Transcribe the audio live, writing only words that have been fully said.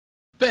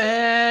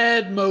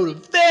Bad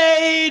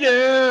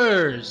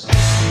Motivators.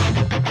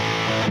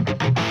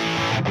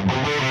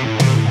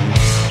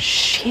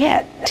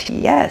 Shit,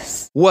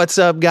 yes. What's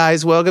up,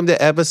 guys? Welcome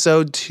to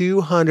episode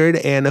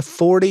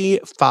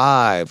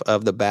 245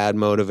 of the Bad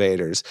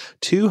Motivators.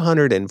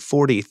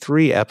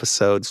 243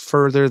 episodes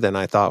further than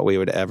I thought we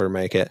would ever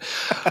make it.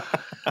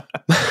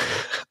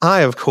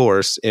 I, of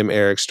course, am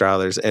Eric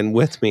Strahlers, and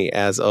with me,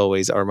 as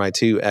always, are my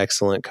two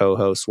excellent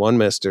co-hosts, one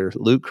Mr.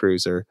 Luke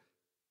Cruiser.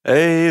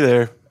 Hey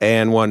there.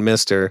 And one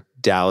Mr.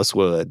 Dallas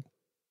Wood.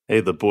 Hey,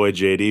 the boy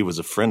JD was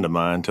a friend of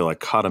mine until I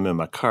caught him in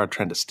my car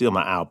trying to steal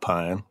my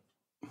Alpine.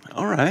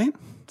 All right.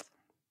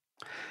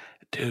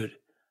 Dude,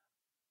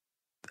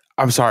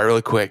 I'm sorry,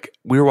 really quick.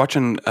 We were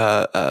watching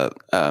GoldenEye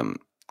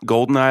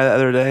the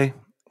other day.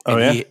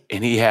 And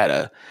he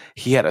had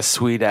a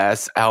sweet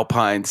ass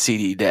Alpine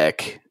CD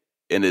deck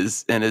in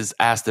his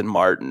Aston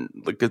Martin.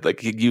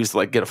 Like he used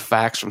to get a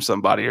fax from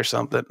somebody or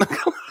something.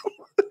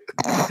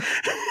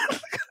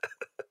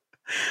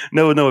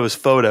 No, it was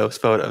photos.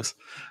 That's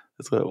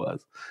what it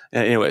was.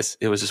 And anyways,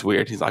 it was just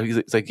weird. He's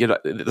like, you know,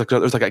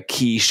 there's like a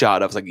key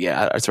shot. I was like,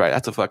 yeah, that's right.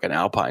 That's a fucking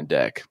Alpine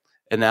deck.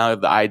 And now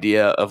the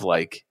idea of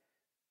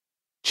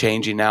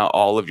changing out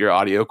all of your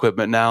audio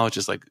equipment now, it's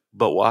just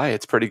but why?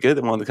 It's pretty good.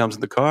 The one that comes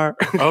in the car.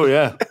 Oh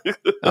yeah.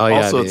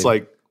 Also, dude.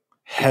 It's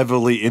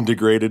heavily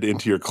integrated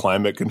into your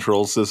climate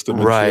control system.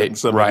 And right.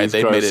 They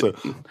made it. So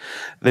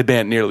they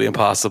made it nearly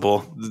impossible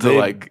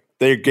to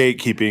They're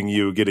gatekeeping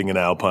you getting an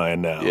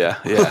Alpine now. Yeah.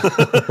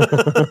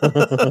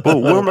 But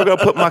where am I going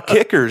to put my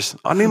kickers?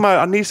 I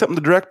need something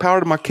to direct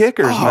power to my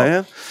kickers,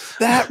 man.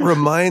 That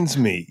reminds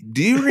me.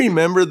 Do you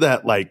remember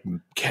that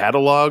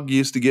catalog you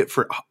used to get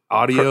for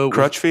audio?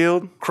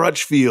 Crutchfield?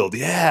 Crutchfield,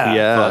 yeah.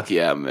 Yeah. Fuck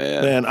yeah,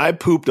 man. Man, I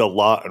pooped a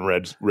lot in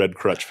red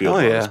Crutchfield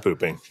when I was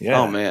pooping. Yeah.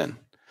 Oh, man.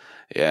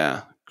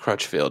 Yeah.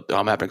 Crutchfield.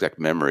 I'm having exact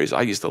memories.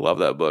 I used to love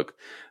that book.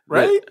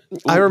 Right?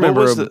 I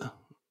remember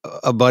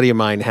a buddy of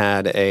mine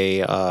had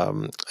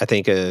I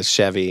think a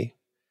Chevy,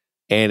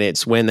 and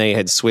it's when they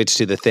had switched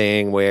to the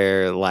thing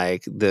where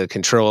the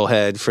control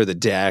head for the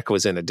deck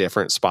was in a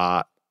different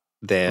spot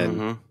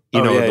than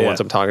the ones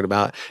I'm talking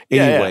about.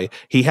 Anyway,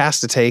 he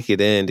has to take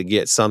it in to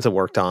get something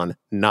worked on,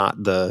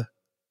 not the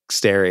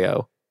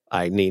stereo.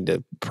 I need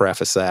to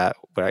preface that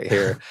right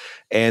here.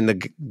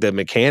 And the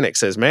mechanic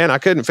says, "Man, I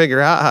couldn't figure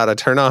out how to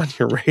turn on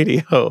your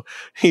radio."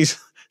 He's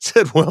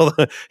said, "Well,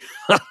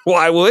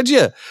 why would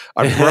you?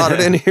 I brought it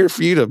in here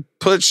for you to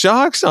put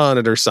shocks on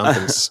it or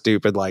something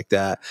stupid like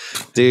that."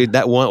 Dude,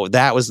 that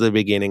was the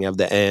beginning of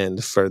the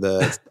end for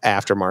the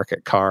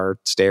aftermarket car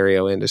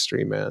stereo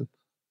industry, man.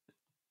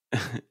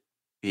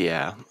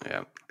 Yeah.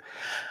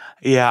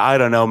 I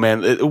don't know,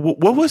 man.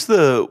 What was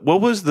the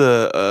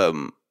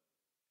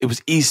it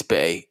was East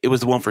Bay. It was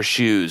the one for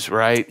shoes,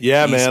 right?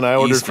 Yeah, man. I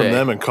ordered from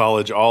them in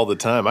college all the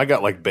time. I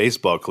got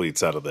baseball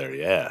cleats out of there.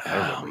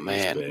 Yeah. Oh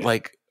man.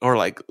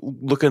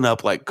 Looking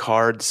up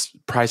cards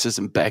prices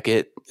in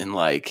Beckett and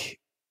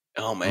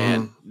oh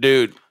man,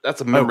 dude,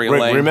 that's a memory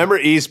lane. Remember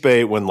East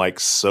Bay when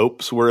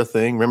soaps were a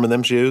thing? Remember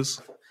them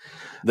shoes?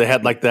 They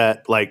had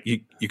that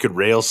you could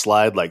rail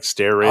slide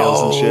stair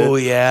rails and shit. Oh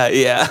yeah.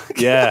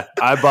 Yeah,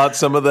 I bought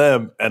some of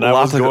them, and I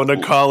was going to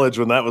college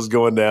when that was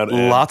going down.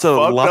 And fucked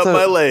up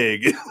my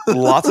leg.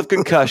 Lots of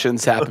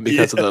concussions happened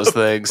because of those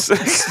things.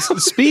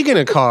 Speaking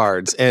of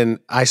cards, and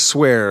I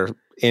swear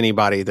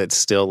anybody that's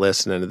still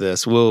listening to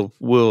this will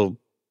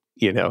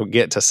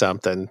get to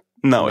something.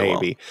 No,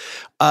 maybe.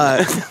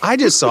 I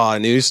just saw a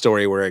news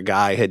story where a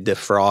guy had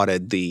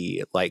defrauded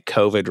the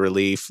COVID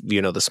relief,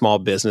 the Small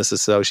Business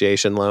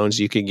Association loans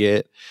you could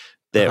get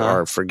that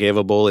are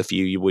forgivable if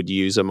you would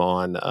use them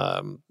on,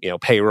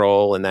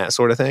 payroll and that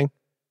sort of thing.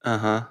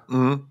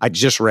 Mm-hmm. I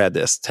just read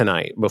this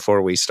tonight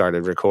before we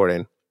started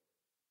recording.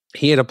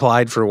 He had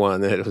applied for one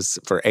that was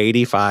for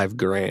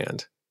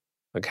 $85,000.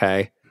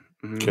 Okay.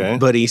 Okay.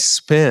 But he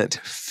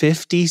spent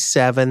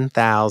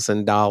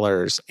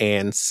 $57,000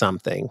 and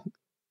something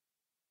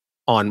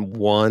on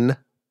one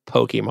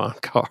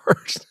Pokemon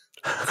card.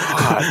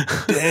 God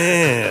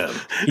damn.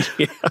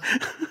 Yeah.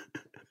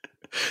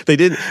 They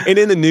didn't. And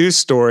in the news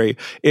story,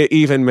 it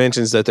even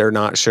mentions that they're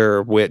not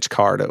sure which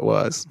card it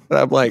was.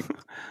 But I'm like,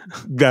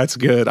 that's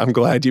good. I'm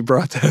glad you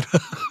brought that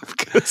up.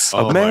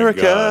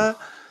 America,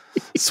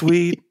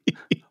 sweet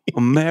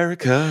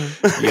America.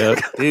 Yep.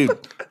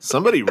 Dude,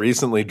 somebody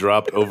recently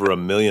dropped over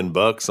 $1 million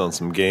on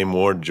some game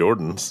worn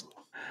Jordans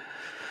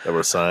that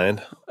were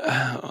signed.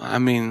 I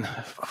mean,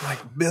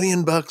 $1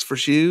 million for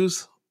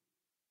shoes.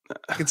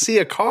 I can see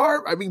a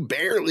car. I mean,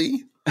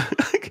 barely.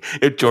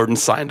 If Jordan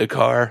signed a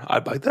car,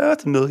 I'd be like,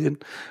 that's $1 million.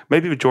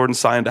 Maybe if Jordan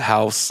signed a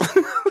house.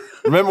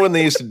 Remember when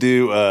they used to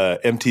do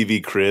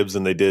MTV Cribs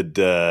and they did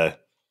that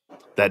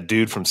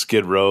dude from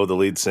Skid Row, the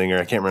lead singer?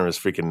 I can't remember his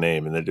freaking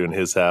name. And they're doing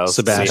his house.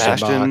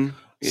 Sebastian Bach.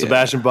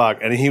 Sebastian Bach.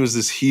 And he was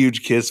this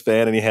huge Kiss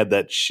fan, and he had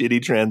that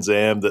shitty Trans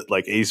Am that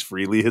Ace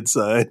Frehley had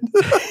signed.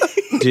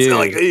 Dude.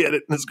 So, he had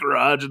it in his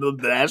garage, and the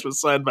dash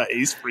was signed by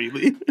Ace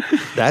Frehley.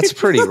 That's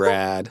pretty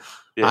rad.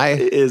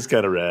 It is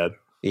kind of rad.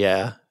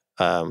 Yeah.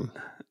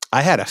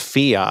 I had a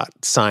Fiat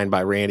signed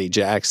by Randy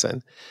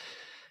Jackson.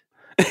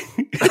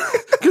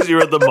 Because you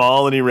were at the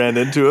mall and he ran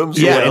into him.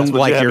 So yeah, and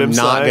like you're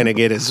not going to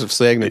get his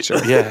signature.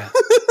 Yeah.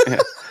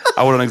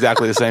 I would have done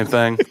exactly the same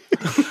thing.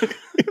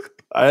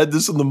 I had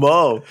this in the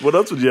mall. What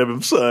else would you have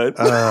him sign?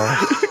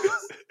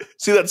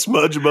 See that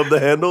smudge above the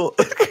handle?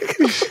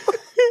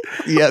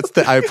 Yes,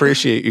 I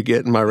appreciate you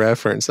getting my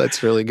reference.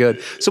 That's really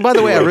good. So, by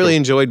the way, I really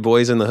enjoyed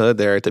Boys in the Hood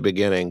there at the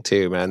beginning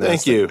too, man.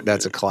 Thank you.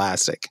 That's a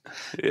classic.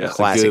 Yeah,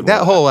 classic.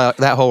 That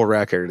whole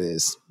record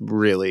is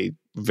really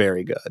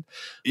very good.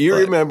 You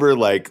remember,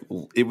 like,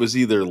 it was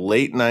either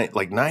late night,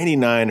 like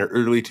 99 or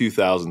early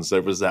 2000s.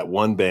 There was that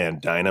one band,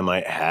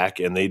 Dynamite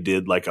Hack, and they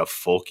did like a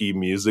folky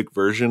music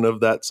version of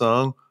that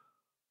song.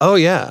 Oh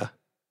yeah.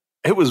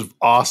 It was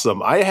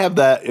awesome. I have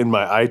that in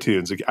my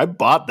iTunes. I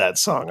bought that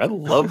song. I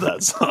love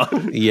that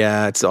song.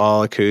 Yeah, it's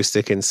all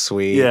acoustic and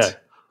sweet. Yeah.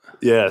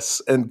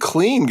 Yes. And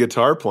clean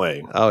guitar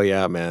playing. Oh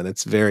yeah, man.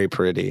 It's very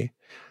pretty.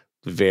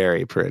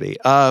 Very pretty.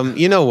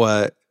 You know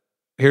what?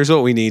 Here's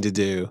what we need to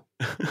do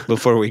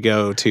before we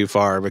go too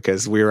far,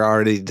 because we're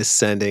already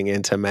descending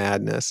into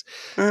madness.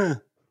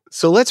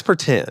 So let's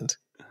pretend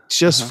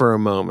just for a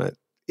moment,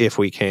 if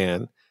we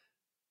can,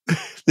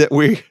 that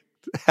we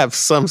have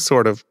some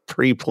sort of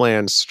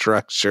pre-planned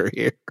structure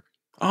here.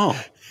 Oh.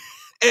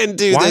 And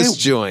do this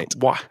joint.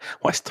 Why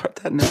start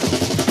that now?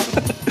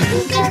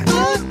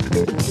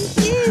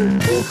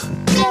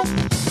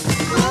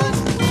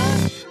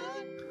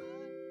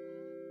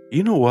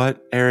 You know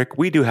what, Eric?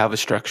 We do have a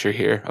structure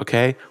here,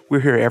 okay?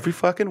 We're here every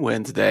fucking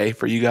Wednesday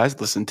for you guys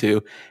to listen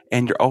to,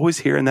 and you're always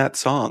hearing that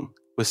song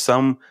with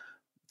some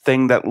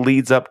thing that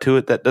leads up to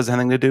it that doesn't have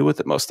anything to do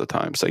with it most of the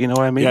time. So you know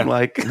what I mean? Yeah.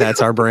 Like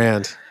That's our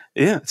brand.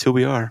 Yeah, that's who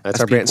we are.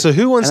 That's our brand. So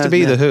who wants to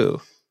be the Who?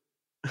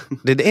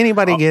 Did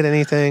anybody get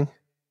anything?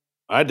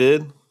 I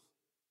did.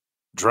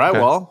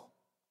 Drywall.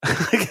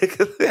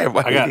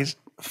 I got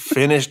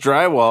finished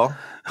drywall.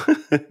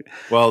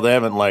 Well, they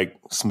haven't like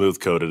smooth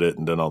coated it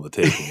and done all the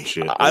taping and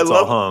shit. It's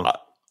all hung.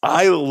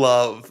 I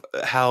love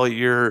how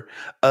your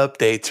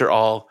updates are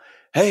all,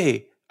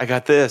 hey, I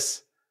got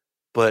this,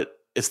 but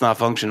it's not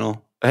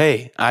functional.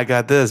 Hey, I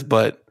got this,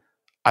 but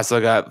I still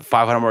got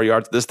 500 more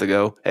yards of this to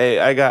go. Hey,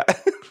 I got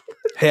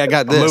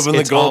this.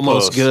 It's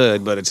almost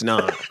good, but it's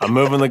not. I'm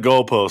moving the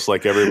goalposts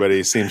like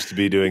everybody seems to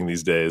be doing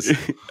these days.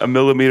 A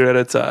millimeter at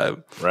a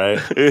time. Right?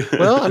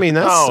 Well, I mean,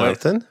 that's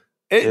something.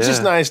 It's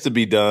just nice to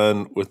be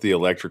done with the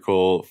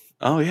electrical.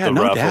 Oh, yeah, the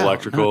rough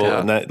electrical. No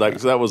and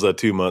that was a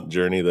 2-month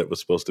journey that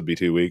was supposed to be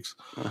 2 weeks.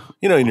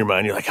 You know, in your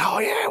mind, you're like, oh,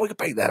 yeah, we could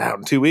bang that out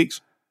in 2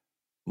 weeks.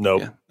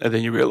 Nope. Yeah. And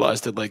then you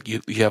realized that like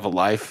you have a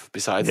life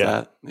besides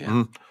that. Yeah.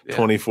 Mm-hmm. Yeah.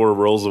 24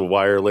 rolls of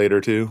wire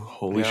later, too.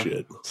 Holy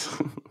shit.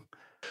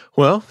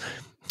 Well,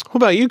 what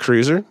about you,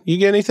 Cruiser? You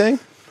get anything?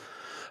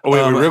 Oh,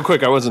 wait, real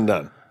quick. I wasn't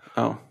done.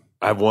 Oh.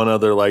 I have one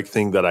other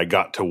thing that I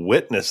got to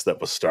witness that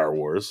was Star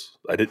Wars.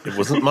 It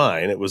wasn't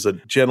mine. It was a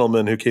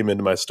gentleman who came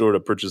into my store to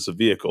purchase a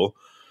vehicle.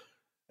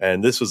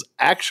 And this was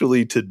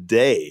actually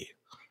today.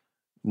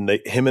 And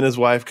him and his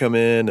wife come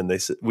in and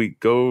we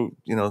go,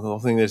 the whole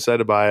thing, they decided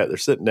to buy it. They're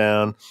sitting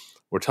down.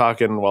 We're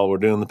talking while we're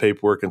doing the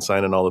paperwork and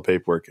signing all the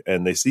paperwork.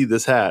 And they see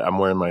this hat. I'm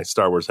wearing my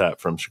Star Wars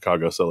hat from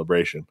Chicago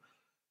Celebration.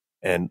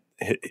 And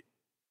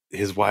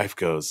his wife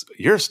goes,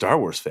 "You're a Star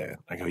Wars fan?"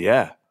 I go,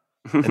 "Yeah."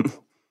 And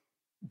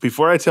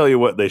before I tell you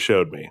what they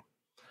showed me,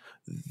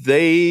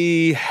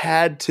 they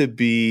had to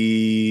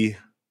be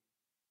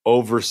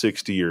over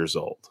 60 years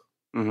old.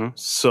 Mm-hmm.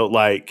 So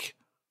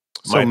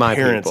my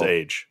parents' people.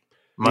 Age.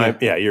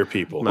 Your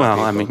people. Well,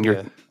 people. I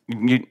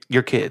mean,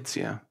 your kids,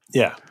 yeah.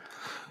 Yeah.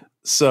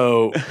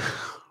 So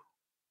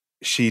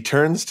she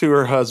turns to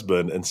her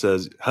husband and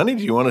says, "Honey,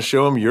 do you want to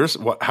show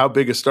him how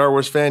big a Star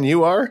Wars fan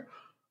you are?"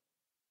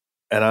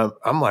 And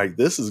I'm like,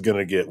 this is going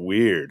to get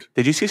weird.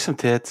 Did you see some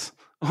tits?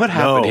 What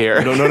happened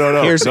here?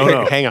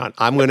 No. Hang on.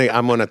 I'm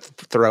gonna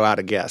throw out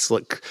a guess.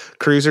 Look,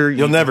 Cruiser,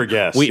 you'll never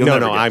guess.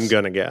 I'm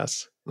gonna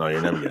guess. No,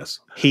 you'll never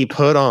guess. He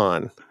put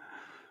on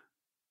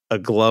a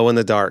glow in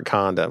the dark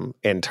condom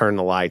and turned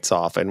the lights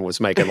off and was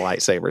making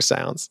lightsaber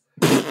sounds.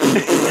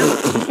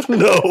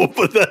 No,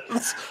 but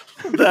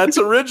that's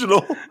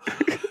original.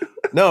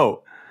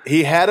 No,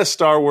 he had a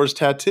Star Wars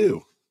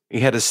tattoo. He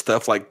had his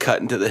stuff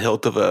cut into the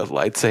hilt of a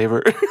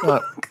lightsaber.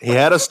 He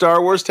had a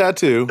Star Wars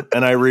tattoo,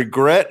 and I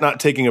regret not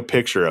taking a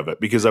picture of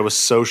it because I was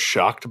so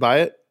shocked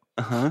by it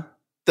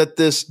that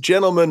this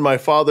gentleman my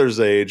father's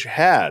age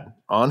had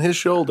on his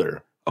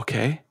shoulder.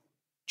 Okay.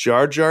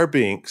 Jar Jar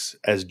Binks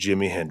as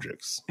Jimi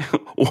Hendrix.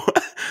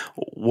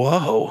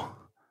 Whoa.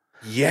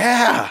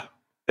 Yeah.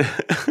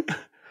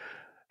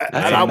 And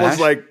I was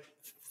like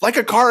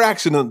a car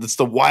accident. That's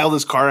the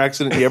wildest car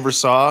accident you ever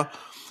saw.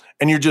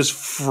 And you're just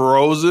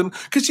frozen.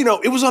 Because,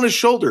 it was on his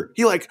shoulder.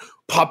 He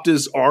popped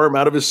his arm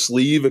out of his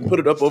sleeve and put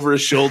it up over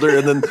his shoulder.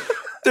 And then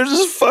there's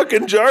this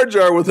fucking Jar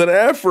Jar with an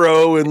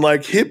afro and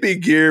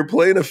hippie gear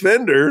playing a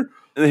Fender.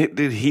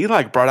 Dude, he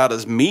brought out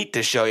his meat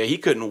to show you. He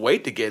couldn't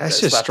wait to get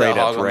that's just straight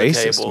up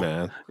racist,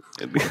 man.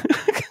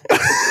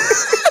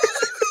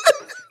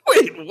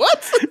 Wait,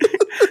 what?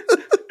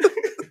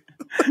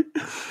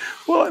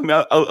 Well, I mean,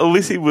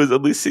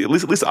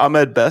 at least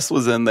Ahmed Best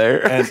was in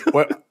there. And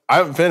I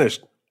haven't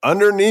finished.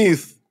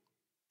 underneath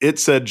it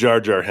said Jar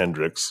Jar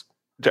Hendrix.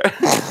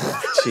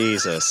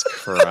 Jesus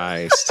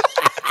Christ.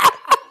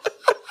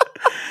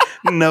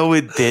 No,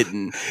 it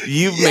didn't.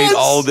 You've made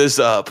all this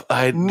up.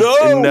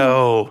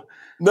 No.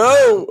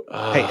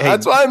 Hey,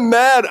 That's why I'm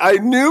mad. I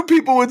knew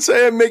people would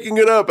say I'm making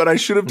it up, and I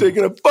should have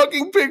taken a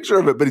fucking picture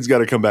of it. But he's got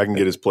to come back and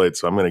get his plate,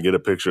 so I'm going to get a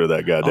picture of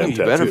that goddamn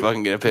tattoo. You better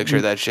fucking get a picture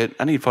of that shit.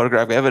 I need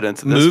photographic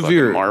evidence of this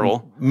fucking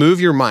marvel.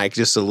 Move your mic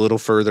just a little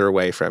further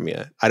away from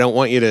you. I don't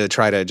want you to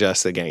try to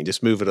adjust the gain.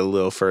 Just move it a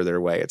little further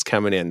away. It's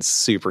coming in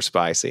super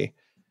spicy.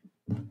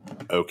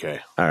 Okay.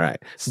 All right.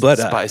 But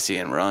spicy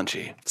and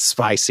raunchy.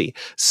 Spicy.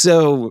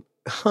 So,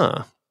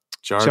 Jar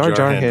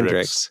Jar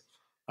Hendrix.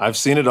 I've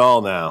seen it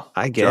all now.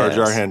 I guess.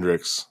 Jar Jar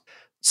Hendrix.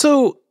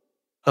 So,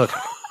 okay.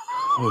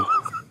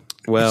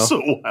 Well, so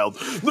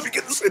wild. Let me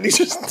get this. And he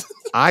just.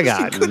 I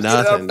got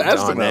nothing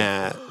on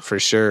that for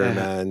sure,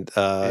 man.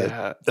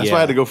 That's why I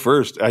had to go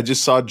first. I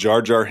just saw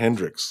Jar Jar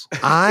Hendrix.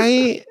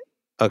 I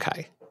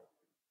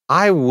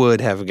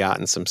would have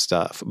gotten some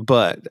stuff,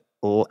 but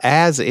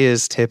as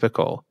is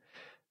typical,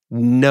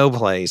 no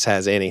place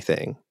has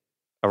anything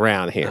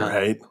around here.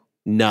 Right.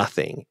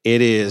 Nothing.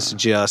 It is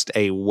just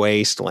a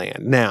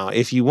wasteland. Now,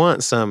 if you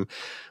want some,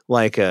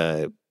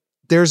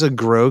 there's a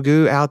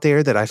Grogu out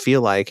there that I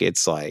feel like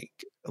it's like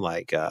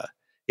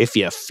if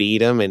you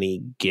feed him and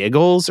he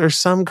giggles or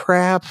some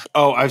crap.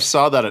 Oh, I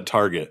saw that at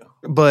Target.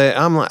 But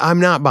I'm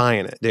not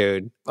buying it,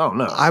 dude. Oh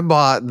no. I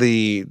bought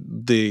the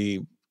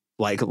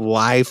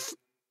life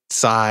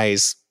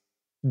size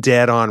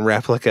dead on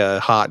replica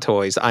Hot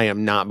Toys. I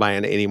am not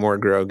buying any more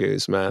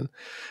Grogus, man.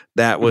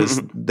 That was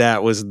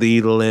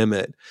the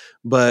limit.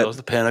 But that was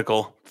the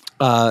pinnacle.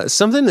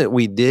 Something that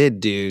we did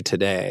do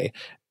today,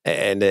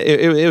 and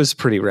it was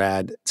pretty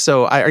rad.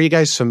 So, are you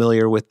guys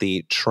familiar with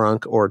the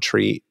trunk or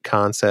treat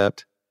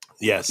concept?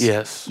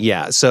 Yes.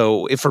 Yeah.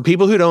 So, for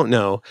people who don't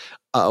know,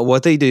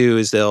 what they do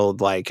is they'll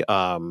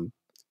do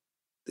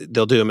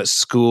them at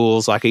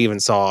schools. Like I even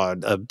saw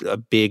a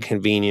big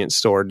convenience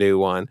store do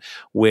one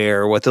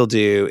where what they'll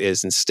do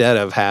is instead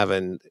of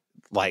having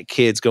like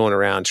kids going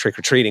around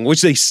trick-or-treating,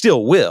 which they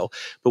still will,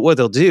 but what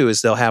they'll do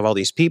is they'll have all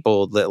these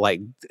people that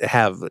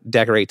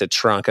decorate the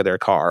trunk of their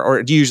car,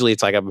 or usually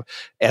it's like a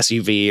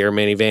SUV or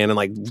minivan, and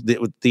like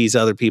these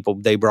other people,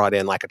 they brought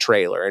in like a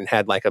trailer and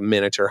had like a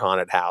miniature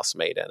haunted house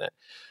made in it.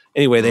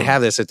 Anyway, they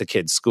have this at the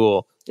kids'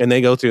 school, and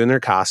they go through in their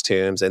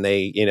costumes, and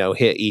they,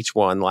 hit each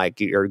one like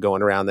you're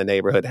going around the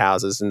neighborhood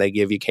houses, and they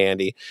give you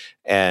candy,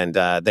 and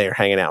they're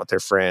hanging out with their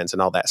friends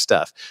and all that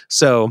stuff.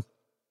 So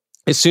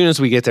as soon as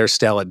we get there,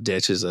 Stella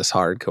ditches us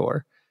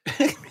hardcore.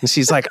 And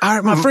she's like, all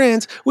right, my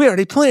friends, we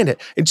already planned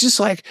it. And just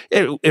like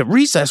at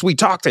recess, we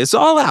talked this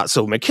all out.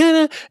 So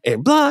McKenna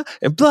and blah,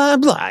 and blah,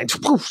 blah. And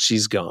whoosh,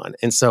 she's gone.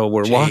 And so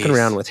we're walking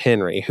around with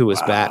Henry, who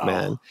was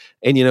Batman.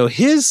 And,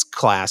 his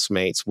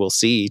classmates will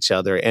see each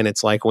other. And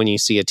it's like when you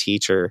see a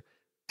teacher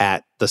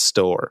at the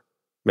store.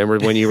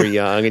 Remember when you were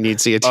young and you'd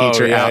see a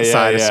teacher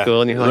outside of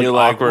school and you're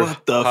like,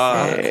 what the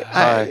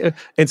fuck?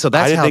 And so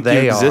that's how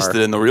they existed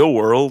in the real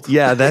world.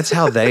 Yeah, that's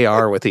how they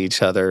are with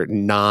each other,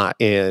 not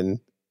in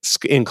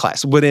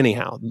class. But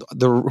anyhow,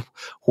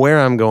 where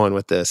I'm going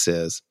with this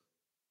is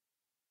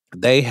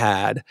they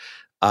had,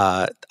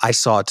 I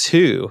saw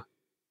 2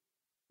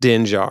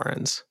 Din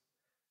Djarin's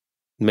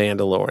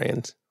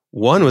Mandalorians.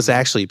 One was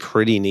actually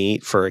pretty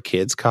neat for a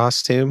kid's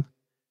costume,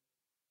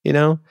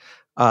 and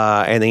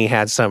then he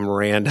had some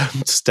random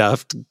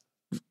stuffed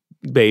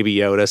Baby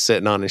Yoda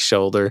sitting on his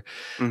shoulder.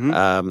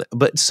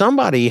 But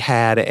somebody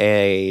had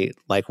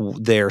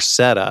their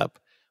setup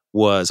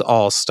was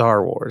all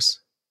Star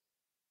Wars.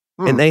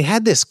 And they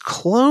had this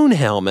clone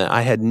helmet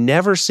I had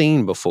never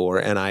seen before,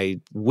 and I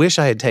wish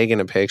I had taken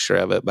a picture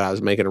of it, but I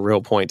was making a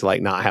real point to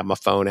not have my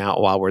phone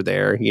out while we're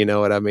there. You know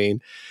what I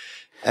mean?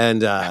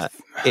 And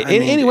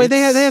anyway, they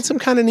had some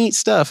kind of neat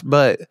stuff,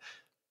 but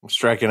I'm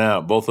striking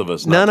out, both of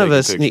us. None of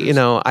us,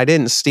 I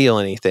didn't steal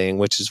anything,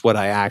 which is what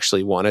I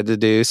actually wanted to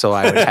do, so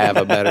I would have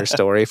a better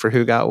story for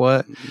who got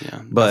what.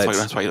 Yeah, but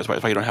that's why you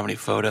don't have any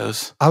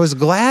photos. I was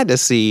glad to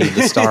see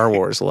the Star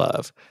Wars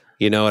love.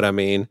 You know what I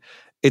mean?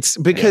 It's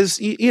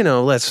because,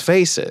 let's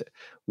face it,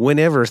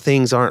 whenever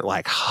things aren't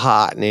like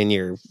hot and in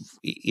your,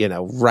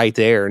 right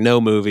there,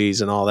 no movies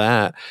and all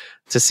that,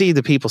 to see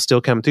the people still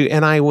come through.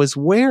 And I was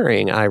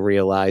wearing, I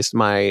realized,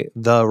 my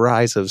The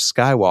Rise of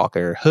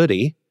Skywalker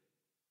hoodie,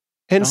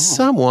 and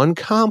someone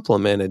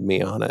complimented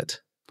me on it.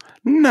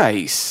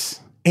 Nice.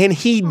 And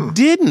he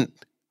didn't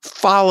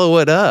follow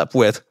it up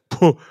with,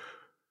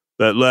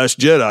 that Last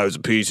Jedi was a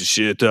piece of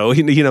shit, though.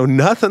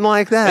 Nothing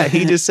like that.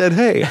 He just said,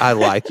 hey, I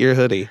like your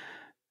hoodie.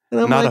 And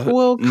I'm well,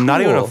 cool.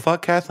 Not even a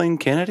fuck Kathleen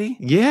Kennedy?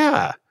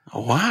 Yeah.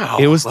 Oh, wow.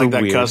 It was like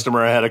that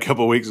customer I had a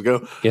couple weeks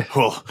ago. Yeah.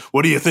 Well,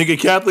 what do you think of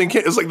Kathleen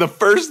Kennedy? It's like the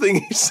first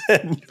thing he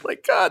said. And you're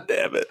like, God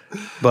damn it.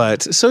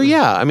 But so,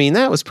 yeah, I mean,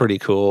 that was pretty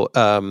cool.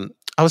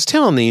 I was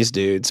telling these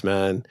dudes,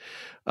 man,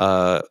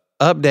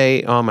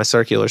 update on my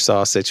circular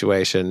saw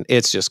situation.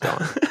 It's just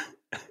gone.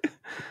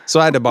 So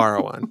I had to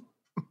borrow one.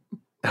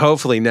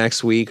 Hopefully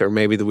next week or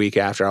maybe the week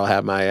after, I'll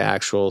have my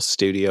actual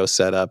studio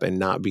set up and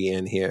not be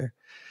in here.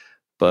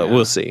 but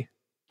we'll see.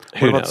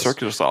 What about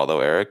circular saw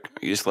though, Eric?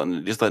 Are you just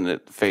letting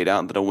it fade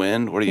out into the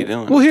wind? What are you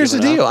doing? Well, here's the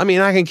deal. I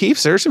mean, I can keep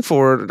searching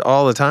for it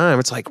all the time.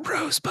 It's like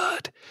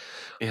Rosebud.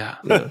 Yeah.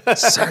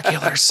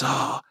 Circular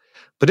saw.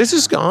 But it's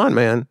just gone,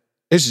 man.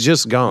 It's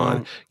just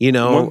gone.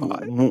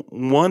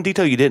 One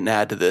detail you didn't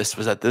add to this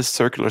was that this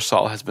circular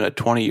saw has been a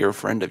 20-year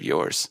friend of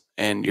yours,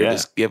 and you're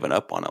just giving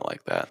up on it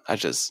like that.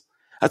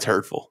 That's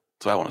hurtful.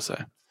 That's what I want to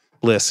say.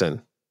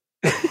 Listen.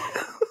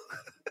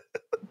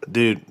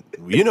 Dude,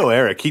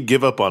 Eric, he'd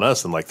give up on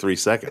us in like 3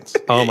 seconds.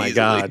 Oh, my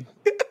God.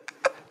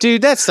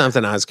 Dude, that's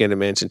something I was going to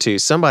mention, too.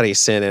 Somebody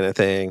sent in a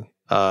thing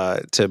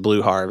to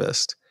Blue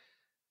Harvest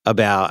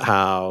about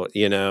how,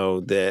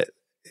 that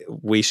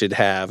we should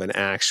have an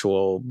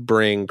actual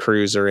bring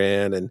cruiser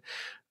in and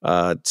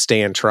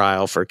stand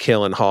trial for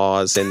killing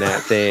Hawes in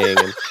that thing.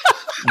 And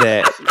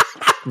that,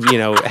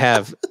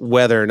 have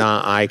whether or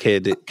not I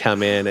could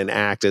come in and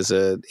act as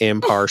an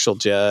impartial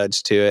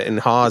judge to it. And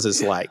Hawes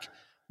is like,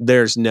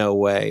 there's no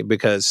way,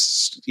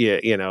 because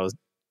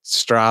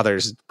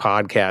Strother's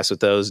podcast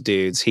with those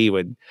dudes, he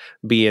would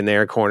be in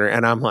their corner,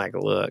 and I'm like,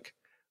 look,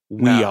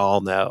 we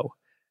all know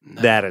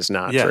that is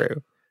not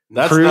true.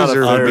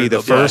 Cruiser would be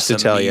the first to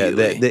tell you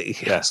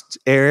that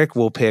Eric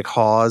will pick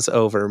Hawes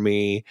over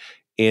me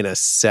in a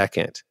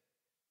second.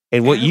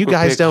 And what you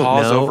guys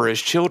don't know over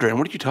his children.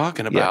 What are you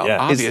talking about? Yeah.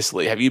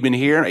 Obviously, have you been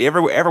here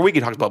every week?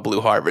 He talks about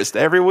Blue Harvest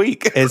every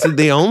week. It's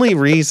the only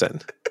reason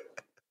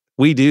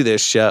we do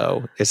this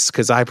show is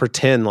because I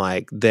pretend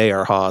like they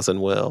are Hawes and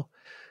Will.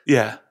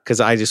 Yeah. Because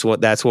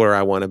that's where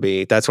I want to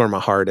be. That's where my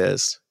heart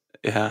is.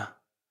 Yeah.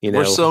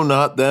 We're so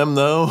not them,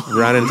 though.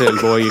 Run into it,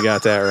 boy, you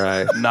got that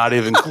right. Not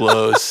even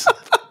close.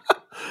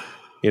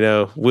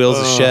 Will's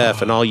a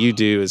chef, and all you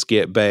do is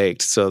get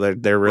baked, so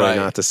they're really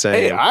not the same.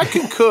 Hey, I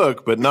can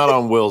cook, but not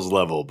on Will's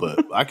level,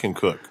 but I can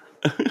cook.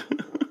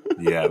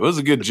 Yeah, it was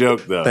a good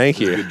joke, though. Thank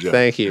you.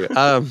 Thank you.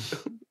 Oh,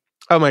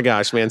 my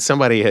gosh, man.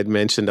 Somebody had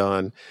mentioned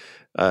on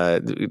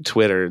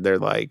Twitter,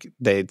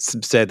 they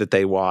said that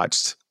they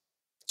watched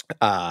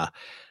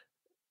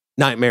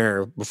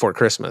Nightmare Before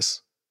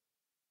Christmas,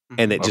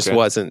 and it just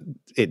wasn't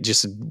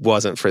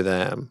for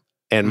them.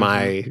 And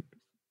my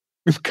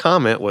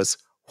comment was,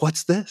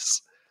 "What's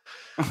this?"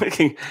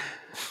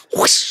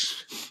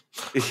 Whoosh,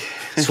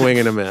 swing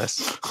and a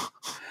miss.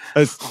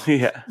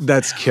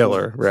 That's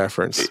killer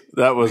reference.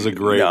 That was a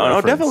great reference. No,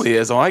 it definitely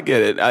is. Oh, I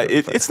get it.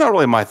 It's not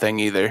really my thing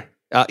either.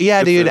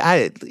 Dude.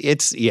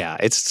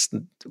 It's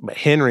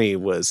Henry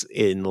was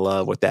in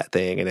love with that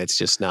thing, and it's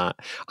just not.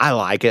 I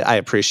like it. I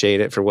appreciate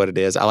it for what it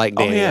is. I like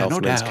Danny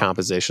Elfman's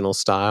compositional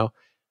style.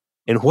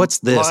 And what's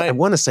this? I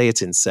want to say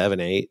it's in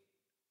 7/8.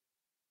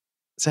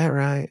 Is that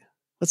right?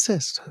 What's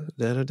this?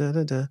 Da, da, da,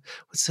 da, da.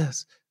 What's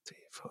this? 3,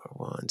 4,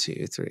 1,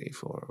 2, 3,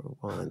 4,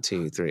 1,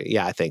 2, 3.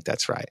 Yeah, I think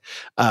that's right.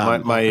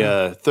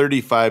 My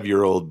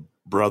 35-year-old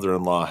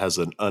brother-in-law has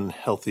an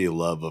unhealthy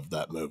love of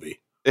that movie.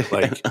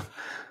 Like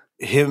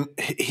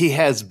he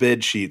has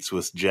bed sheets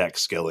with Jack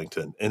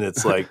Skellington, and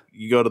it's like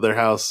you go to their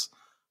house,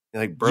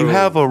 you're like, bro, you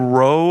have a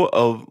row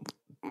of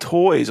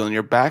toys on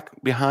your back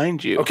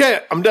behind you.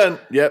 Okay, I'm done.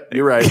 Yep,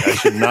 you're right. I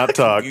should not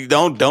talk.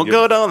 Don't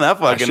go down that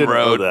fucking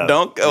road.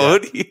 Don't go.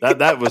 Yeah.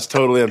 That was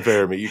totally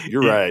unfair of me.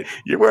 You're right.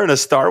 You're wearing a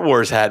Star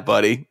Wars hat,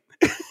 buddy.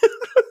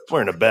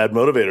 Wearing a bad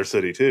motivator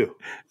city too.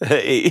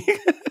 Hey,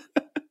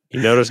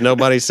 you notice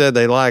nobody said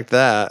they liked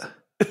that.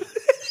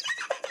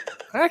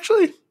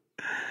 Actually,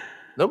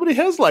 nobody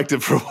has liked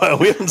it for a while.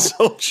 We haven't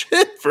sold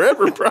shit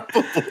forever,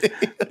 probably.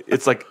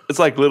 It's like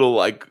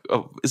little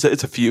it's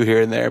a few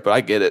here and there, but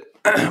I get it.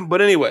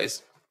 But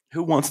anyways,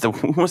 who wants to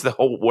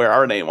wear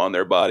our name on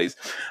their bodies?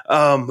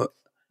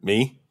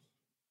 Me.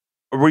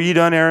 Were you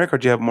done, Eric, or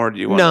do you have more?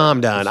 No,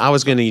 I'm done. I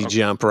was going to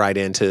jump right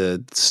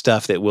into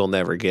stuff that we'll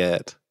never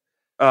get.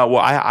 Well,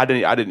 I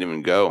didn't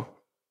even go.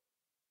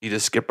 You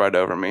just skipped right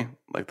over me,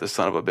 like the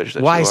son of a bitch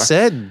that you are. I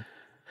said.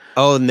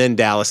 Oh, and then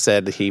Dallas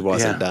said he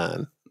wasn't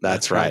done.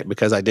 That's right,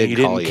 because I did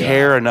call you. He didn't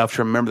care enough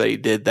to remember that he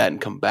did that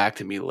and come back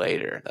to me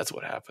later. That's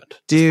what happened.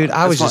 Dude,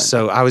 I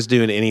was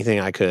doing anything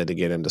I could to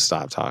get him to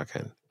stop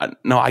talking.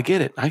 No, I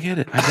get it.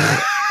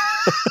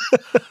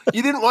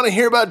 You didn't want to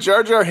hear about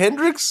Jar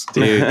Hendrix?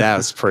 Dude, that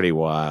was pretty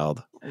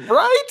wild.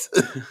 Right?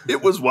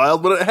 It was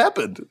wild when it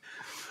happened.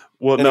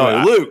 Well,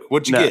 anyway, Luke,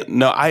 what'd you get?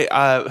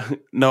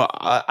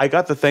 I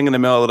got the thing in the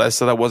mail that I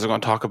said I wasn't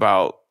going to talk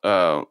about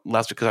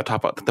last week because I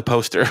talked about the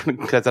poster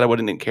because I said I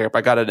wouldn't care if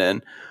I got it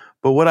in.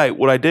 But what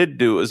I did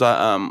do is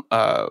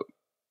I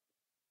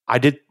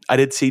did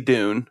see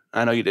Dune.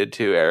 I know you did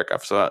too, Eric.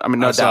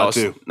 Dallas.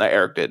 No,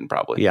 Eric didn't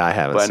probably. Yeah, I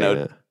haven't seen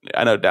it.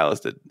 I know Dallas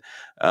did.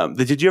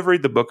 Did you ever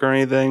read the book or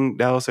anything,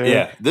 Dallas? Eric?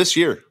 Yeah, this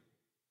year.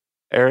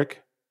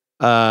 Eric?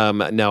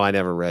 No, I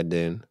never read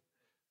Dune.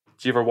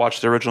 Did you ever watch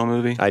the original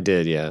movie? I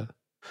did, yeah.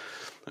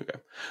 Okay.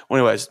 Well,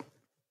 anyways,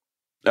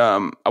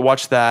 I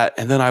watched that,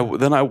 and then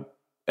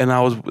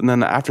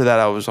after that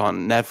I was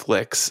on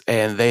Netflix,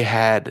 and they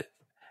had.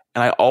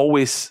 And I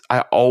always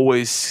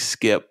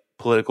skip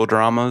political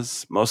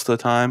dramas most of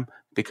the time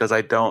because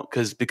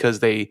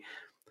they,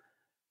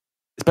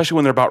 especially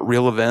when they're about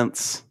real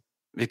events,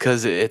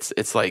 because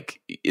it's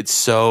like it's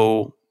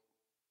so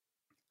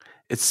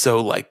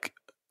like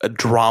a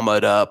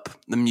dramaed up.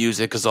 The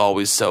music is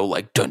always so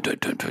like dun dun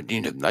dun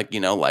dun,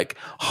 like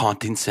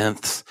haunting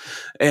synths,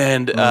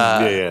 and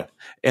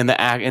and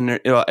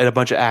a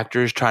bunch of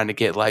actors trying to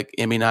get like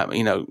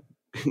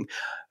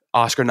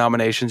Oscar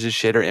nominations and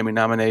shit, or Emmy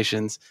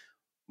nominations.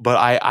 But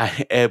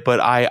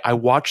I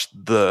watched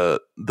the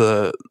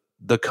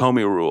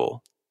Comey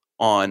Rule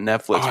on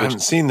Netflix. I haven't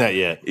seen that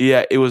yet.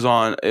 Yeah, it was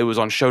on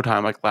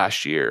Showtime like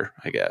last year,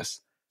 I guess.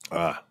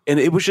 And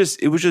it was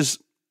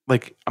just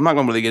like, I'm not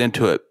going to really get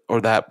into it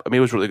or that. I mean,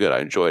 it was really good. I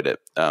enjoyed it.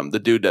 The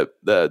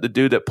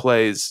dude that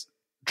plays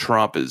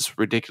Trump is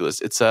ridiculous.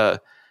 It's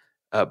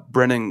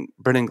Brennan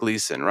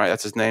Gleeson, right?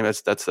 That's his name.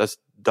 That's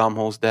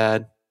Domhnall's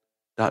dad.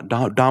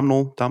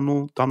 Domhnall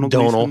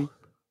Gleeson.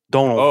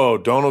 Donald. Oh,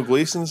 Donald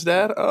Gleason's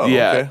dad? Oh,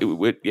 yeah.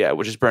 Okay.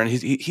 Which is Brennan.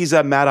 He's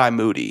a Mad Eye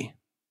Moody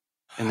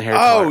in the Harry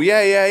Potter. Oh,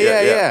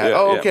 yeah.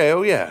 Oh, okay.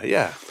 Oh,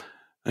 yeah.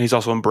 And he's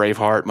also in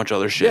Braveheart, a bunch of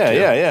other shit.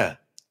 Yeah.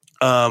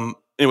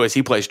 Anyways,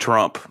 he plays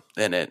Trump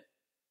in it,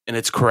 and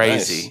it's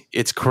crazy. Nice.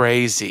 It's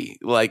crazy.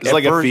 Like it's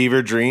like a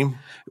fever dream.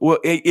 Well,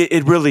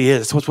 it really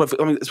is. That's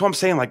what I'm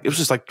saying. Like this was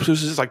just like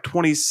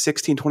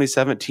 2016,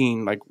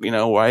 2017. Like,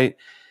 right?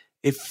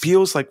 It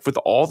feels like with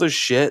all the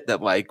shit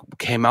that like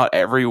came out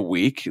every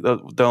week,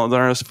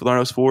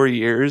 those 4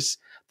 years,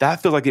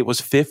 that feels like it was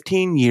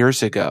 15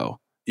 years ago.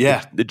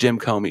 Yeah, the Jim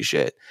Comey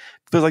shit.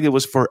 It feels like it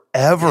was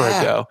forever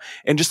ago,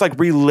 and just like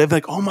relive,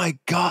 like, oh my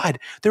god,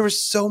 there were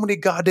so many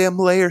goddamn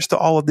layers to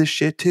all of this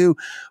shit too.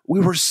 I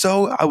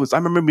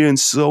remember being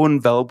so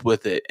enveloped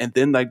with it, and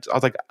then like I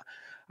was like,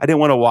 I didn't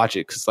want to watch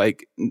it because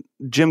like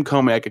Jim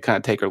Comey, I could kind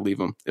of take or leave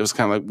him. It was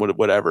kind of like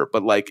whatever,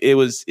 but like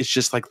it's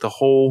just like the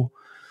whole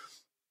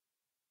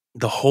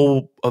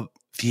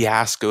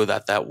fiasco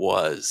that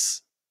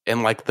was.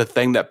 And like the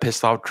thing that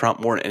pissed off Trump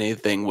more than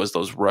anything was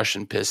those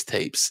Russian piss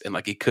tapes, and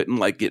like he couldn't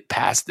like get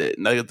past it.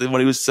 And like, when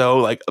he was so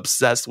like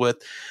obsessed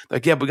with,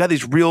 like, yeah, we got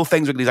these real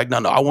things. He's like, no,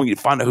 I want you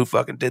to find out who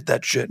fucking did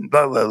that shit. And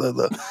blah blah blah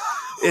blah.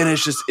 And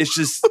it's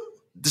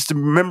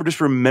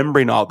just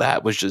remembering all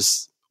that was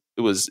just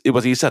it was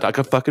he said like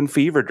a fucking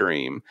fever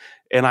dream.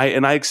 And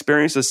I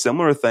experienced a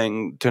similar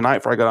thing tonight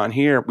before I got on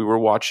here. We were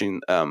watching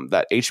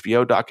that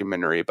HBO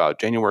documentary about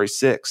January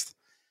 6th.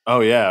 Oh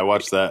yeah, I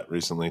watched that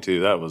recently too.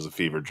 That was a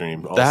fever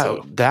dream.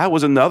 Also, that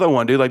was another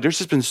one, dude. Like, there's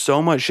just been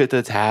so much shit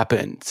that's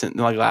happened since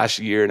like last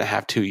year and a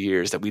half, 2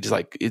 years, that we just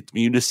like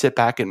you just sit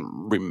back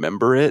and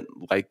remember it.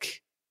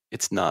 Like,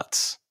 it's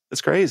nuts.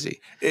 It's crazy.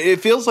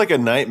 It feels like a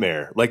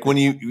nightmare. Like when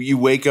you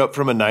wake up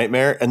from a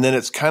nightmare, and then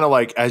it's kind of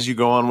like as you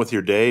go on with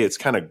your day, it's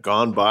kind of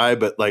gone by.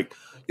 But like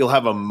you'll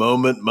have a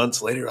moment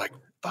months later, like,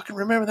 fucking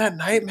remember that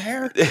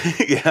nightmare?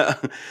 Yeah,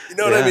 you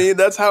know what I mean.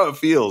 That's how it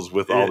feels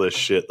with all this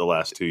shit the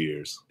last 2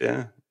 years.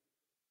 Yeah.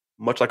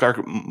 Much like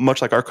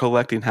our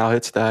collecting How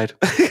Hits died.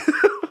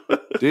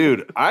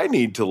 Dude, I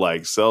need to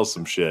like sell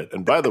some shit.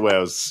 And by the way, I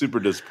was super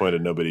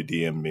disappointed nobody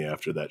DM'd me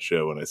after that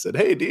show when I said,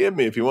 hey, DM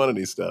me if you want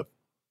any stuff.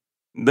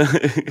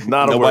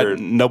 Not a word.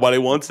 Nobody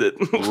wants it.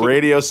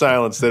 Radio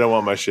silence. They don't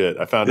want my shit.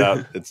 I found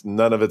out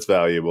none of it's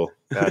valuable.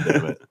 God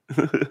damn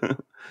it.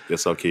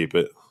 Guess I'll keep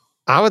it.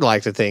 I would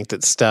like to think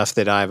that stuff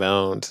that I've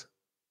owned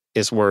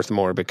is worth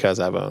more because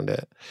I've owned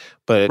it.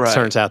 But it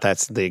turns out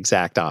that's the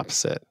exact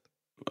opposite.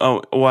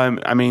 Oh, well,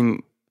 I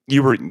mean,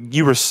 you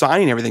were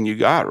signing everything you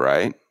got,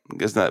 right?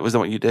 Was that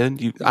what you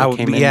did?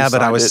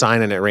 But I was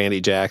signing at Randy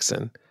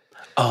Jackson.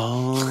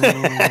 Oh.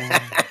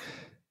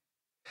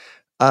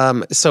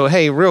 So,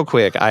 hey, real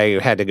quick, I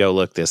had to go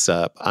look this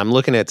up. I'm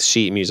looking at the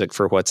sheet music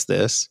for What's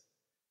This?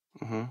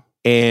 Mm-hmm.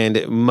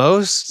 And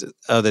most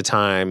of the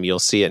time, you'll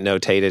see it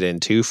notated in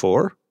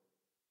 2/4.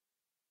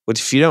 Which,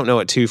 if you don't know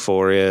what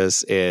 2/4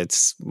 is,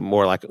 it's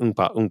more like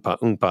oompa, oompa,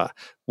 oompa.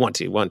 1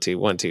 2 1 2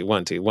 1 2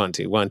 1 2 1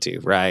 2 1 2.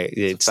 Right?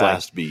 It's a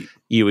fast beat.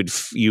 You would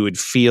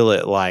feel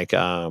it like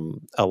a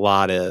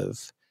lot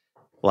of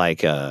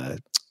like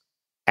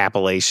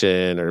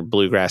Appalachian or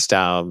bluegrass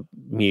style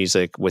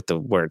music with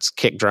where it's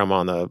kick drum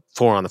on the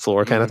 4 on the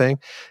floor kind of thing,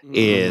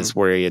 is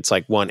where it's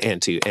like 1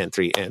 and 2 and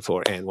 3 and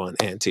 4 and 1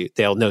 and 2.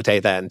 They'll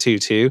notate that in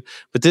 2/2,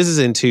 but this is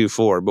in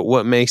 2/4. But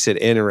what makes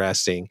it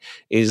interesting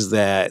is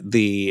that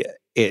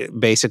it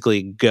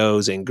basically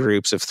goes in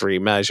groups of 3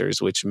 measures,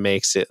 which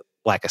makes it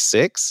like a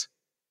 6.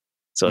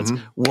 So it's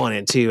 1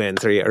 and 2 and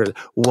 3, or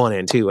 1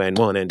 and 2 and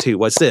 1 and 2.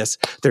 What's this?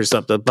 There's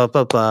something, blah,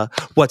 blah, blah.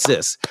 What's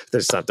this?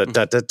 There's something,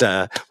 da, da,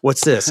 da.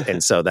 What's this?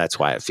 And so that's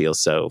why it feels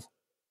so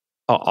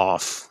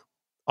off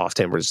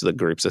timbers, the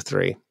groups of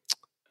 3,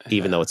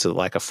 even though it's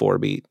like a 4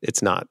 beat.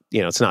 It's not,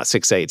 it's not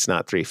 6/8, it's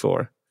not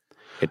 3/4.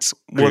 It's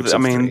groups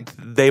of 3.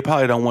 They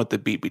probably don't want the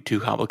beat be too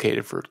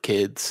complicated for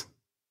kids,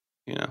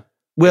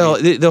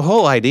 Well, the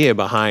whole idea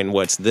behind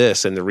What's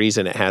This, and the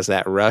reason it has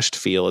that rushed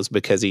feel, is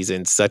because he's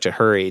in such a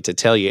hurry to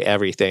tell you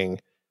everything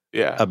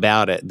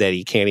about it that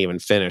he can't even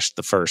finish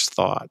the first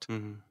thought.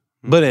 Mm-hmm.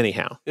 But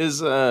anyhow.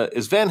 Is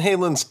Van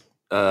Halen's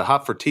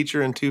Hot for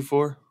Teacher in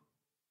 2/4?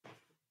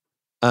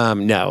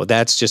 No,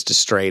 that's just a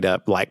straight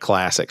up like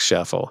classic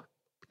shuffle.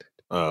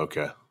 Oh,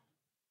 okay.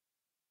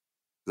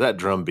 That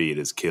drum beat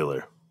is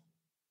killer.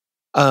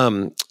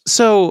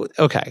 So,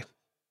 okay,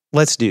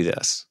 let's do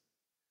this.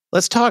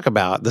 Let's talk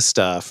about the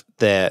stuff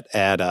that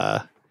at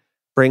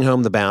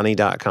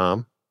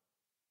bringhomethebounty.com.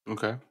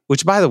 Okay.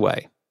 Which, by the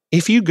way,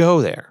 if you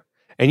go there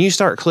and you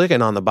start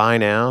clicking on the buy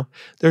now,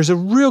 there's a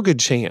real good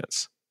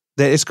chance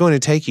that it's going to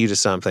take you to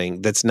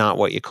something that's not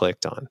what you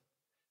clicked on.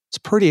 It's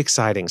pretty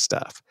exciting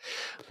stuff.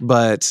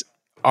 But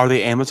are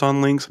they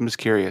Amazon links? I'm just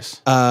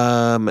curious.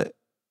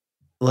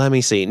 Let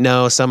me see.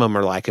 No, some of them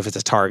are like if it's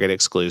a Target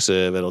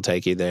exclusive, it'll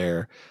take you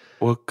there.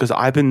 Well, because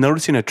I've been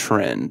noticing a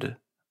trend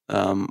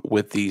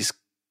with these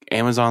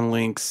Amazon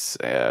links,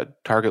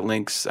 Target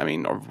links. I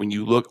mean, or when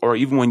you look, or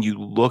even when you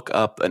look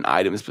up an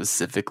item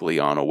specifically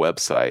on a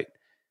website,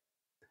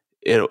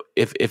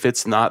 if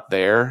it's not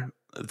there,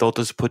 they'll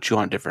just put you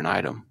on a different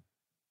item.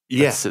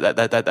 Yes,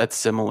 that's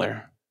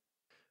similar.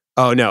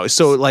 Oh, no.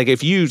 So, like,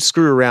 if you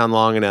screw around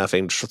long enough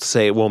and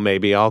say, well,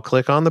 maybe I'll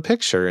click on the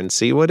picture and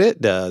see what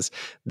it does,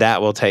 that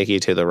will take you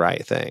to the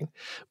right thing.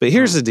 But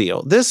here's the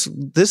deal. This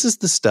is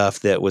the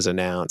stuff that was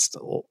announced.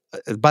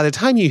 By the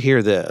time you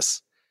hear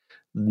this,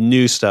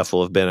 new stuff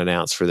will have been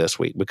announced for this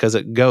week because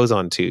it goes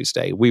on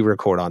Tuesday. We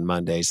record on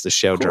Mondays. The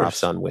show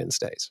drops on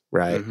Wednesdays,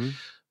 right? Mm-hmm.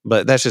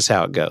 But that's just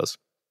how it goes.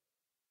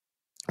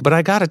 But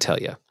I got to tell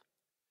you,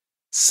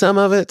 some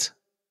of it,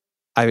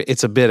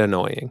 it's a bit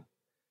annoying.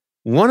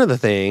 One of the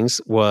things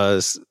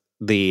was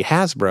the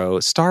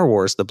Hasbro Star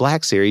Wars The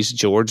Black Series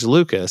George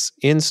Lucas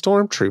in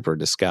Stormtrooper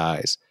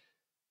disguise.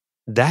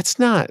 That's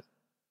not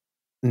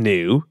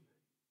new.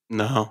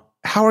 No.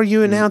 How are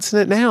you announcing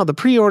it now? The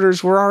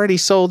pre-orders were already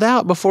sold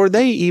out before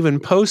they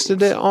even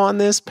posted it on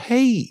this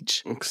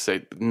page.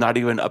 Not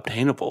even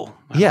obtainable.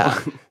 Yeah.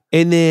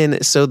 And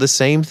then, so the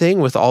same thing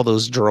with all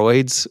those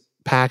droids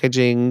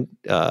packaging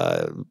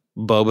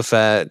Boba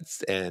Fett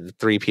and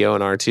 3PO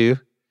and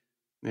R2.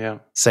 Yeah.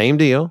 Same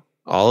deal.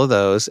 All of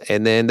those.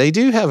 And then they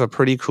do have a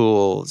pretty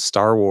cool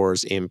Star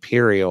Wars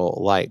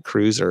Imperial light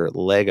cruiser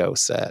Lego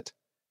set.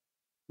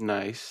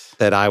 Nice.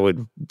 That I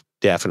wouldn't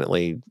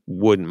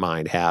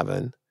mind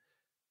having.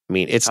 I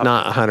mean, it's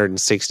not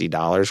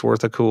 $160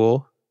 worth of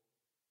cool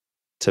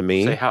to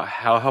me. Say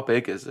how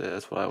big is it?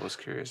 That's what I was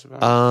curious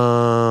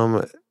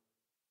about.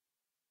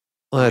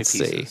 Let's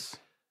see.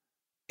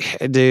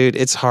 Dude,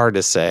 it's hard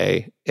to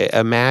say.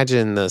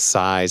 Imagine the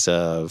size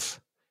of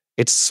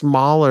it's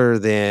smaller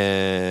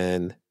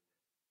than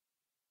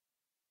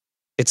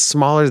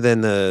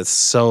the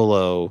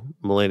Solo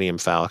Millennium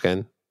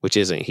Falcon, which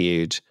isn't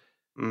huge,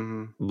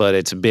 but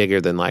it's bigger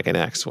than like an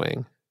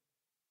X-Wing.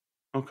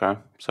 Okay,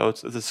 so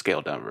it's a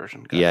scaled down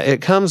version. Gotcha. Yeah,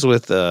 it comes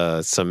with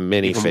some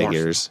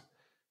minifigures.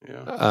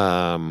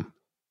 Yeah.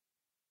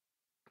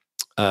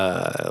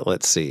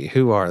 Let's see,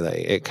 who are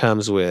they? It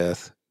comes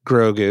with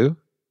Grogu,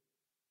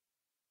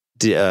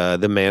 the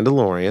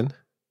Mandalorian,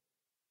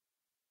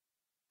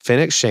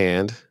 Fennec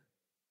Shand.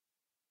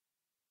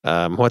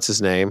 What's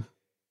his name?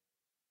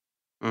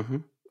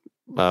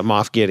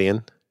 Moff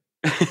Gideon,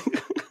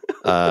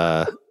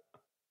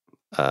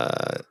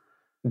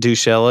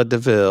 Dushella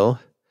DeVille,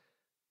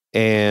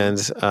 and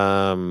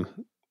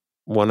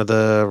one of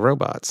the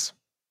robots.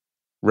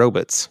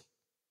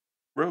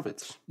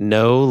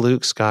 No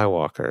Luke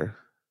Skywalker.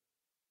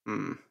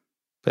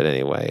 But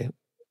anyway,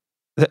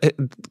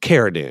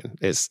 Cara Dune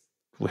is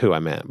who I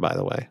meant, by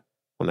the way,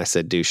 when I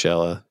said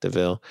Dushella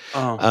DeVille.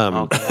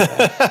 Okay.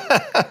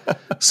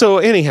 So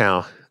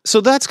anyhow,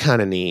 so that's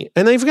kind of neat.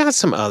 And they've got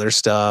some other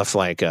stuff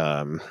like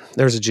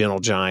there's a Gentle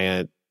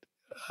Giant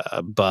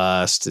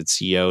bust.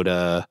 It's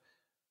Yoda.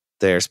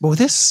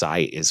 This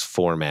site is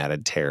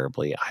formatted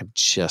terribly. I've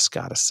just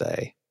got to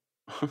say.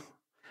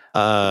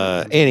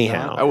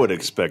 Anyhow, I would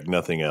expect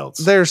nothing else.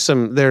 There's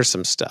some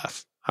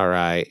stuff. All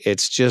right.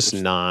 It's just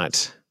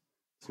not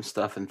some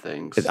stuff and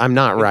things. I'm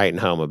not writing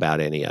home about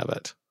any of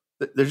it.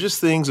 There's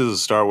just things as a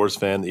Star Wars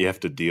fan that you have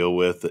to deal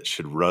with that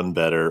should run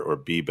better or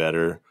be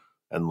better.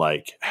 And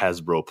like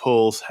Hasbro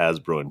Pulse,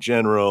 Hasbro in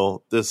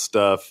general, this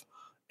stuff,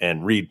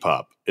 and Reed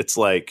Pop. It's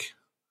like,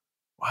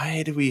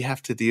 why do we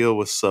have to deal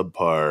with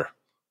subpar?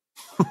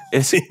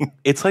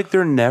 It's like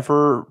they're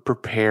never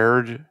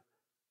prepared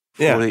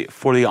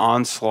for the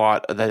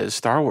onslaught that is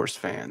Star Wars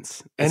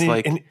fans. It's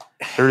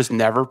they're just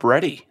never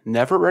ready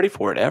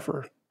for it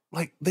ever.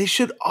 Like they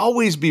should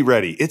always be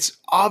ready. It's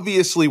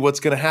obviously what's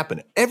going to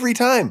happen every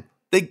time.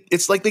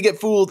 It's like they get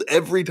fooled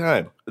every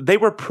time. They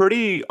were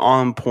pretty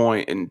on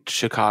point in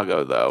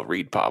Chicago, though.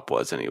 Reed Pop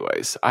was,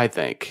 anyways. I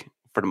think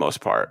for the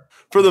most part.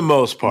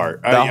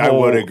 I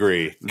would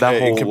agree.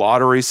 That whole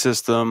lottery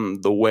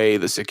system, the way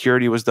the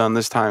security was done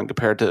this time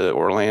compared to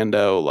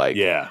Orlando,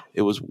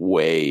 it was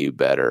way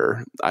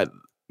better.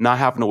 Not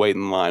having to wait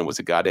in line was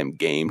a goddamn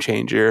game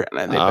changer,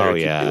 and they better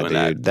keep doing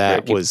that.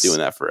 That was doing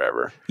that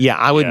forever. Yeah,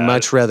 I would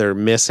much rather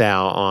miss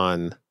out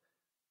on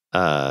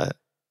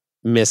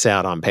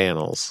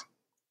panels.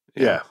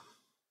 Yeah.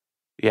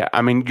 Yeah,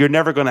 I mean, you're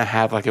never going to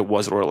have like it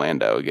was at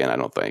Orlando again, I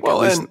don't think.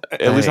 Well, at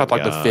least not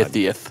like the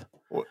 50th.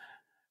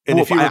 And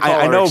if you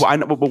I know,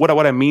 but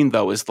what I mean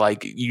though is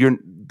like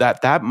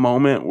that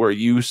moment where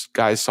you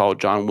guys saw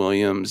John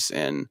Williams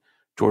and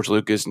George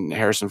Lucas and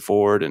Harrison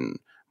Ford and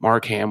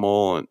Mark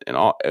Hamill and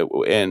all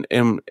and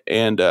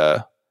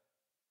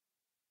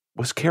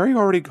was Carrie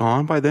already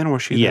gone by then, or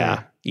was she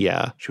there?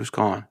 Yeah. She was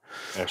gone.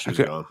 Yeah, she was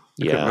gone.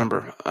 I can't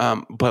remember.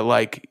 But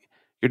like,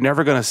 you're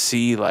never gonna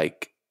see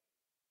like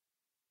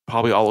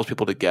probably all those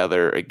people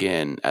together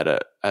again at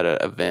a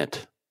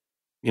event.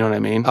 You know what I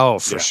mean? Oh,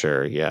 for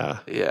sure. Yeah.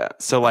 Yeah.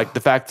 So like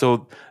that's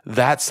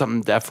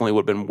something definitely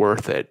would have been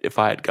worth it if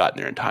I had gotten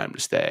there in time to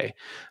stay.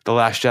 The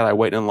Last Jedi,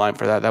 waiting in line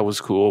for that was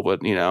cool,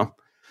 but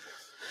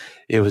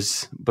it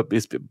was, but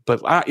you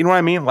know what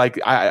I mean? Like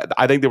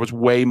I think there was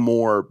way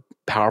more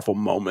powerful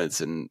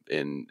moments in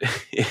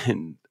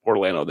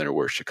Orlando than there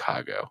were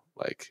Chicago.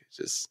 Like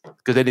just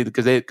because they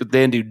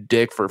didn't do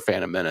dick for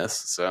Phantom Menace.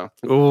 So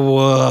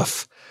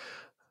woof.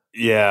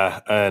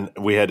 Yeah, and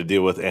we had to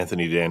deal with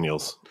Anthony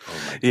Daniels.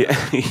 Oh my God.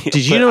 Yeah.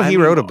 Did you know he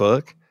wrote a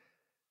book?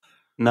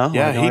 No.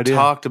 Yeah, no he idea.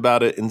 talked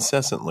about it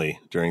incessantly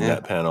during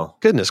that panel.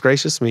 Goodness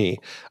gracious me!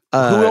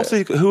 Who else are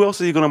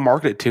you going to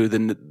market it to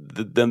than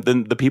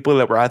the people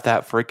that were at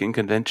that freaking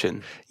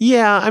convention?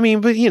 Yeah, I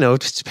mean, but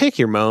just pick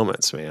your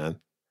moments, man.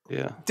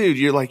 Yeah, dude,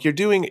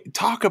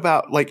 talk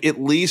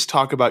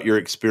about your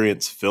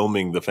experience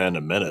filming The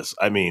Phantom Menace.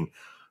 I mean,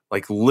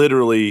 like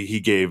literally,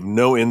 he gave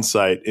no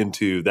insight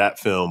into that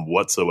film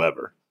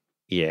whatsoever.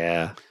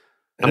 Yeah.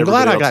 And I'm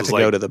glad I got else to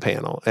go to the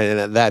panel.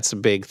 And that's a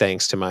big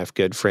thanks to my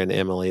good friend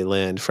Emily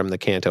Lind from the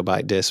Canto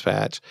Bight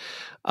Dispatch.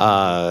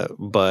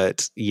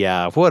 But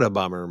yeah, what a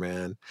bummer,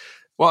 man.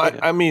 Well,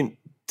 I mean,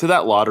 to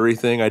that lottery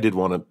thing, I did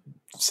want to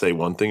say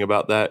one thing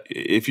about that.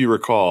 If you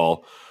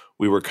recall,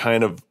 we were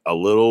kind of a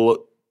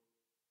little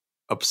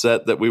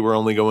upset that we were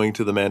only going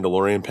to the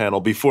Mandalorian panel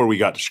before we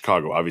got to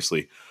Chicago.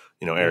 Obviously,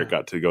 Eric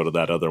got to go to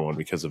that other one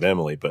because of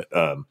Emily, but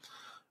that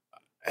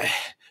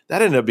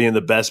ended up being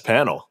the best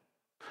panel.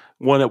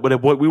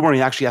 we weren't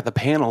actually at the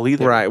panel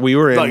either. Right. We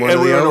were in one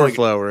of the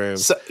overflow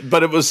rooms.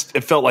 But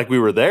it felt like we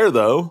were there,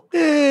 though.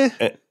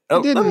 It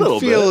didn't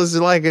feel as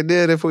like it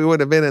did if we would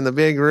have been in the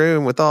big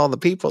room with all the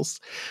peoples.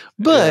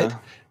 But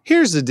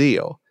here's the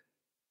deal.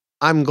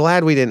 I'm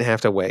glad we didn't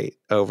have to wait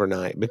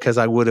overnight because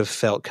I would have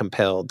felt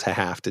compelled to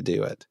have to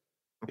do it.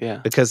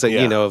 Yeah. Because, of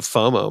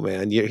FOMO,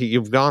 man.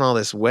 You've gone all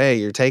this way.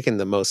 You're taking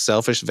the most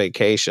selfish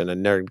vacation a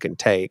nerd can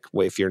take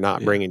if you're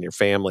not bringing your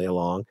family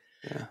along.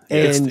 Yeah.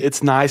 And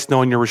it's nice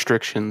knowing your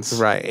restrictions.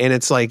 Right. And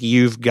it's like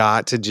you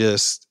got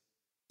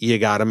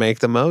to make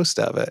the most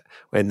of it.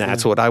 And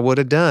that's what I would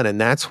have done.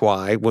 And that's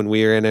why when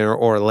we were in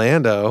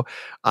Orlando,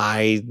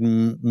 I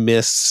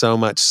missed so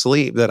much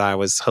sleep that I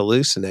was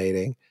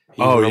hallucinating.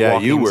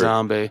 You were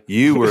zombie.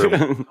 You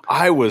were.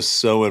 I was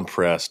so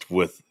impressed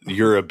with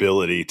your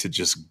ability to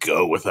just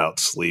go without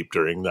sleep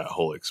during that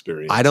whole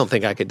experience. I don't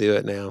think I could do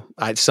it now.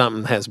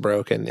 Something has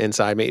broken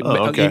inside me.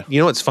 Oh, okay. You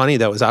know what's funny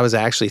though is I was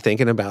actually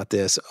thinking about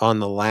this on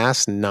the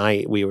last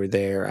night we were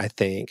there. I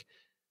think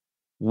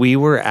we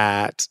were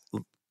at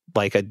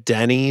like a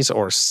Denny's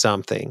or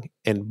something,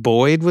 and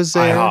Boyd was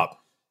there. IHOP.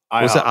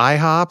 Was it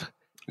IHOP?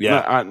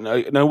 Yeah.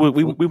 No,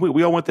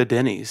 we all went to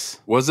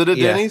Denny's. Was it a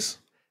Denny's?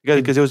 Yeah,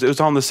 because it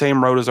was on the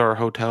same road as our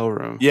hotel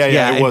room.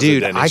 Yeah. It was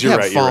dude, a Denny's. I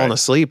kept falling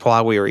asleep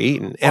while we were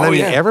eating, and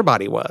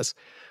everybody was.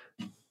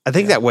 I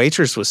think that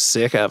waitress was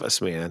sick of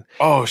us, man.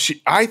 Oh,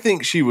 I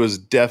think she was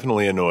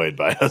definitely annoyed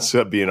by us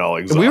being all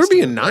exhausted. We were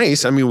being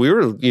nice. I mean, we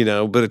were,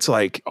 but it's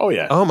like,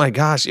 oh my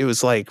gosh, it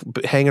was like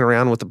hanging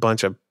around with a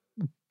bunch of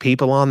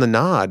people on the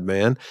nod,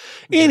 man.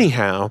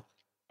 Anyhow.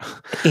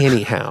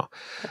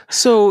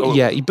 So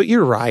but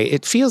you're right.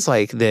 It feels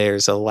like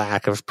there's a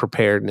lack of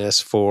preparedness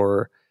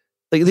for.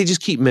 Like they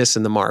just keep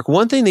missing the mark.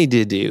 One thing they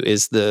did do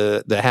is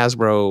the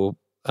Hasbro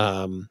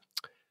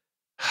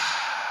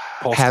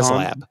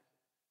HasLab.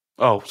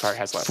 Oh, sorry,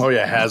 HasLab. Oh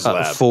yeah,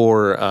 HasLab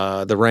for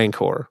the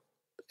Rancor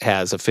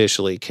has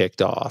officially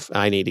kicked off.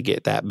 I need to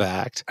get that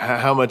backed.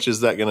 How much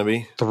is that going to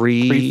be?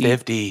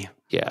 $350.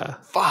 Yeah,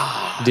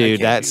 fuck,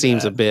 dude, that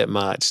seems a bit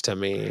much to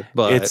me.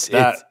 But it's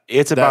about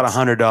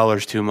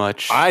 $100 too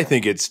much. I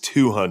think it's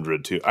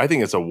 $200 too. I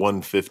think it's a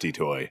 $150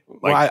 toy.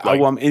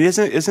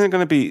 Isn't it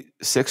going to be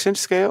 6-inch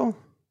scale?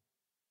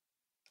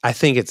 I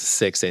think it's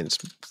a 6-inch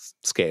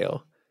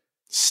scale.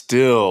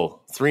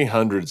 Still,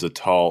 300's a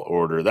tall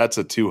order. That's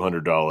a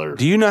 $200.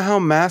 Do you know how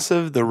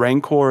massive the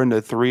Rancor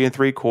into 3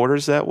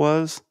 3/4 that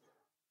was?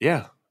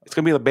 Yeah, it's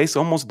going to be basically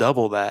almost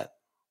double that.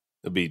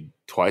 It'll be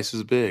twice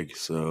as big.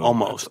 So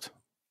almost.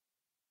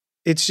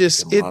 It's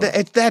just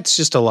that's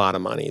just a lot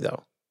of money,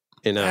 though.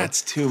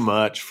 That's too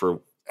much for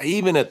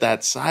even at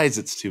that size.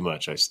 It's too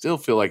much. I still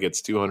feel like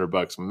it's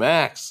 $200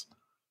 max.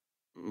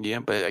 Yeah,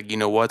 but you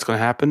know what's going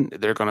to happen?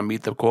 They're going to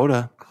meet the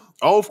quota.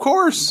 Oh, of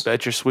course.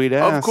 Bet your sweet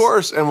ass. Of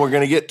course, and we're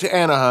going to get to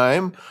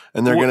Anaheim,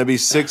 and they're going to be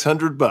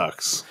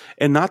 $600.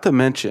 And not to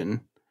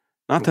mention,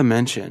 the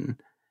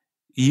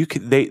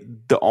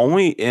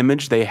only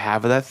image they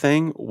have of that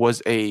thing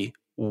was a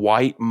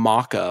white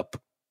mock-up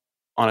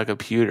on a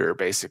computer.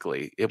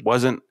 Basically, it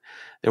wasn't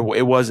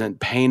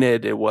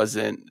painted. It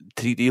wasn't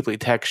deeply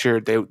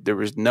textured. There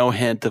was no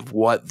hint of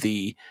what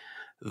the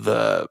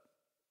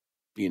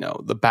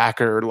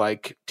backer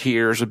like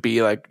tiers would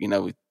be like.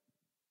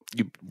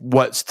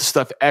 what's the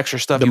stuff, extra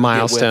stuff, the you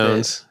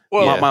milestones.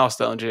 Well, yeah.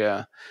 Milestones,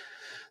 yeah.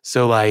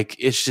 So like,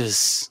 it's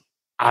just,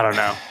 I don't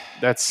know.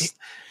 It's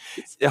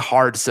a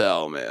hard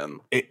sell, man.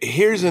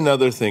 Here's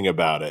another thing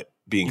about it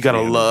being. You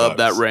gotta love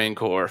that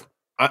Rancor.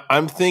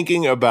 I'm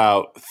thinking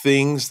about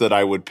things that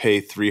I would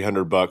pay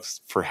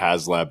 $300 for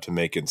HasLab to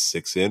make in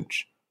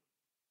 6-inch,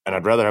 and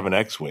I'd rather have an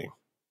X-wing.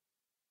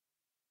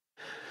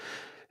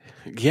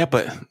 Yeah,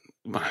 but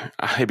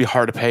it'd be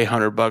hard to pay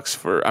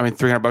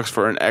 $300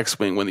 for an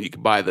X-wing when you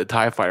could buy the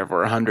TIE Fighter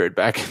for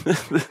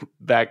 $100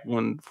 back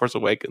when Force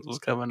Awakens was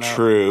coming out.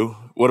 True.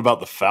 What about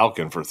the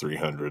Falcon for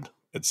 $300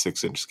 at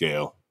 6-inch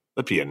scale?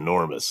 That'd be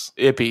enormous.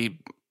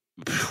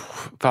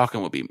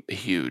 Falcon would be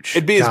huge.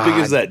 It'd be as big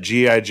as that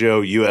G.I.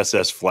 Joe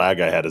USS Flag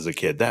I had as a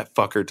kid. That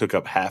fucker took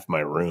up half my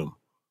room.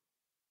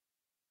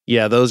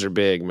 Yeah, those are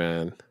big,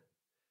 man.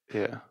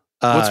 Yeah.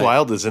 What's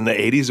wild is in the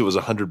 80s, it was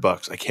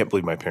 $100. I can't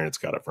believe my parents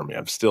got it for me.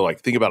 I'm still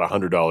like, think about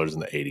 $100 in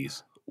the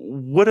 80s.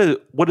 Would a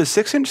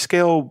 6-inch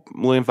scale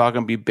Millennium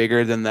Falcon be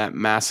bigger than that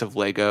massive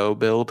Lego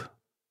build?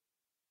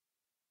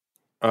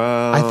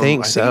 I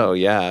think so.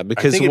 Yeah,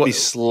 because I think it'd be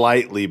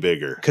slightly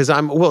bigger.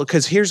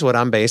 Because here's what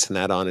I'm basing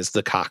that on is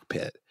the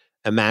cockpit.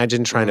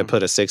 Imagine trying to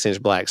put a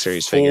 6-inch Black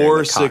Series figure.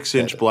 4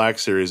 6-inch Black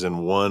Series in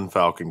one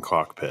Falcon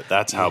cockpit.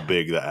 That's how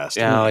big the ass.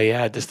 Oh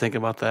yeah, just think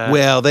about that.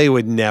 Well, they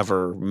would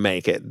never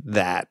make it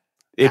that.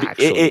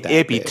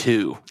 It'd be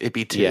two.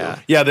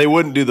 Yeah, they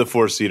wouldn't do the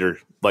 4-seater.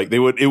 Like they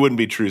would. It wouldn't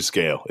be true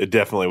scale. It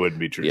definitely wouldn't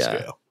be true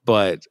scale.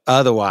 But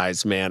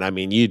otherwise, man, I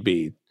mean, it'd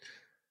be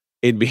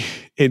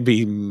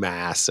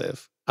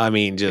massive. I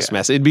mean, just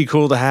massive. It'd be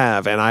cool to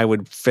have, and I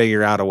would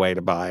figure out a way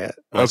to buy it.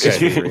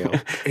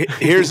 Okay.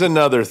 Here's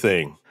another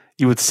thing.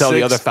 You would sell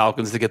the other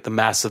Falcons to get the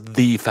mass of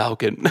the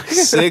Falcon.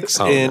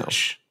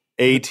 6-inch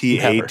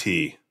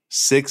AT-AT.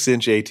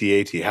 6-inch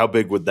AT-AT. How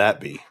big would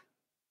that be?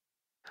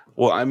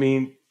 Well, I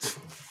mean,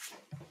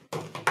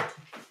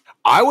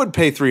 I would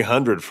pay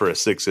 $300 for a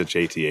 6-inch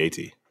AT-AT.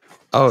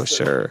 Oh,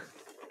 sure.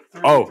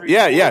 Oh,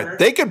 yeah.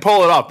 They could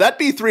pull it off. That'd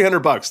be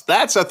 $300.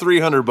 That's a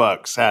 $300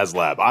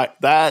 HasLab.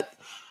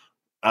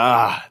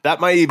 That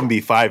might even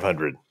be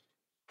 $500.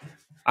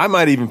 I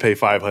might even pay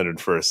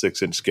 $500 for a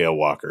 6-inch scale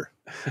Walker.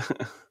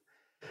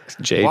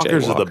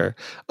 JJ Walker.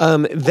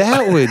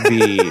 That would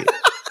be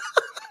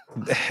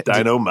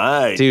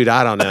dynamite, dude.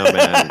 I don't know,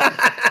 man.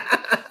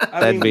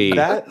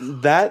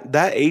 That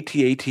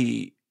AT-AT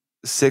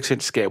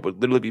 6-inch scale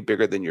would literally be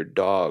bigger than your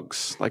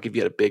dog's. Like if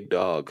you had a big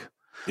dog.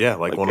 Yeah,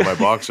 like one of my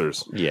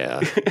boxers.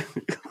 Yeah.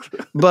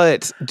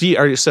 But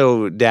Dallas,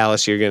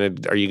 are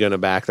you gonna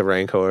back the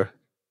Rancor?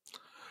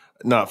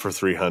 Not for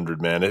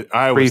 $300, man.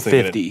 I was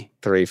thinking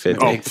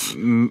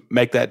 $350.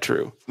 Make that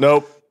true.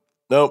 Nope.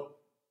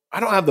 I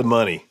don't have the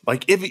money.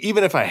 Like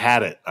even if I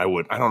had it, I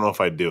would. I don't know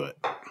if I'd do it.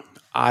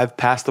 I've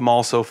passed them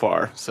all so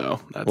far. So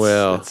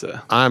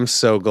I'm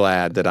so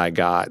glad that I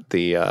got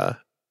the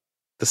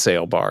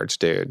sail barge,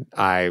 dude.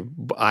 I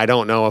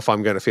don't know if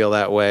I'm going to feel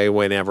that way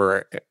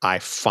whenever I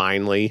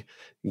finally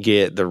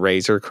get the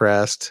Razor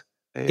Crest,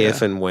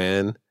 if and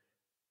when.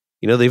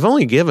 They've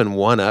only given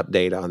one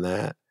update on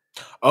that.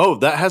 Oh,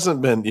 that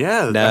hasn't been.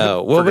 Yeah,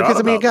 no. Well,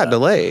 because it got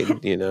delayed.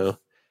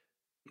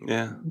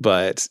 Yeah,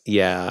 but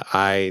yeah,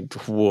 I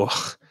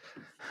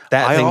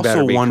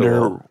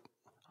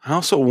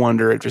also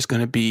wonder if there's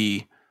going to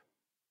be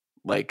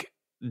like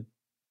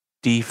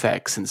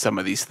defects in some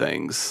of these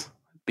things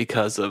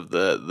because of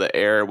the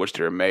era which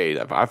they're made.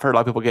 I've heard a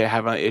lot of people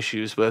having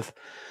issues with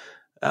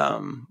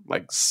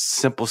like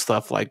simple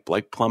stuff like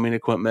plumbing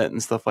equipment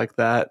and stuff like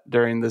that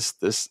during this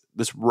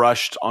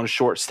rushed on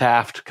short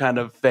staffed kind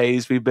of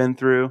phase we've been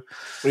through.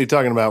 What are you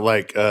talking about?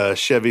 Like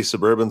Chevy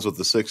Suburbans with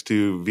the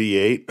 6.2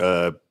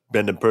 V8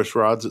 bending push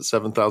rods at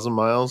 7,000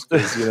 miles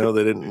because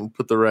they didn't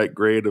put the right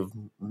grade of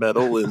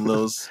metal in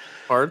those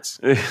parts.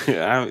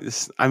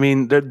 I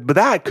mean, but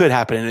that could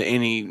happen in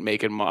any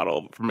make and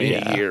model from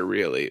any year,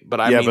 really. But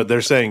but they're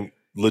saying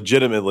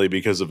legitimately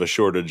because of a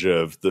shortage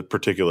of the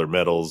particular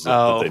metals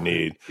that they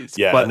need.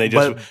 Yeah, and they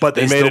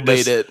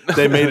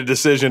made a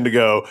decision to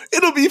go,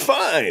 it'll be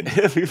fine.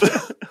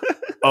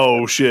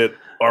 Oh shit,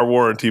 our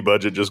warranty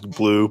budget just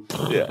blew.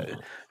 Yeah.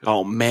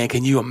 Oh man,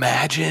 can you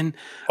imagine?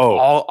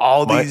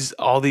 All these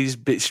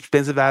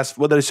expensive ass,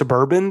 what are they,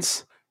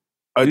 Suburbans?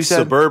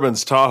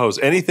 Suburbans, Tahoes,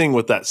 anything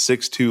with that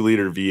 6.2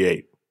 liter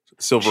V8.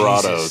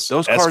 Silverados,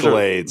 those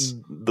Escalades.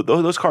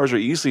 Those cars are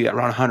easily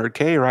around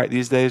 $100K right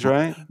these days,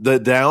 right? The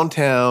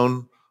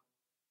downtown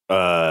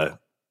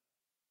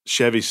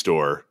Chevy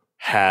store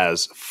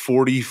has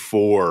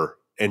 44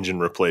 engine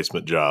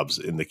replacement jobs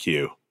in the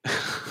queue.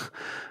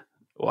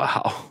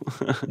 Wow.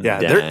 Yeah,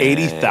 they're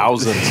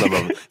 80,000. Some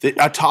of them.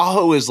 A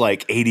Tahoe is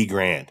like 80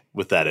 grand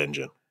with that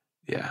engine.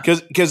 Yeah,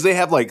 because they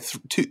have like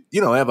two. They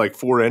have like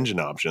 4 engine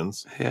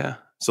options. Yeah.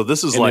 So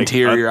this is like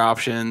interior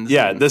options.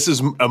 Yeah, this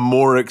is a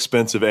more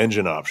expensive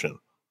engine option.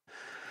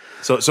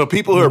 So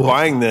people who are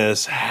buying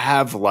this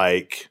have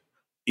like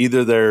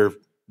either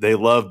they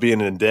love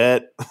being in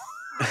debt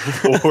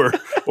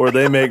or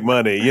they make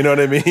money. You know what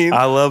I mean?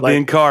 I love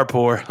being car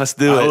poor. Let's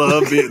do it. I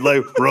love being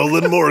like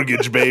rolling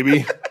mortgage,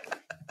 baby.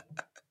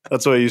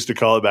 That's what I used to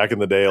call it back in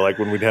the day. Like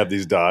when we'd have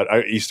these Dodge,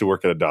 I used to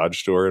work at a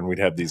Dodge store, and we'd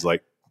have these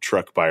like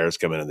truck buyers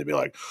come in, and they'd be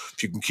like,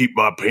 "If you can keep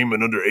my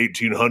payment under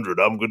 $1,800,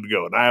 I'm good to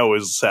go." And I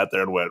always sat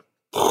there and went,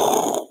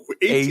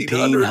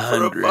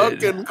 $1,800 for a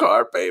fucking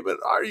car payment?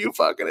 Are you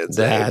fucking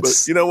insane?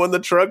 But when the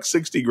truck's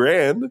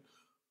 $60,000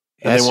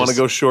 and they want to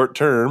go short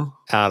term,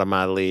 out of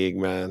my league,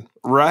 man.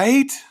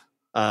 Right?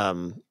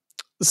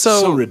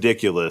 So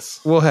ridiculous.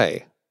 Well,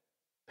 hey,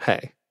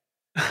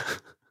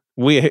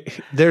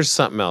 there's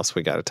something else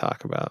we got to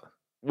talk about.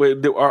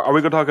 Wait, are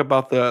we going to talk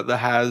about the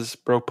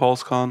Hasbro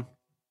PulseCon?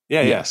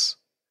 Yeah. Yes.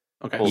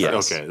 Okay. Well,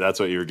 yes. Okay, that's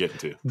what you were getting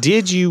to.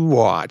 Did you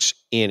watch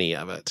any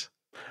of it?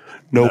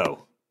 Nope.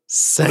 No.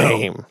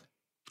 Same.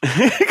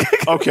 No.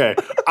 Okay,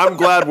 I'm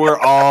glad we're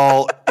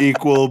all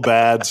equal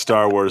bad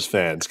Star Wars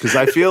fans, because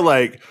I feel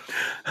like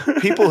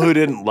people who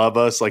didn't love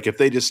us, like if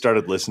they just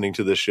started listening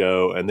to the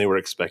show and they were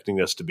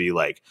expecting us to be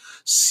like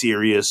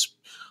serious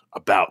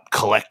about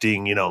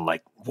collecting,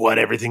 like what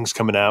everything's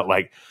coming out,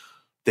 like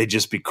they'd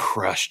just be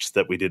crushed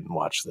that we didn't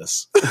watch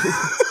this.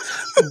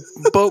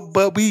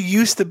 but we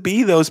used to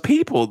be those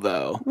people,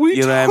 though. We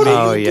what I mean?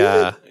 Oh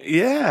yeah,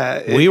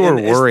 yeah. We were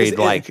worried.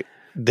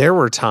 There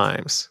were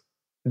times.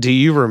 Do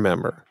you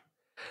remember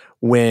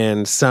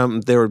when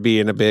there would be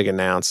a big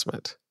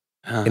announcement,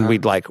 and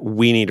we'd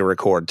we need to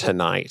record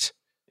tonight.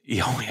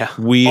 Oh yeah,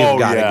 we've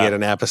got to get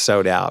an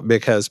episode out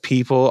because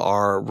people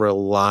are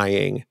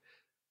relying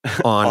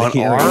on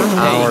hearing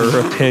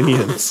our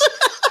opinions.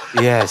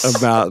 Yes,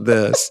 about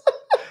this.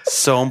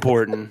 So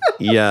important.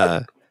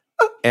 Yeah.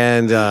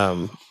 And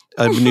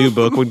a new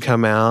book would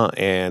come out,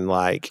 and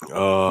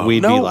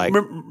we'd be like,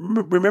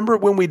 remember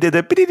when we did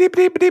that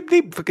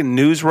fucking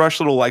news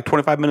rush little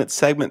 25-minute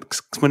segment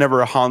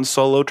whenever a Han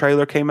Solo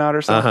trailer came out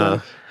or something?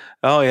 Uh-huh.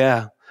 Oh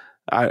yeah.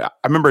 I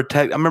remember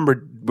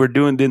we're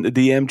doing the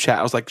DM chat.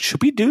 I was like,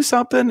 should we do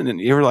something?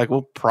 And you were like,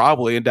 well,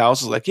 probably. And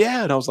Dallas was like,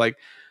 yeah. And I was like,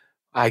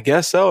 I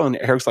guess so. And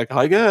Eric's like,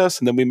 I guess.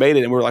 And then we made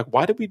it, and we were like,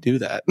 why did we do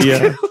that?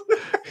 Yeah.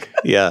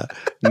 Yeah.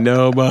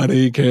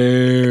 Nobody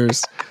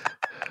cares.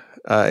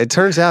 It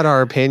turns out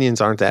our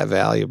opinions aren't that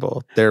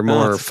valuable. They're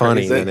more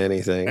funny than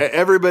anything.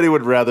 Everybody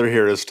would rather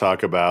hear us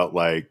talk about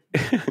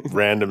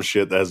random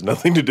shit that has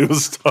nothing to do with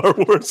Star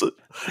Wars.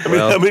 I mean,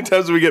 how many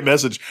times do we get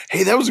message,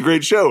 hey, that was a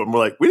great show? And we're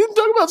like, we didn't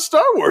talk about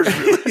Star Wars,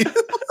 really.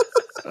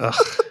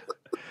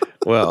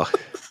 Well,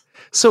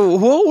 so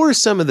what were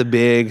some of the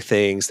big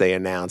things they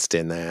announced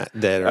in that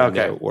are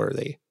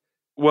noteworthy?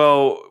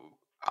 Well,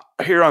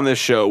 here on this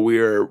show, we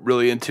are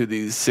really into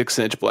these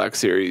 6-inch Black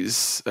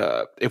Series.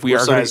 If we we're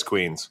are size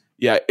queens.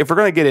 Yeah, if we're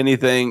going to get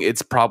anything,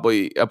 it's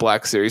probably a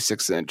Black Series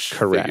 6-inch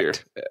figure.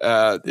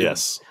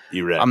 Yes,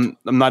 you read. I'm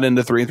not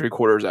into 3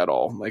 3/4 at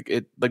all.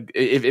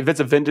 If it's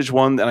a vintage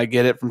one and I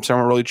get it from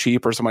somewhere really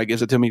cheap or somebody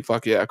gives it to me,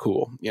 fuck yeah,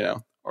 cool.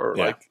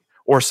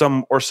 Or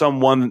some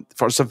one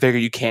for some figure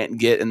you can't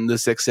get in the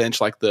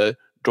 6-inch, like the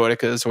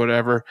Droidicas or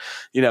whatever,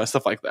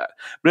 stuff like that.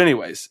 But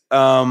anyways,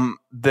 the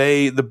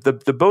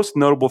most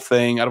notable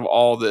thing out of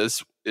all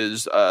this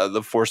is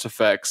the Force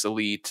Effects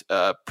Elite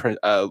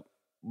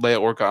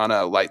Leia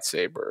Organa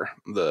lightsaber,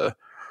 the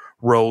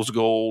rose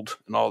gold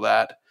and all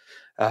that.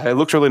 It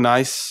looks really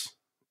nice,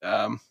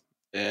 but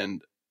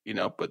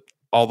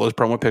all those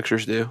promo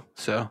pictures do.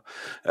 So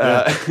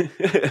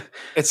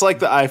it's like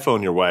the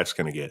iPhone your wife's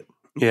going to get.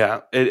 Yeah,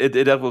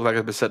 it does look like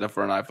it's been set up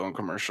for an iPhone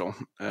commercial.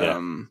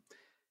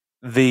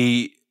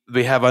 They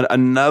have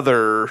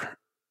another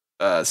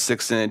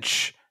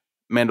 6-inch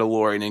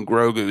Mandalorian and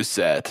Grogu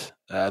set,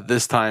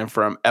 this time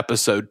from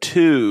episode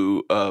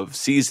 2 of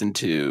season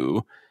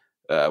 2,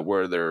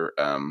 where they're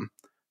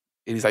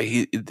he's like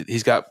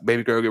he's got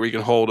baby Grogu where you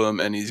can hold him,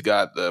 and he's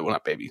got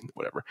not baby,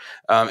 whatever,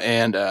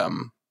 and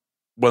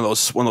one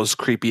of those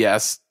creepy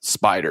ass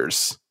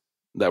spiders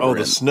that were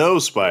the snow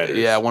spiders.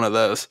 Yeah, one of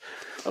those.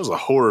 That was a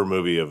horror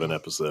movie of an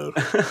episode.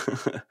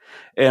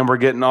 And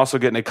we're also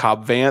getting a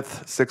Cobb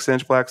Vanth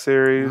 6-inch Black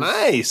Series.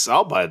 Nice.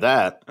 I'll buy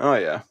that. Oh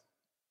yeah.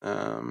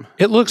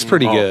 It looks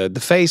pretty good.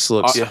 The face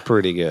looks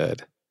pretty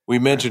good. We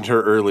mentioned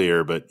her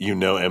earlier, but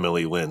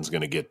Emily Lynn's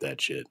going to get that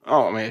shit.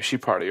 Oh man, she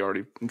probably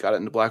already got it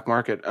in the black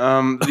market.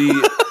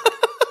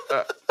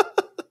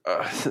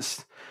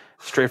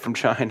 Straight from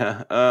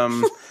China.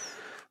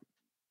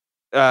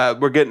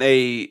 We're getting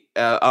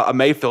a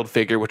Mayfield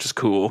figure, which is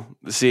cool.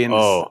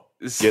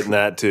 Getting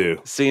that too.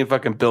 Seeing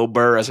fucking Bill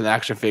Burr as an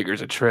action figure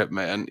is a trip,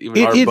 man.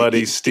 Even our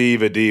buddy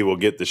Steve Adee will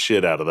get the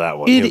shit out of that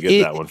one. He'll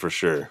get that one for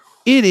sure.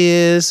 It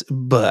is,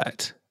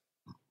 but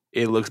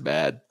it looks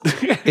bad.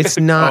 It's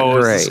not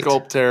great. Is the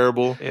sculpt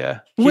terrible? Yeah.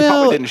 He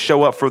probably didn't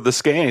show up for the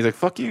scan. He's like,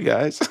 fuck you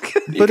guys.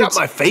 But got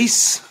my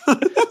face.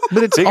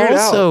 But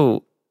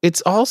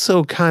it's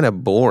also kind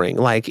of boring.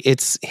 Like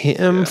it's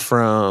him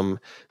from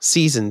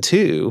season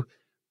 2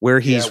 where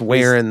he's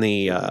wearing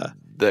the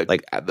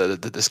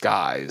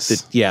disguise.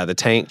 The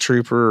tank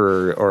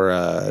trooper or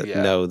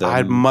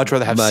I'd much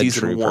rather have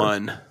season trooper.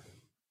 1.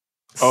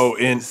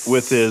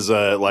 with his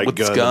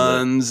with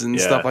guns and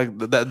stuff like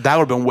that. That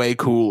would have been way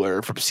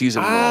cooler from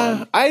season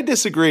 1. I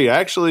disagree. I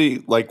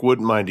actually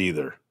wouldn't mind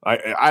either.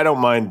 I don't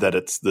mind that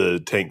it's the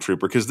tank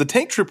trooper because the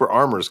tank trooper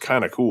armor is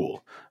kind of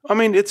cool. I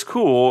mean, it's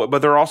cool,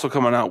 but they're also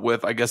coming out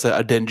with, I guess,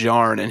 a Din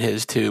Djarin in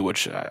his too,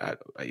 which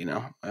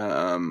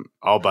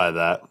I'll buy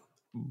that.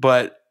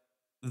 But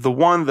the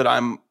one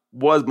that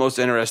was most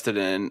interested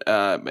in,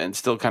 and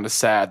still kind of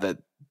sad that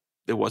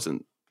it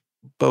wasn't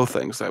both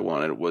things I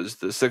wanted, was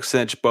the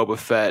 6-inch Boba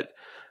Fett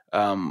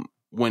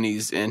when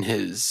he's in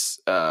his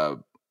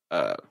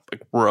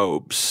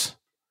robes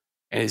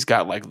and he's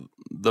got like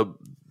the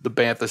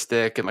bantha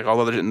stick and like all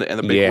other and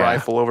the big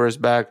rifle over his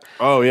back.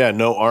 Oh yeah,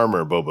 no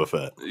armor, Boba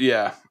Fett.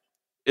 Yeah,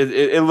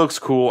 it looks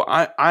cool.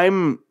 I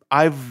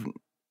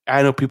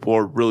know people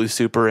are really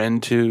super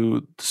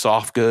into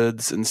soft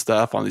goods and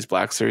stuff on these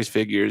Black Series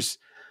figures,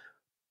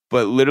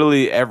 but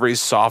literally every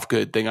soft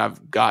good thing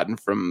I've gotten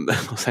from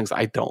those things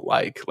I don't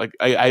like. Like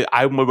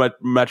I would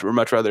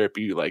much rather it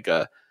be like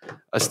a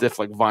stiff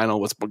like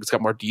vinyl it's got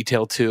more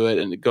detail to it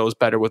and it goes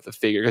better with the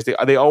figure because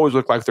they always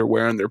look like they're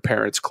wearing their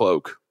parents'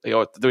 cloak. They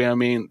always, you know what I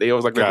mean? They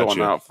always like they're going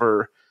out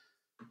for,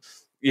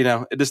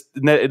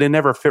 it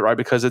never fit right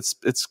because it's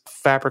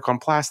fabric on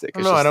plastic.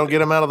 I don't get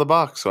them out of the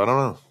box, so I don't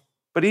know.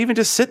 But even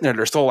just sitting there,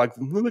 they're still like,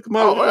 look at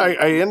my.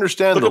 I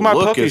understand the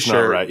look is not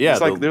right. Yeah,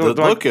 the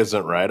look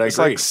isn't right. I agree. It's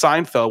like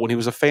Seinfeld when he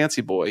was a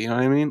fancy boy. You know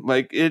what I mean?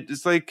 Like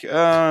it's like.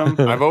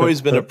 I've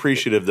always been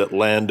appreciative that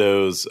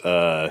Lando's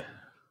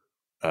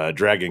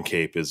dragon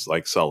cape is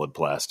like solid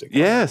plastic.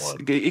 Yes,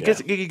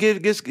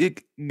 it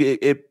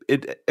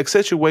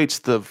accentuates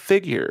the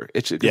figure.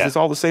 It's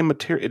all the same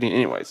material.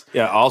 Anyways,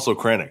 yeah. Also,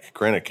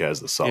 Krennic has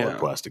the solid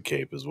plastic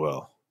cape as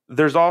well.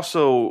 There's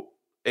also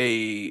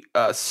a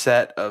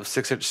set of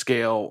 6-inch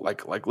scale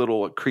like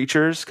little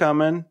creatures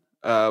coming,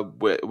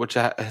 which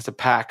has a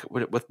pack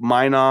with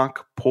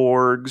Minoc,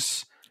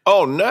 Porgs.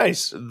 Oh,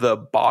 nice. The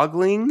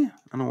Bogling.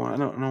 I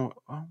don't know.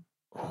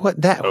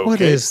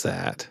 What is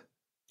that?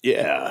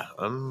 Yeah,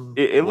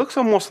 it looks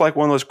almost like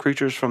one of those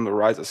creatures from The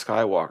Rise of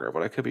Skywalker,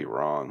 but I could be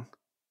wrong.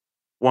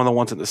 One of the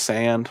ones in the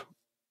sand.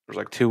 There's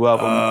like 2 of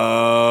them.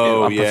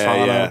 Oh,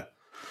 yeah.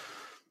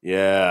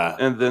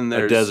 And then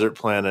there's a desert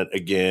planet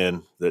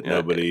again that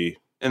nobody.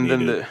 And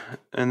needed.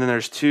 then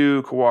there's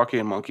 2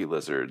 Kowakian monkey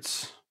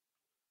lizards.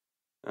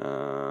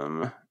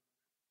 Let's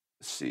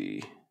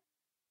see.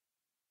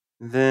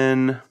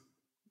 Then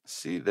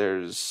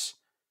there's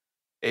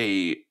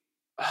a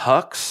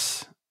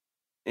Hux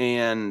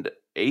and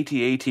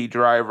AT-AT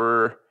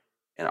driver,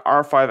 an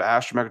R5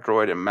 astromech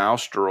droid, and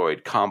mouse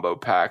droid combo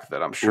pack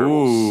that I'm sure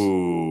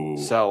will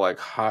sell like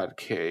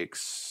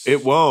hotcakes.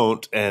 It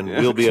won't, and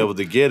we'll be able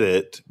to get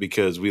it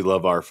because we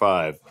love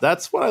R5.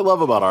 That's what I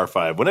love about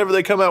R5. Whenever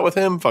they come out with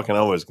him, fucking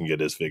always can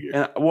get his figure.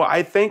 And,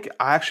 I think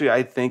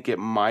it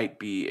might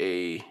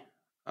be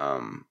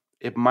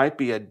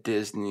a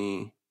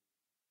Disney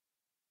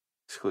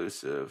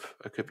exclusive.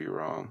 I could be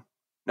wrong.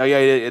 No, yeah,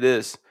 it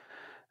is.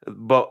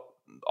 But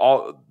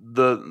all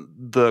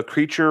the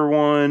creature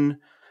one,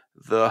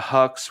 the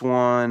Hux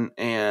one,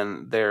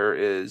 and there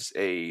is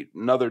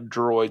another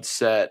droid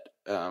set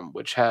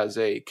which has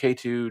a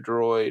K2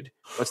 droid.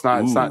 But it's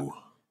not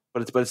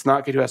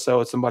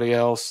K2SO. It's somebody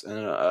else.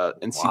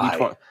 And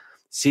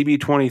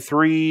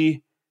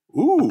CB23.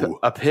 Ooh,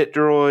 a pit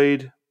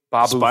droid.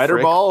 Babu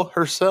Spiderball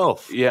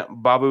herself. Yeah,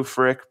 Babu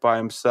Frick by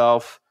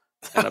himself.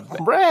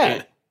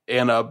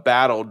 And a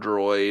battle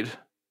droid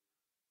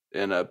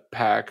in a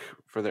pack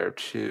for there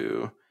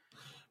too.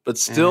 But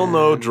still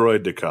no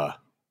droid Daka.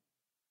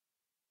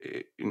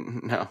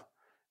 No.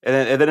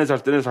 And then it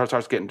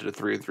starts getting to the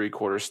 3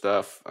 3/4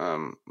 stuff,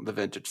 the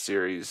vintage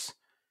series.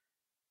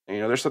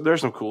 And,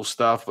 there's some cool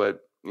stuff,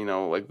 but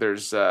like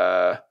there's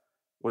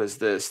what is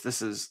this?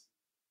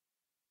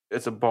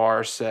 It's a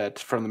bar set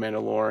from The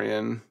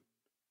Mandalorian.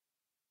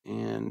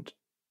 And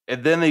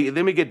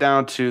then we get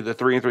down to the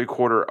 3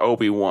 3/4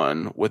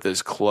 Obi-Wan with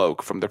his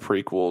cloak from the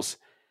prequels.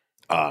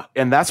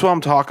 And that's what I'm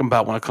talking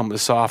about when it comes to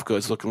soft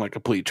goods looking like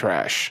complete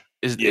trash.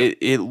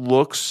 It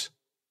looks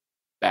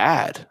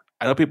bad.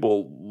 I know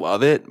people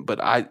love it,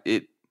 but I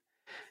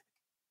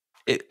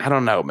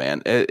don't know,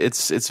 man.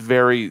 It's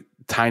very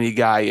tiny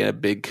guy in a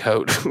big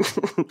coat.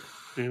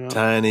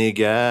 Tiny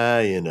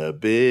guy in a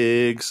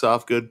big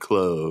soft good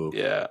cloak.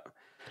 Yeah.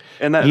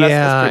 And that's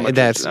pretty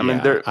much it. I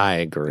mean, I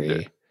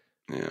agree.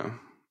 Yeah.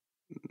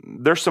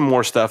 There's some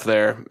more stuff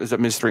there. It's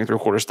 3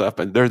 3/4 stuff,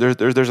 but there's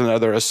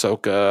another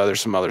Ahsoka. There's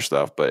some other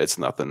stuff, but it's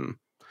nothing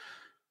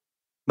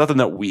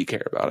that we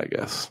care about, I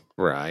guess.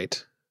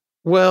 Right.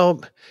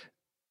 Well,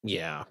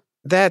 yeah.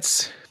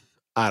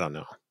 I don't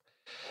know.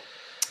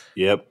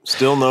 Yep.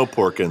 Still no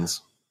Porkins.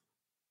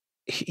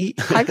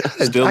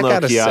 Still no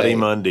Kiadi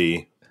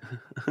Mundi.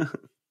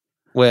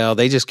 Well,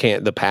 they just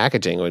can't. The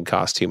packaging would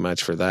cost too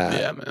much for that.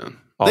 Yeah, man.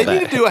 They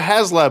need to do a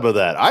HasLab of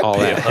that. I'd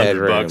pay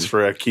 $100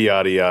 for a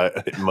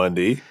Kiadi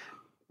Mundi.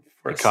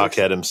 For a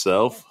cockhead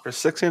himself. For a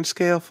 6-inch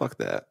scale? Fuck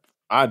that.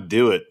 I'd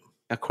do it.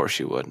 Of course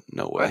you would.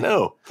 No way. I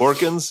know.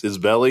 Porkins, his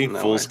belly,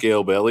 full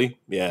scale belly.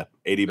 Yeah,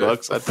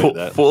 $80. I'd pay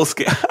that. Full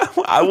scale.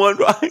 I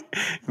want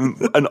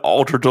an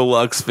ultra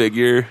deluxe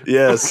figure.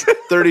 Yes,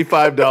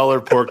 $35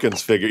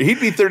 Porkins figure. He'd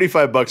be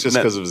 $35 just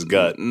because of his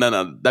gut.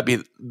 No.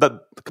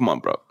 Come on,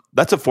 bro.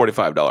 That's a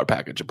 $45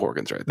 package of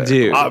Porkins right there.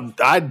 Dude,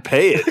 I'd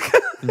pay it.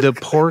 The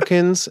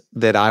Porkins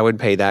that I would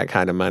pay that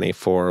kind of money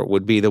for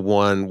would be the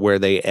one where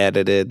they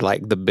edited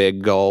like the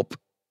big gulp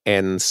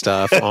and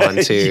stuff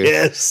onto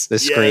the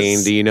screen.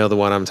 Yes. Do you know the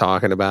one I'm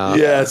talking about?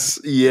 Yes.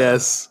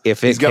 If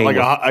he's got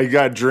I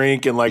got a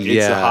drink and like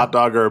it's a hot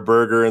dog or a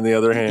burger in the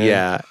other hand.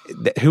 Yeah.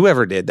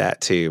 Whoever did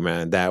that too,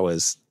 man, that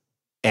was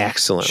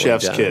excellent.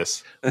 Chef's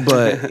kiss.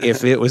 But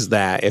if it was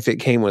that, if it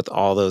came with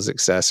all those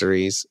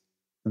accessories,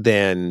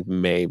 then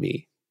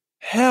maybe.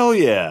 Hell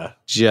yeah.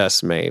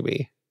 Just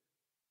maybe.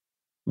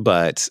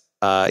 But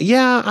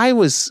I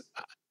was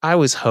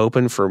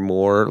hoping for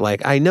more.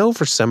 Like, I know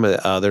for some of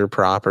the other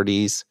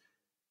properties,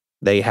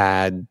 they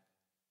had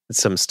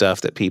some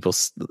stuff that people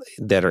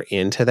that are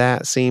into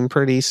that seem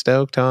pretty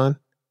stoked on.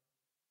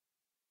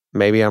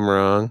 Maybe I'm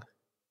wrong.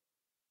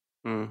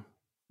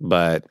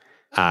 But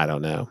I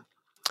don't know.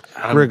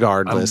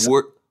 Regardless.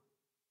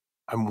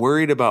 I'm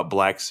worried about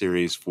Black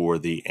Series for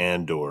the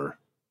Andor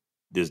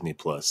Disney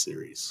Plus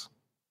series.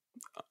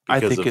 I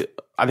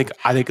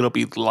think it'll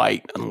be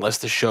light unless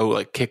the show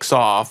like kicks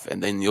off,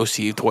 and then you'll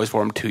see toys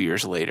for them 2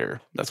 years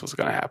later. That's what's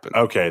going to happen.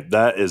 Okay,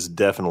 that is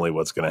definitely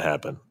what's going to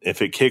happen.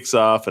 If it kicks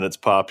off and it's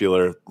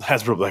popular,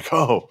 Hasbro like,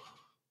 oh,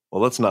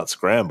 well, let's not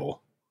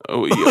scramble.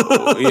 Oh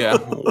yeah.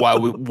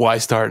 Why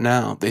start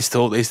now? They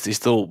still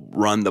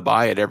run the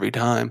buy it every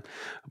time,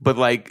 but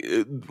like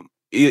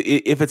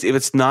if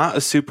it's not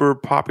a super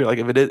popular, like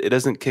if it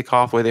doesn't kick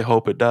off the way they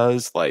hope it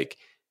does, like.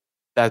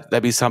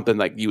 That'd be something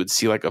like you would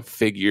see like a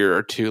figure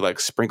or two like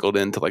sprinkled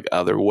into like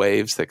other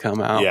waves that come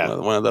out. Yeah.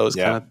 One of those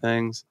kind of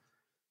things.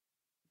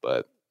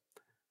 But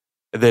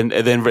then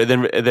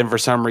for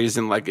some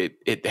reason like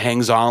it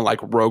hangs on like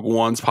Rogue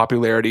One's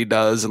popularity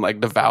does, and like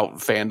devout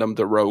fandom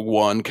to Rogue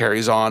One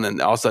carries on,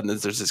 and all of a sudden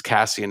there's this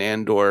Cassian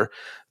Andor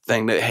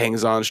thing that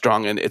hangs on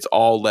strong, and it's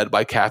all led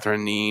by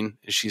Catherine Neen.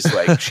 She's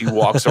like, she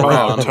walks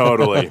around.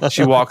 Totally.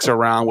 She walks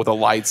around with a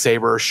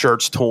lightsaber,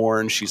 shirt's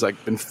torn. She's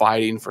like been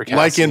fighting for Cassian.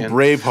 Like in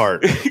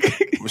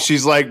Braveheart.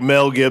 She's like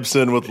Mel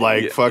Gibson with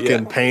like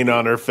fucking paint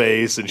on her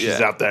face, and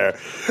she's out there.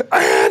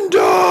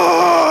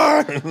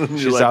 Andor!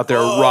 She's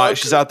like,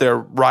 she's out there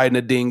riding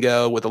a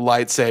dingo with a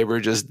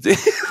lightsaber. Just.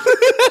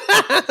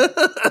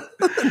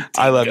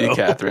 I love you,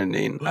 Catherine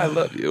Neen. I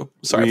love you.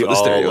 Sorry for the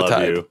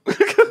stereotype.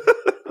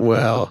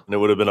 Well, and it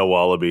would have been a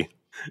wallaby.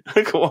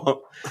 Come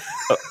on.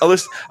 I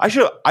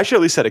should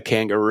at least said a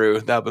kangaroo.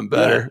 That'd been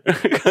better.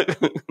 Yeah.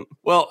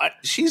 Well,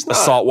 she's not a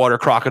saltwater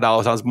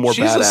crocodile. Sounds more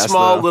she's badass. She's a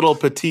small little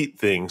petite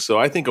thing, so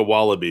I think a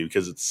wallaby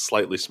because it's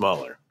slightly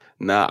smaller.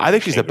 Nah, I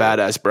think she's a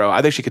badass, bro.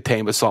 I think she could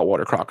tame a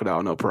saltwater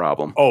crocodile, no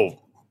problem. Oh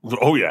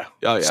yeah.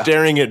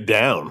 Staring it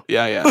down.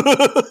 Yeah.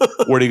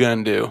 What are you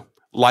gonna do?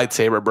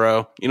 Lightsaber,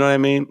 bro. You know what I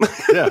mean?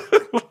 Yeah.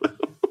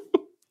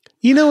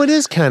 You know, it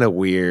is kind of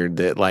weird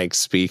that, like,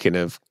 speaking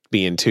of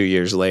being 2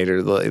 years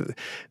later,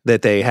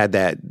 that they had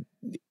that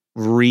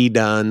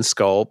redone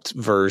sculpt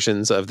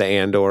versions of the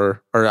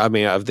Andor,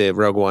 of the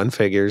Rogue One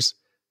figures.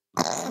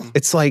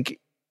 It's like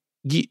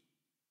you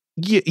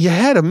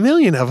had a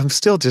million of them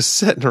still just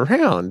sitting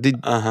around.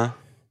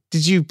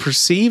 Did you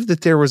perceive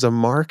that there was a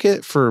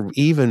market for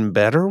even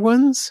better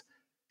ones?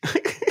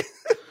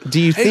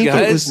 Do you think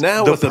guys, it was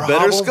now with a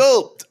better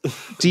sculpt?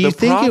 Do you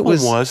think it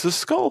was the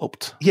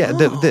sculpt? Yeah.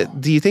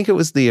 Do you think it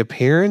was the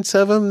appearance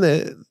of them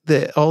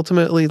that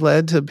ultimately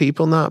led to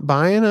people not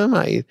buying them?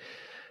 I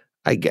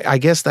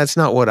guess that's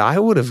not what I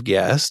would have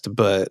guessed,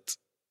 but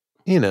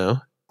you know,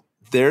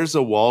 there's a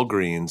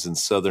Walgreens in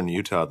southern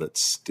Utah that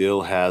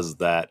still has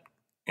that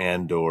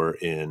Andor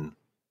in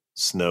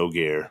snow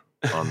gear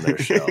on their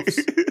shelves.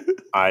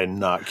 I'm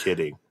not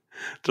kidding.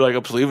 They're like,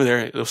 I'm just leaving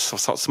there.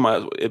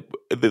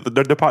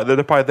 They're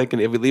probably thinking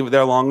if we leave it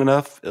there long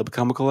enough, it'll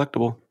become a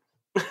collectible.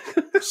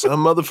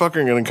 Some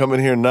motherfucker going to come in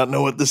here and not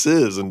know what this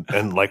is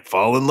and like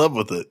fall in love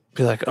with it.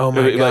 Be like, oh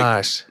my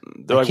gosh,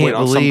 they're I can't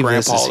believe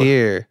this is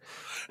here.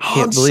 I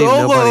can't believe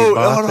nobody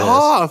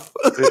bought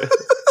this.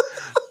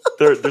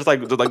 They're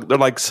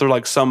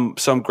like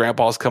some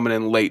grandpas coming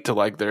in late to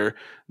like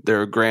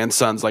their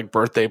grandson's like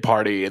birthday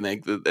party, and they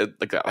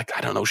like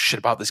I don't know shit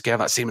about this guy. I've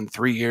not seen him in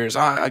 3 years.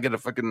 I get a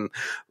fucking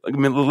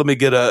let me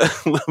get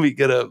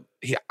a.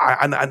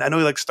 I know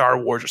he likes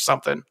Star Wars or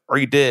something, or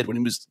he did when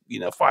he was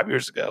 5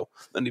 years ago.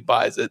 Then he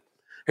buys it.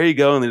 Here you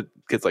go, and the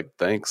kid's like,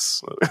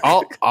 thanks.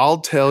 I'll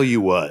tell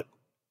you what.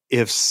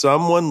 If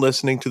someone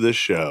listening to this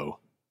show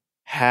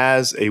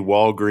has a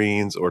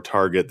Walgreens or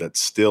Target that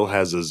still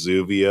has a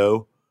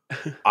Zuvio,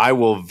 I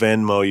will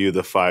Venmo you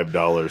the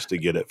 $5 to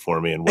get it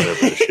for me and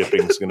whatever the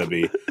shipping's going to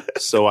be,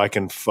 so I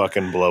can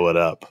fucking blow it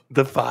up.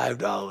 The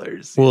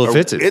 $5. Well, if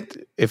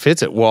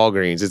it's at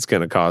Walgreens, it's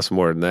going to cost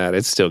more than that.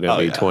 It's still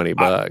going to be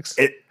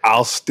 $20.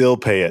 I'll still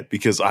pay it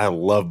because I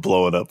love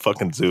blowing up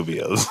fucking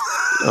Zuvios.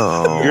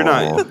 Oh, you're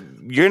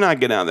not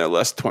getting out there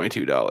less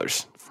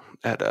 $22.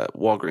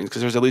 Walgreens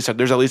because there's at least a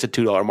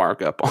 $2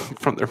 markup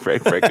from their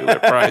regular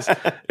price.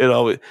 It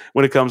always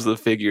when it comes to the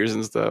figures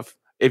and stuff.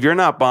 If you're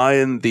not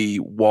buying the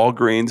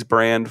Walgreens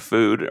brand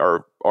food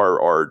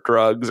or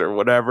drugs or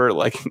whatever,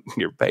 like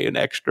you're paying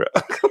extra.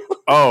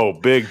 Oh,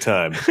 big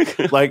time.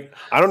 Like,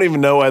 I don't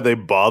even know why they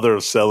bother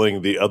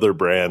selling the other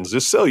brands.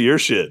 Just sell your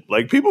shit.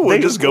 Like, people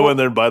would just go in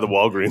there and buy the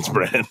Walgreens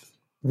brand.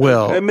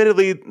 Well,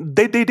 admittedly,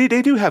 they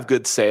do have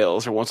good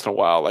sales every once in a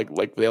while.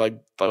 Like they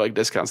like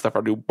discount stuff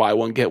or do buy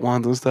one get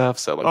ones and stuff.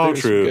 So like,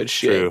 there's some good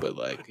shit. But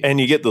like, and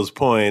you get those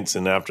points,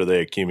 and after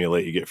they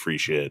accumulate, you get free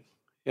shit.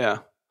 Yeah,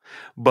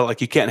 but like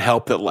you can't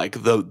help that like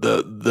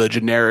the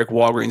generic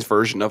Walgreens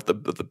version of the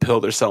pill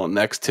they're selling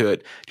next to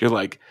it. You're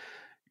like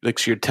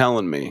so you're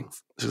telling me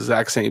it's the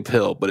exact same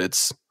pill, but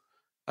it's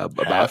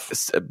about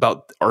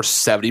or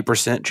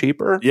 70%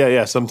 cheaper.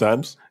 Yeah,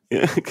 sometimes.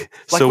 Like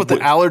so with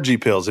the allergy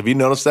pills, have you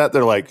noticed that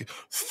they're like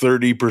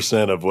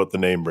 30% of what the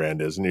name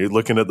brand is, and you're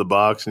looking at the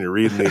box and you're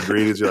reading the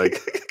ingredients, you're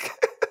like,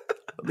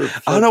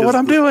 I don't know what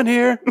I'm doing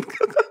here.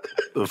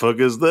 The fuck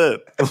is that?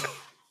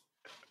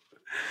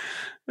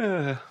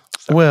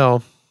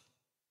 Well,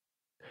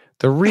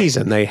 the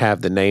reason they have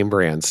the name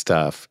brand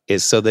stuff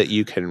is so that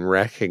you can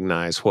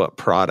recognize what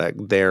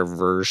product their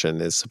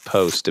version is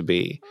supposed to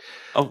be.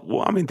 Oh,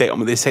 well, I mean,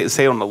 they say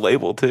it on the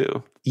label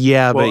too.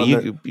 Yeah,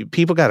 well, but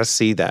people got to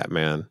see that,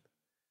 man.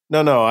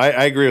 No, I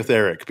agree with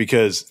Eric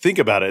because think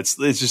about it.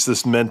 It's just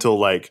this mental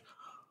like,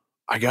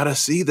 I gotta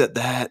see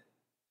that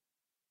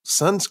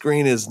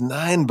sunscreen is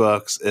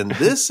 $9 and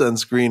this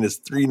sunscreen is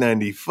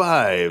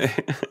 $3.95.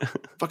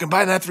 Fucking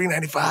buy that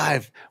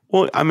 $3.95.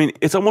 Well, I mean,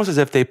 it's almost as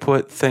if they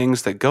put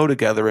things that go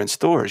together in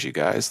stores. You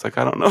guys, like,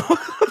 I don't know.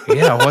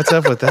 Yeah, what's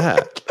up with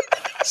that?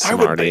 Why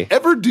would they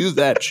ever do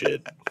that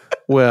shit?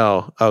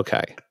 Well,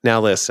 okay.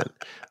 Now listen.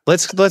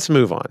 Let's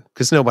move on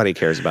because nobody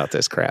cares about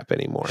this crap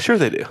anymore. Sure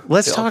they do.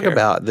 Let's talk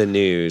about the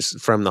news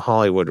from the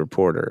Hollywood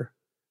Reporter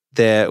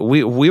that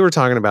we were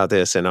talking about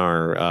this in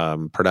our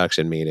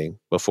production meeting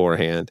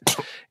beforehand.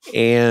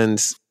 And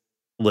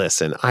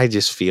listen, I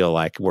just feel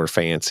like we're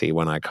fancy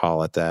when I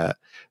call it that.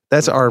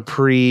 That's our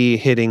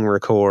pre-hitting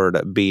record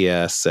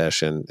BS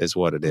session is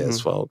what it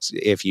is, folks.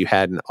 If you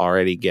hadn't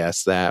already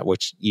guessed that,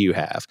 which you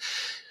have.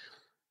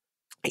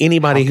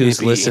 Anybody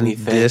who's listened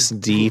this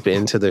deep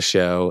into the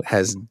show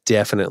has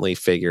definitely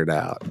figured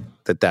out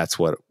that that's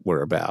what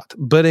we're about.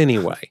 But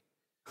anyway,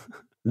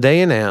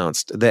 they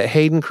announced that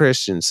Hayden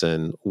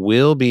Christensen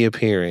will be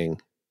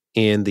appearing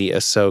in the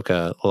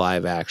Ahsoka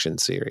live action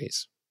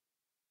series.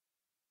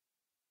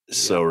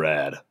 So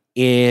rad.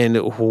 And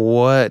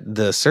what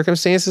the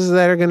circumstances of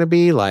that are going to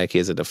be, like,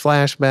 is it a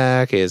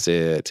flashback? Is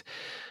it,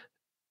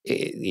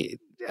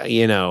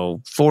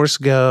 Force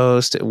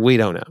Ghost? We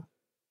don't know.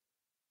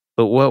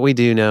 But what we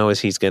do know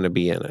is he's going to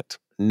be in it.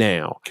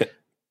 Now,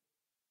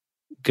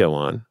 go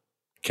on.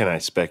 Can I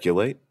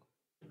speculate?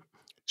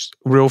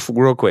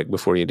 Real quick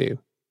before you do.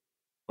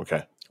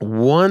 Okay.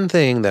 One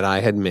thing that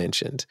I had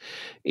mentioned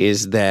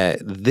is that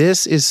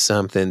this is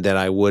something that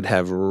I would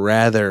have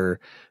rather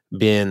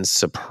been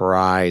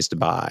surprised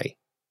by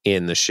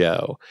in the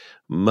show.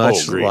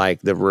 Much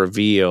like the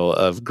reveal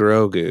of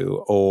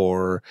Grogu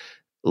or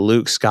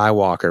Luke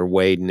Skywalker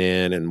wading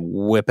in and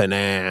whipping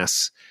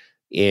ass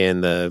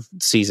in the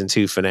season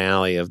 2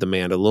 finale of The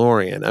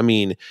Mandalorian. I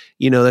mean,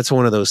 that's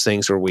one of those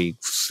things where we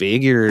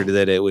figured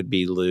that it would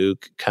be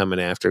Luke coming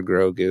after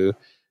Grogu,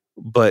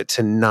 but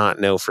to not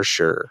know for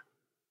sure.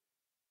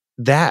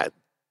 That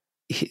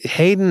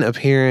Hayden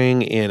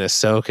appearing in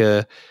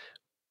Ahsoka,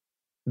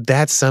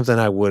 that's something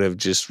I would have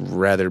just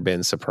rather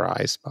been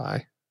surprised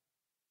by.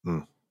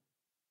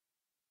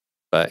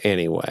 But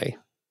anyway.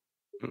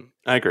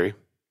 I agree.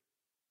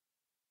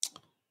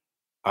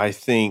 I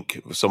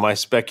think so. My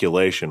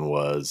speculation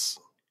was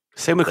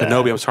same with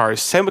Kenobi. I'm sorry,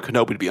 same with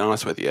Kenobi. To be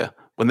honest with you,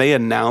 when they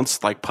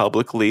announced like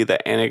publicly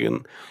that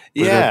Anakin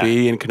was going to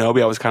be in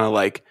Kenobi, I was kind of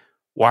like,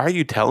 "Why are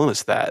you telling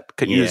us that?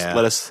 Could you just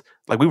let us?"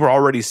 Like we were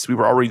already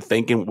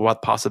thinking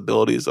about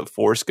possibilities of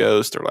Force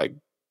Ghost or like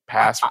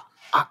past.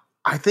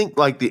 I think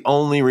like the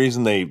only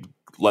reason they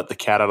let the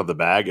cat out of the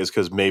bag is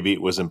because maybe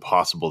it was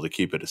impossible to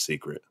keep it a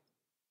secret.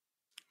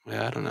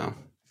 Yeah, I don't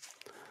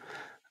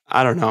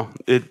know.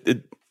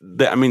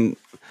 I mean,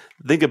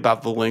 think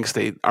about the links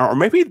or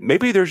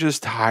maybe they're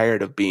just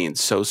tired of being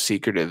so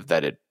secretive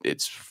that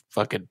it's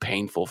fucking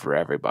painful for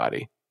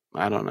everybody.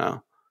 I don't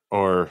know.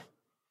 Or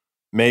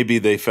maybe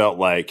they felt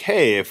like,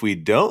 hey, if we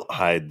don't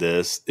hide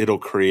this, it'll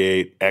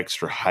create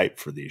extra hype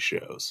for these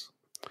shows.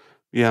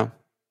 Yeah.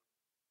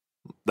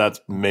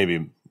 That's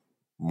maybe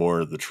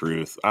more the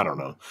truth. I don't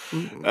know.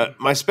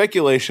 My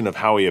speculation of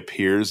how he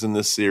appears in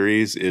this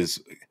series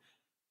is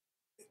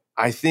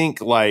I think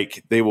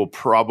like they will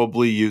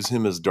probably use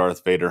him as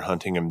Darth Vader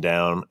hunting him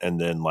down, and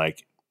then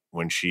like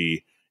when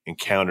she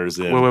encounters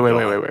him.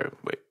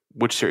 Wait.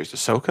 Which series?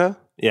 Ahsoka?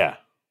 Yeah.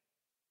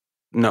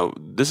 No,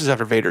 this is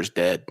after Vader's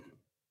dead.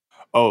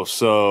 Oh,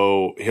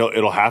 so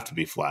it'll have to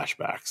be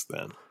flashbacks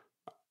then.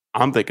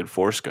 I'm thinking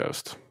Force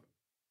Ghost.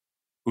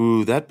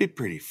 Ooh, that'd be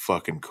pretty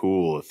fucking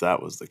cool if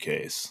that was the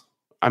case.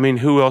 I mean,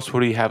 who else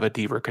would he have a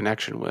deeper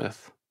connection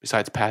with?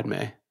 besides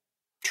Padme.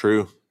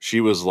 True. She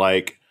was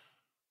like,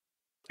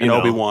 and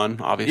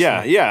Obi-Wan,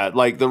 obviously. Yeah.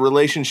 Like the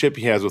relationship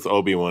he has with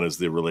Obi-Wan is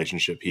the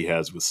relationship he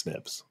has with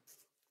Snips.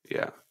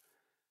 Yeah.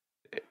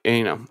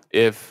 And,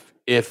 if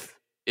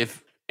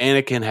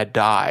Anakin had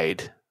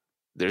died,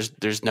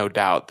 there's no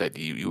doubt that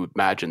you would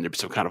imagine there'd be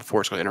some kind of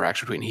forceful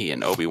interaction between he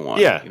and Obi-Wan.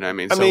 Yeah. You know what I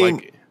mean? I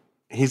mean,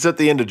 he's at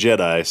the end of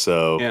Jedi,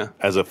 so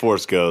as a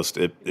Force ghost,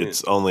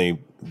 it's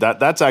only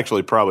that's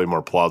actually probably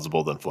more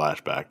plausible than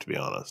flashback, to be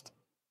honest.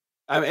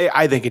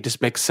 I think it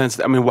just makes sense.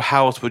 I mean,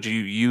 how else would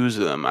you use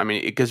them? I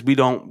mean, because we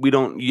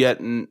don't yet.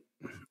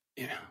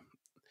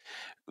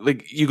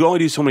 Like you can only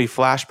do so many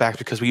flashbacks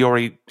because we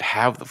already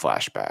have the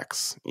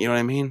flashbacks. You know what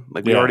I mean?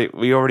 Like we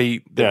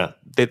already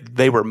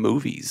they were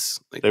movies.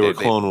 Like they were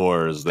Clone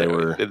Wars. They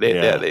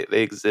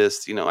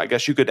exist. You know, I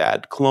guess you could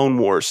add Clone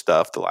Wars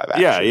stuff to live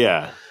action.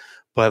 Yeah.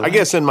 But I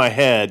guess in my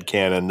head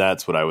canon,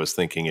 that's what I was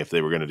thinking. If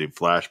they were going to do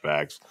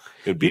flashbacks,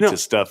 it'd be to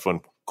stuff on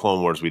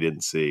Clone Wars we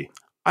didn't see.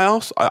 I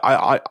also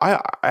I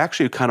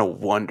actually kind of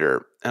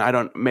wonder, and I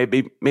don't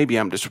maybe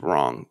I'm just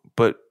wrong,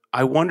 but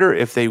I wonder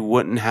if they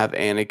wouldn't have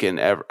Anakin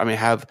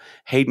have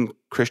Hayden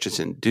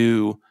Christensen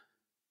do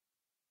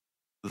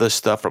the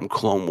stuff from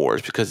Clone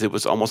Wars because it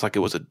was almost like it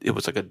was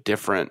like a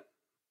different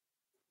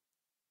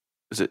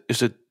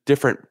it's a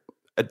different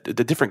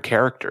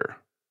character.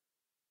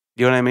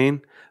 You know what I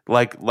mean?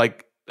 Like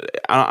Eric,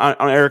 I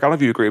don't know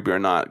if you agree with me or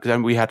not,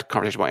 because we had a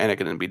conversation about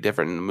Anakin and be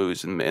different in the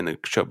movies and in the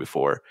show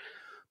before.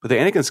 But the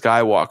Anakin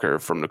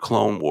Skywalker from the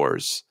Clone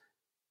Wars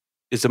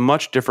is a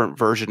much different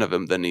version of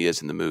him than he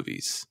is in the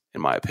movies,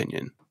 in my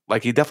opinion.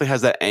 Like he definitely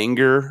has that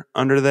anger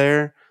under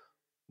there,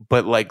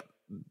 but like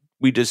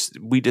we just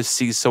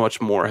see so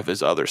much more of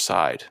his other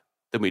side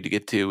than we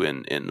get to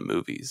in the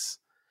movies.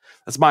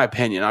 That's my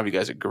opinion. I don't know if you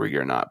guys agree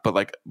or not, but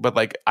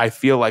like I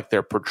feel like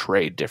they're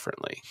portrayed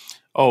differently.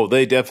 Oh,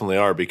 they definitely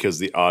are because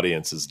the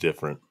audience is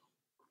different.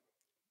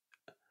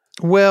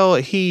 Well,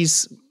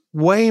 he's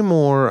way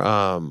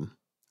more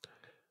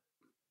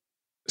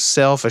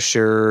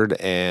self-assured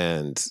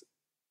and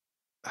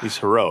he's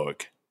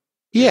heroic.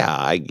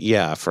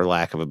 Yeah, for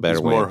lack of a better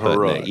way more of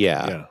putting heroic. it.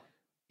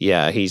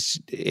 Yeah.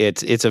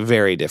 It's a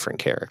very different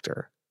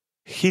character.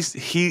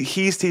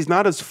 He's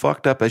not as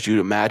fucked up as you'd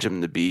imagine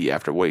him to be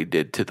after what he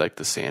did to like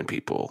the Sand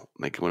People,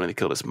 like when they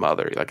killed his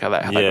mother. Like how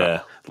that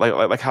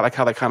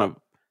how they kind of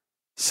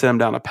sent him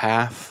down a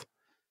path.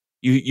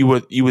 You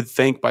would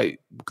think by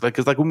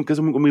because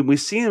when we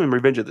see him in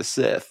Revenge of the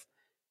Sith,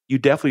 you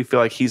definitely feel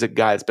like he's a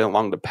guy that's been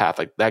along the path.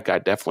 Like that guy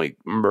definitely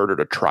murdered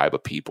a tribe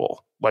of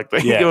people. Like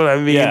you know what I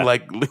mean? Yeah.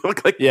 Like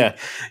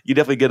you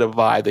definitely get a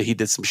vibe that he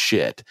did some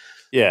shit.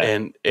 Yeah,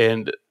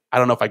 and I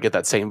don't know if I get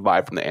that same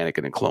vibe from the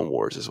Anakin in Clone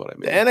Wars. Is what I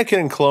mean. The Anakin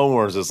in Clone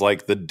Wars is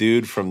like the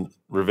dude from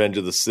Revenge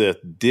of the Sith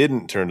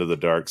didn't turn to the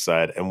dark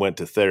side and went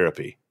to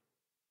therapy.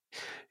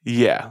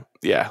 Yeah.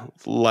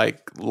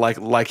 Like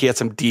he had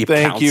some deep.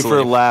 Thank counseling. you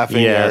for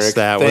laughing, yes,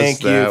 Eric.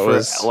 Thank you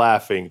for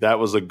laughing. That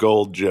was a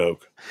gold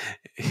joke.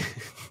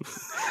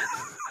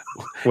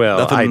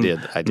 Well, I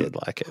did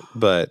like it,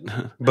 but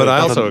I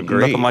also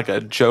agree. Nothing like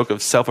a joke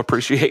of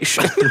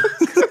self-appreciation.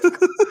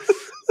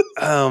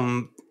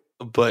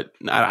 But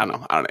I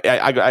don't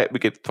know. We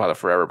could talk about it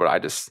forever, but I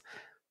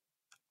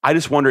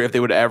just wonder if they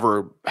would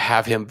ever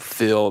have him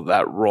fill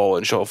that role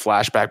and show a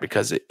flashback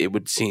because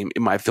it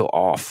might feel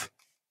off.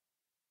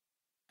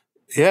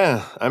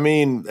 Yeah, I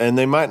mean, and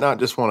they might not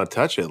just want to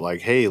touch it. Like,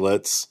 hey,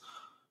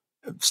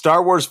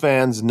 Star Wars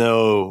fans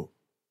know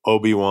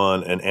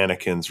Obi-Wan and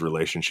Anakin's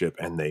relationship,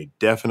 and they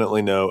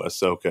definitely know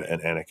Ahsoka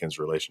and Anakin's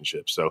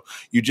relationship. So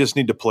you just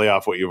need to play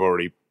off what you've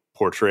already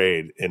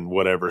portrayed in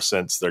whatever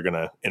sense they're going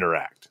to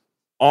interact.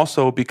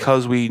 Also,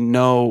 because we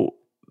know,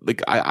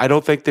 like, I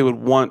don't think they would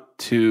want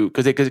to,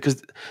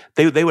 because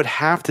they would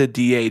have to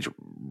de-age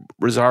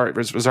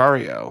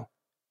Rosario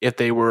if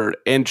they were,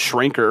 and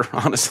shrink her,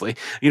 honestly.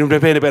 You know,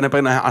 depending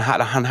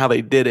on how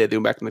they did it, they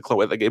went back in the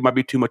clone. Like, it might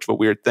be too much of a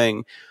weird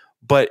thing.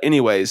 But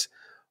anyways,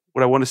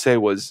 what I want to say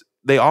was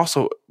they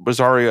also,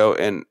 Rosario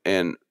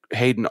and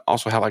Hayden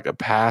also have like a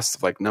past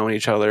of like knowing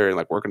each other and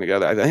like working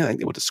together. I think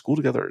they went to school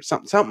together or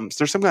something.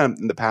 There's some kind of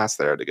in the past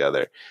there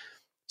together.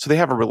 So they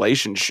have a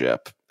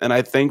relationship, and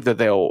I think that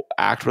they'll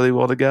act really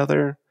well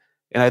together.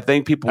 And I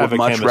think people would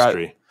much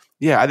rather,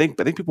 I think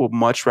people would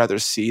much rather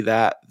see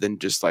that than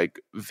just like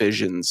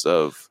visions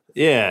of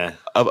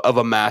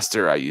a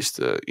master. I used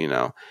to, you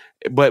know,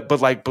 but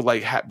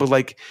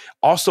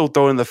also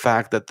throw in the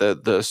fact that the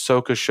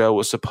Ahsoka show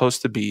was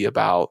supposed to be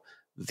about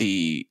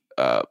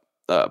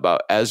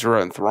about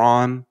Ezra and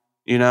Thrawn,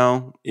 you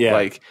know,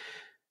 like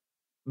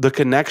the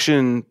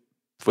connection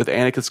with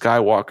Anakin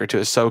Skywalker to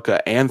Ahsoka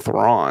and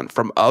Thrawn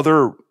from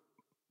other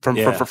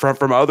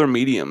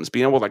mediums,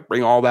 being able to like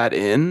bring all that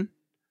in,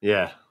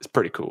 it's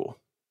pretty cool.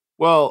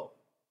 Well,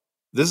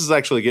 this is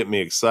actually getting me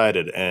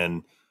excited,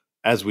 and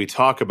as we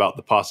talk about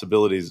the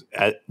possibilities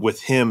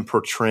with him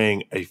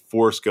portraying a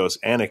Force ghost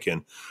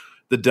Anakin,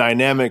 the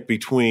dynamic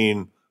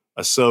between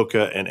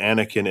Ahsoka and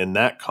Anakin in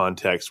that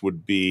context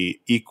would be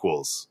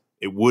equals.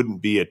 It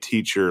wouldn't be a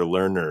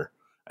teacher-learner,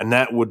 and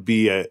that would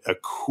be a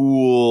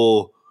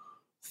cool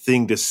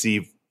thing to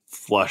see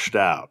flushed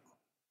out.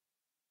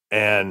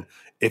 And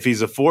if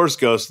he's a Force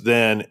ghost,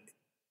 then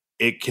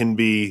it can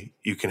be,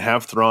 you can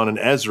have Thrawn and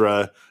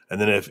Ezra, and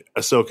then if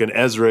Ahsoka and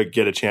Ezra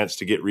get a chance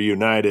to get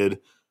reunited,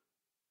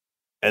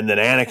 and then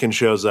Anakin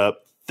shows up,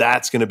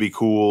 that's going to be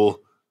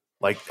cool.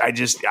 Like, I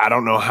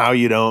don't know how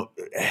you don't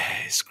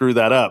screw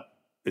that up.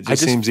 It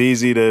just seems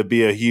easy to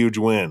be a huge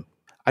win.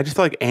 I just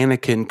feel like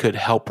Anakin could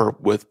help her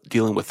with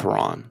dealing with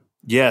Thrawn.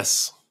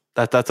 Yes.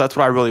 That's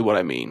what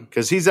I mean.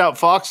 Because he's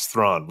outfoxed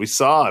Thrawn. We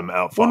saw him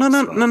outfoxed. Well, no,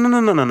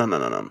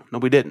 Thrawn.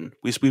 we didn't.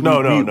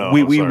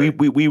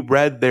 We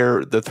read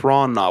the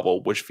Thrawn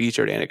novel, which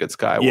featured Anakin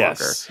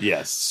Skywalker.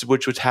 Yes.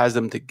 Which has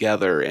them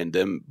together,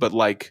 and but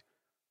like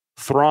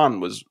Thrawn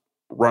was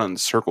running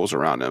circles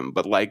around him,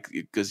 but like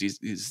because he's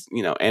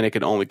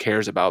Anakin only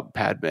cares about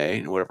Padme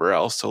and whatever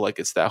else, so like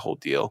it's that whole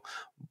deal.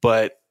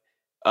 But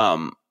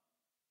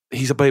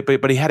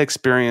but he had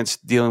experience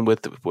dealing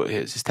with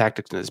his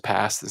tactics in his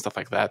past and stuff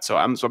like that. So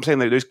I'm saying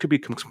that there could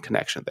be some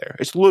connection there.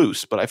 It's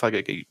loose, but I feel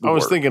like it I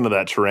was thinking of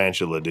that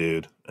tarantula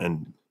dude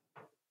and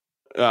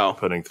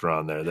putting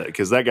Thrawn there,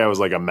 because that guy was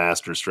like a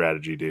master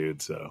strategy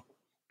dude. So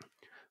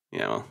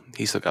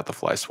he still got the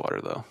fly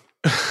swatter though.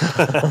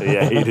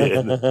 Yeah, he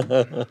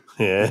did.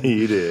 Yeah,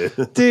 he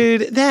did.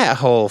 Dude, that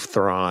whole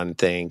Thrawn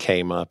thing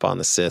came up on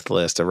the Sith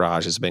list.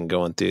 Raj has been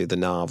going through the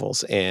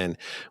novels, and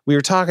we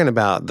were talking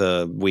about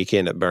the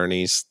Weekend at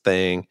Bernie's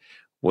thing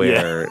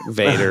where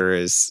Vader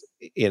is,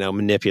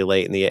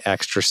 manipulating the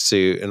extra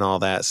suit and all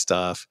that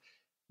stuff.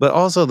 But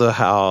also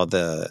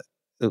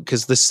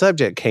because the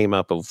subject came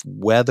up of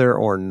whether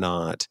or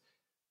not,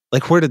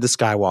 like, where did the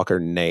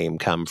Skywalker name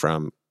come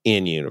from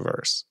in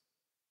universe?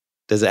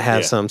 Does it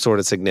have some sort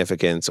of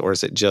significance, or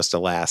is it just a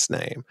last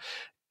name?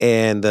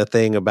 And the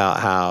thing about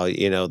how,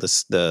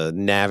 the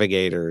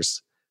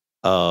navigators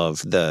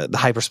of the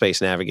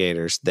hyperspace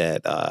navigators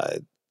that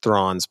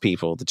Thrawn's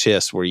people, the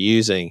Chiss, were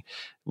using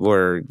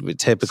were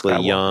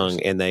typically young,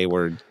 and they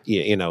were,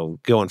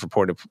 going from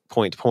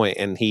point to point.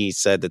 And he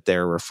said that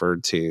they're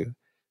referred to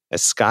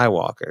as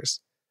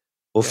Skywalkers.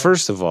 Well,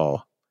 first of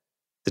all,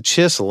 the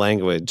Chiss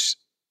language,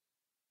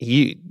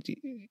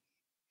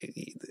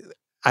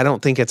 I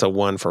don't think it's a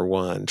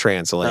 1-for-1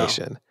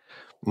 translation.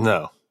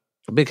 No.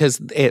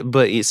 Because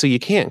so you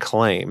can't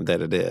claim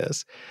that it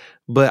is.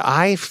 But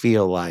I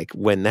feel like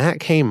when that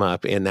came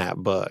up in that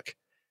book,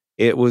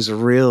 it was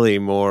really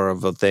more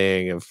of a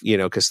thing of,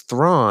 because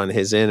Thrawn,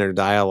 his inner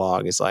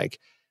dialogue is like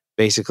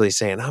basically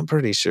saying, I'm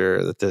pretty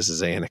sure that this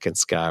is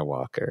Anakin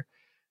Skywalker.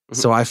 Mm-hmm.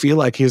 So I feel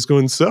like he's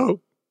going,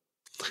 so,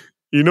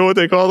 you know what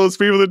they call those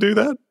people that do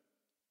that?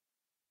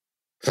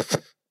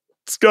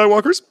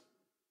 Skywalkers.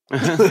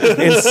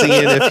 And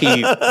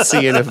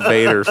seeing if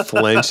Vader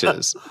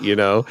flinches,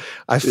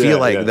 I feel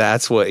like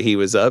that's what he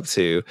was up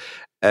to.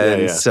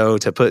 And so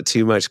to put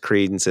too much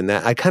credence in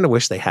that, I kind of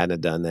wish they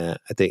hadn't done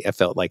that. I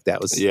felt like that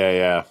was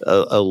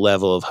a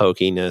level of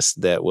hokiness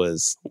that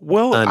was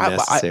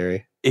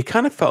unnecessary. It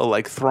kind of felt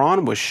like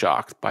Thrawn was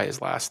shocked by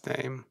his last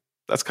name.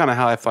 That's kind of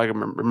how I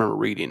remember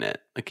reading it.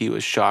 Like he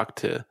was shocked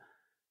to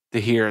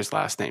hear his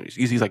last name.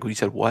 He's like, he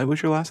said, "What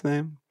was your last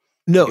name?"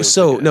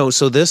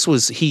 So this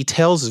was, he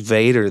tells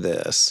Vader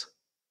this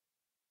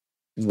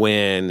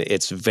when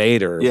it's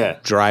Vader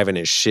driving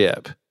his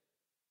ship.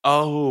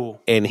 Oh.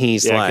 And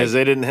he's like, because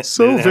they didn't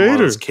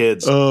Vader, have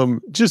kids.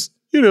 Just,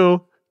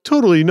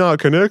 totally not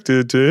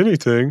connected to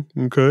anything.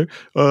 Okay.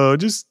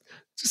 Just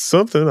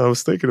something I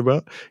was thinking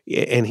about.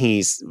 And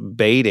he's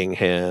baiting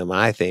him,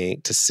 I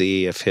think, to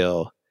see if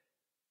he'll.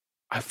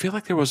 I feel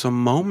like there was a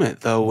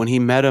moment though when he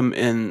met him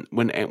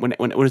when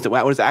it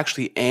was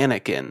actually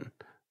Anakin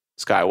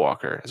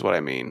Skywalker is what I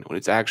mean. When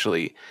it's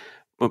actually,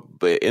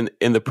 but in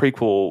the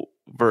prequel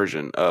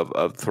version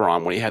of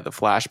Thrawn, when he had the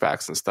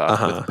flashbacks and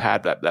stuff with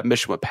that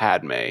mission with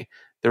Padme,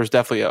 there was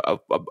definitely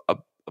a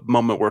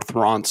moment where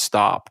Thrawn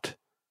stopped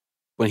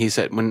when we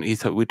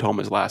told him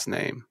his last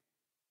name.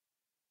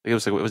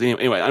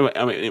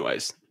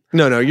 Anyways.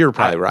 No, you're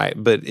probably right,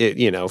 but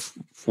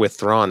with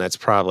Thrawn, that's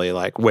probably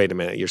like, wait a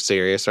minute, you're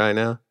serious right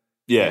now?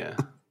 Yeah.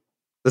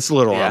 That's a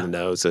little on the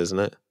nose, isn't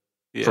it?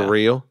 Yeah. For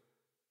real?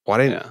 Why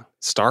didn't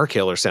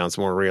Starkiller sounds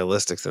more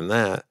realistic than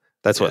that?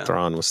 That's what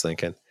Thrawn was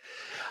thinking.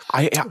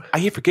 I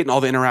keep forgetting all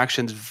the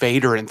interactions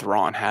Vader and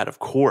Thrawn had. Of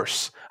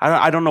course,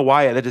 I don't know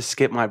why that just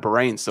skipped my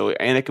brain. So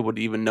Anakin would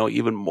even know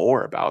even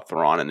more about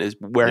Thrawn and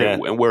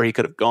where he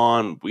could have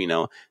gone.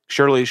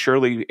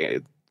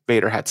 Surely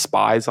Vader had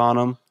spies on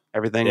him.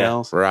 Everything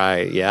else,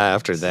 right? Yeah.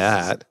 After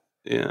that,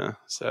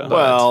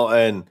 So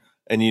and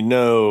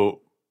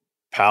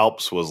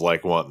Palps was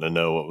like wanting to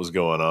know what was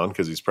going on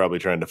because he's probably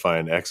trying to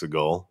find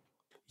Exegol.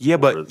 Yeah,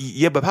 but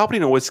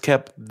Palpatine always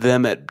kept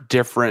them at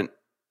different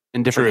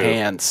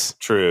hands.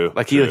 True.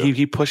 Like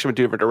he pushed them in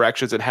different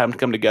directions and had them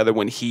come together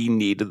when he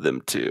needed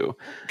them to.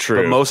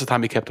 True. But most of the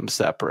time he kept them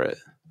separate.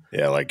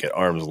 Yeah, like at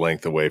arm's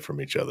length away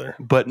from each other.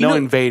 But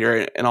knowing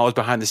Vader and all his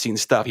behind the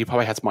scenes stuff, he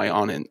probably had somebody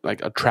on it,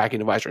 like a tracking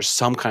device or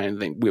some kind of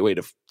thing, way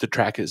to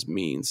track his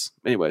means.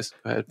 Anyways,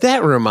 go ahead.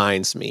 That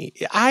reminds me,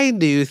 I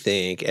do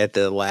think at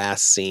the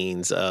last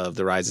scenes of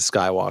The Rise of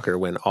Skywalker,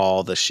 when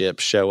all the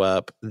ships show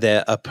up,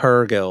 that a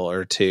Purrgil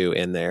or two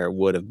in there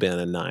would have been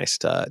a nice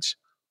touch.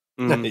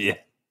 Yeah.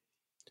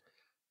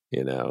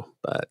 You know,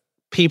 but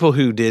people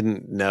who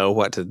didn't know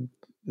what to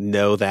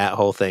know that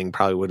whole thing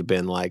probably would have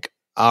been like,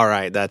 all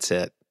right, that's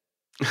it.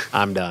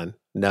 I'm done.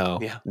 No,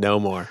 no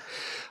more.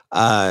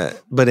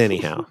 But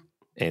anyhow.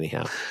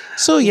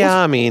 So yeah,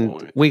 I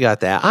mean, we got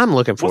that. I'm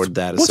looking forward to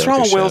that. What's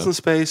wrong with whales in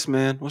space,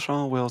 man? What's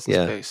wrong with whales in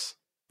space?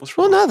 What's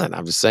wrong? Well, nothing.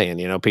 I'm just saying,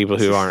 you know, people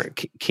who aren't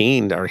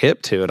keen or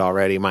hip to it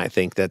already might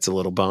think that's a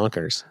little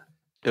bonkers.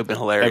 It would have been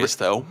hilarious,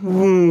 though.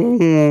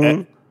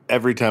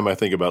 Every time I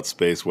think about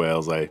space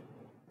whales, I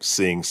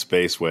sing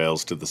Space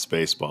Whales to the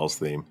Spaceballs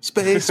theme.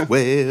 Space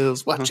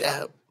whales, watch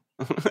out.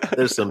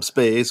 There's some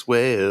space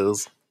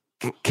whales.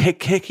 Can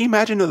you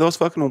imagine that those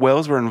fucking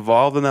whales were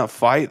involved in that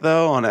fight,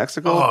 though, on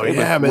Exegol? Oh,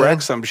 yeah, man.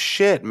 Wreck some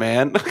shit,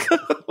 man.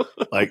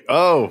 Like,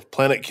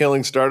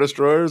 planet-killing Star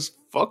Destroyers?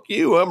 Fuck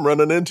you, I'm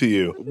running into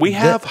you. We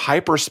have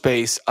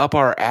hyperspace up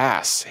our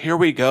ass. Here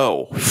we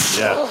go.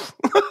 Yeah.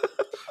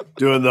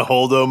 Doing the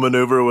Holdo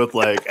maneuver with,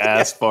 like,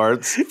 ass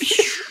farts.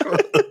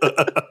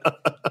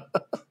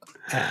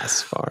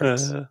 Ass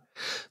farts.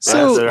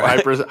 So they're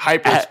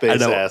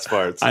hyperspace ass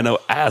farts. I know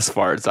ass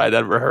farts. I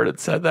never heard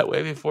it said that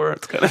way before.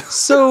 It's kind of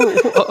so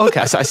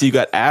okay. I see you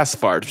got ass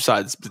farts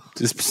besides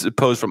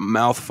opposed from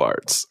mouth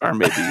farts or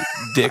maybe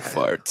dick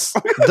farts.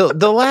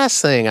 The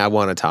last thing I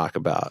want to talk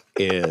about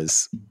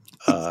is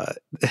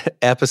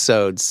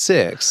episode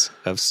 6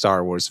 of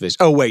Star Wars Vision.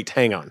 Oh wait,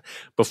 hang on.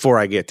 Before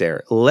I get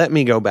there, let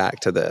me go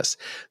back to this.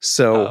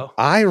 So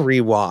I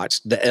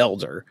rewatched The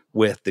Elder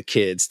with the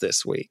kids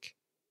this week.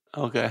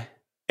 Okay.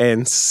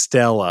 And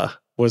Stella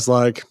was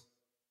like,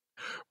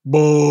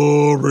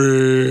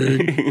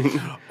 boring.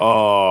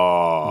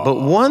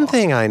 But one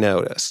thing I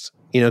noticed,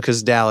 you know,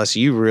 because Dallas,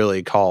 you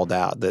really called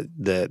out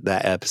that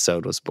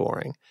episode was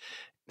boring.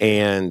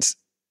 And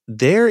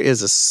there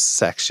is a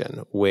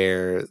section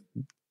where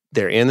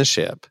they're in the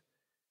ship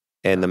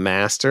and the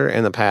master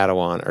and the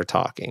Padawan are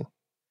talking.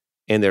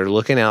 And they're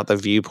looking out the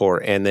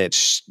viewport and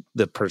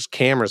the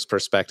camera's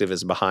perspective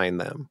is behind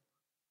them.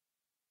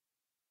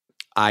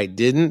 I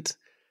didn't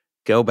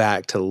go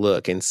back to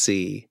look and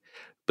see,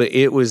 but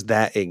it was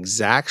that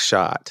exact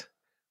shot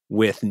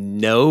with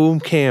no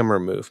camera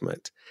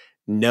movement,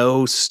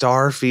 no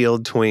star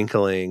field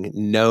twinkling,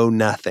 no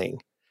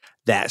nothing.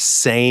 That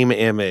same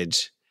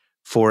image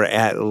for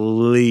at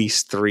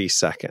least 3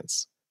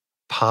 seconds,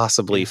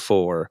 possibly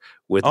 4,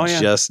 with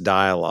just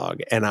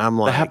dialogue. And I'm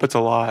like, that happens a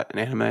lot in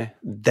anime.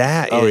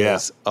 That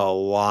is a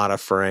lot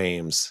of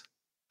frames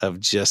of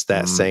just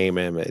that same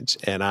image.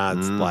 And I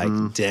was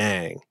like,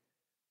 dang.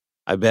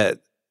 I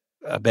bet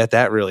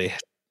that really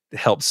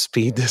helped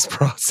speed this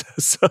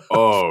process up.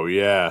 Oh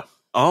yeah,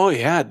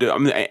 dude. I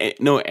mean,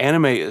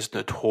 anime is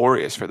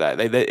notorious for that.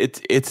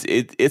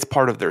 It's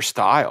part of their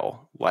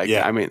style. Like,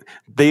 I mean,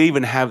 they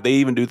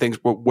even do things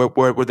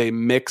where they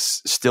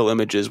mix still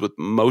images with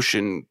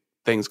motion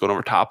things going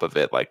over top of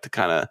it, like to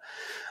kind of,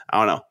 I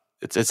don't know.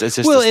 It's just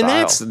and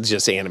that's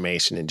just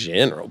animation in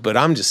general. But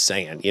I'm just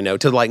saying, you know,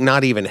 to like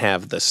not even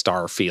have the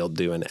star field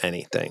doing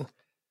anything.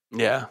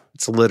 Yeah.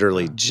 It's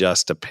literally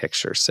just a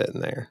picture sitting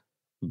there.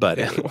 But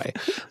anyway,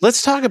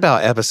 let's talk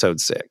about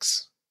episode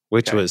 6,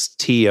 which was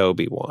T.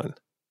 Obi-Wan.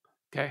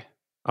 Okay.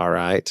 All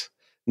right.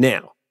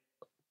 Now,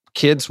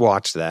 kids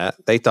watched that.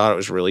 They thought it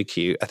was really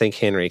cute. I think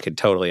Henry could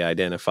totally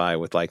identify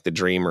with like the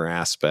dreamer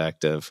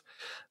aspect of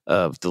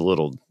the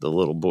little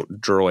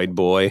droid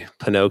boy,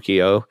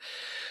 Pinocchio.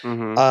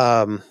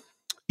 Mm-hmm.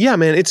 Yeah,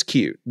 man, it's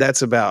cute.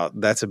 That's about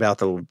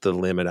the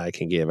limit I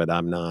can give it.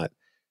 I'm not.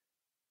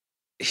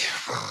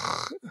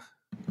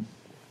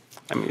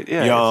 I mean,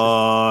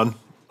 yawn.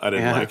 I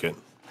didn't like it.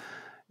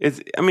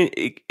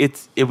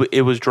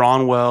 It was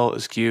drawn well. It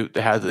was cute.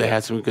 They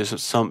had some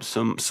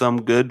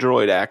good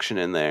droid action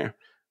in there,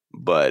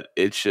 but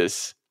it's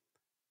just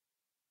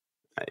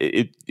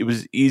it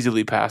was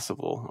easily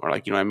passable, or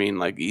like, you know what I mean,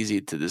 like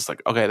easy to just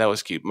like, okay, that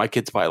was cute. My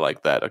kids probably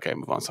like that. Okay,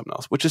 move on to something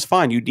else, which is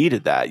fine. You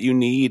needed that. You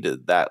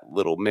needed that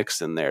little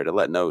mix in there to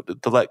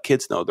let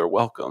kids know they're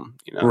welcome.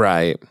 You know,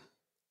 right?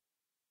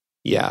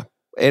 Yeah.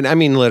 And I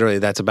mean, literally,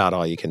 that's about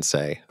all you can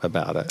say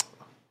about it.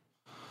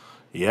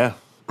 Yeah.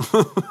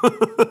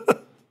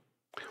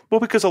 Well,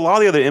 because a lot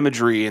of the other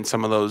imagery in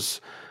some of those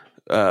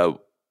can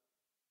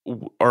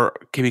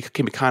be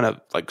kind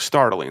of like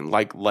startling.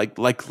 Like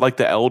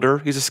the Elder,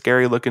 he's a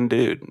scary looking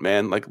dude,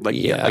 man. Like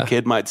a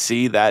kid might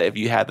see that if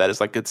you had that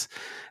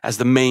as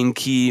the main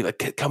key.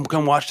 Like,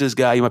 come watch this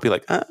guy. You might be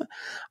like, I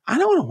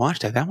don't want to watch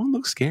that. That one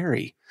looks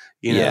scary.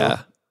 You know? Yeah.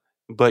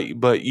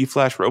 But you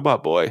Flash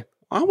Robot Boy,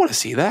 I want to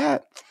see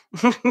that.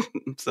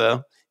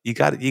 So you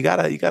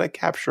gotta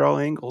capture all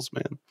angles,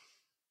 man.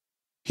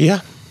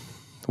 Yeah.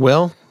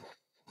 Well,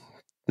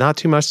 not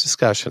too much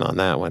discussion on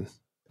that one.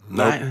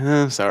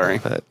 Nope. Sorry.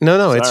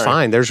 No, it's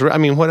fine.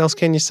 What else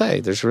can you say?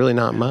 There's really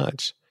not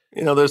much.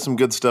 There's some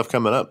good stuff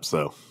coming up.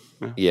 So,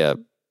 yeah,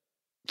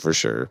 for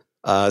sure.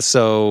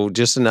 So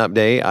just an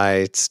update.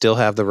 I still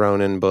have the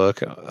Ronin book,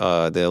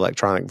 the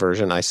electronic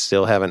version. I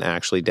still haven't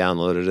actually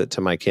downloaded it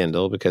to my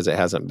Kindle because it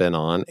hasn't been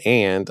on,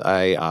 and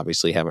I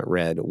obviously haven't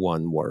read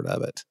one word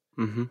of it.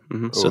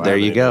 So there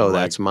you go.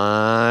 That's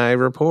my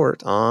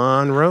report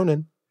on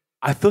Ronin.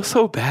 I feel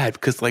so bad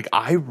because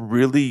I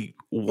really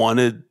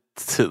wanted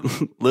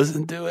to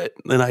listen to it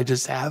and I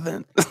just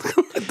haven't.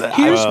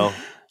 I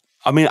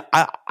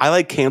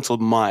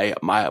canceled my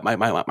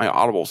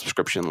Audible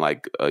subscription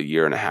a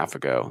year and a half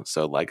ago.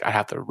 So I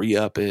have to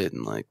re-up it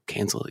and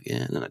cancel it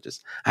again. And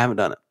I haven't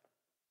done it.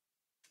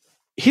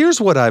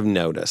 Here's what I've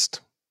noticed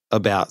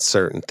about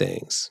certain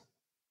things.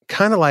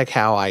 Kind of like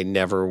how I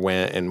never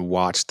went and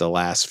watched the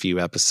last few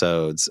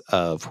episodes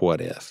of What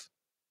If.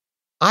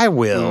 I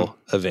will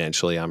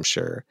eventually, I'm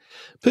sure.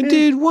 But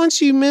dude,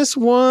 once you miss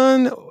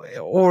one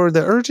or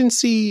the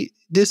urgency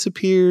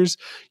disappears,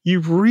 you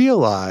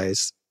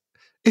realize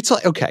it's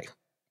okay,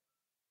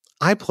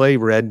 I play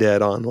Red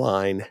Dead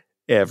Online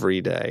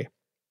every day.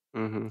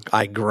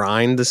 I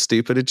grind the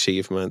stupid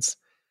achievements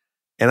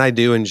and I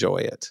do enjoy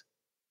it.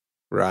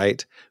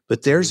 Right?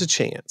 But there's a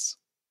chance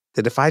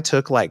that if I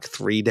took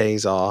 3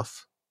 days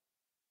off,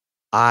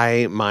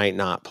 I might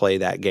not play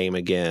that game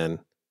again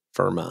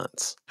for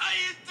months. How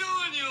you doing,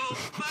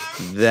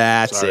 you?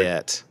 That's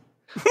it.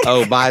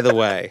 Oh, by the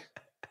way,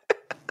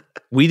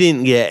 we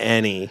didn't get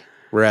any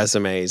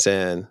resumes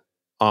in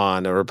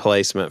on a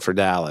replacement for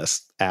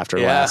Dallas after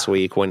last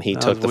week when he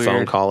took the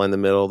phone call in the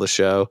middle of the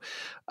show.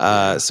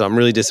 So I'm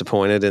really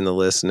disappointed in the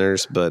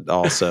listeners, but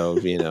also,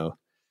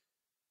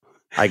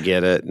 I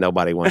get it.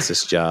 Nobody wants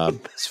this job.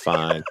 It's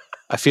fine.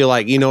 I feel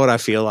like, what I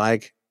feel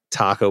like?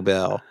 Taco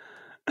Bell.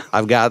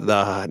 I've got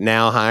the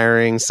now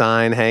hiring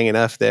sign hanging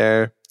up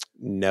there.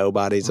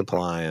 Nobody's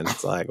applying.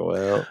 It's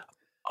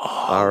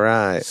all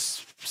right.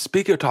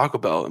 Speaking of Taco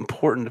Bell,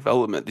 important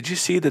development. Did you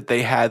see that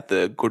they had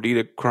the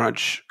Gordita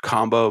Crunch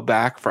combo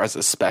back as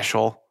a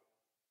special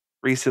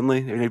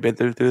recently? Have you been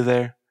through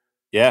there?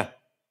 Yeah.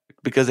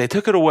 Because they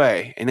took it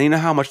away, and you know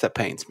how much that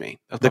pains me.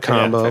 The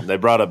combo. They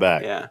brought it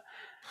back. Yeah.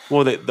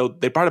 Well,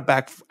 they brought it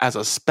back as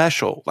a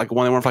special,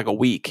 when they went for a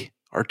week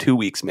or 2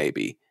 weeks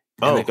maybe.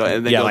 And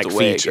then goes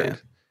away featured. Again.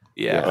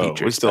 Yeah,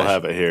 featured we still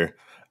have it here.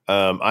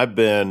 I've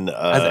been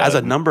as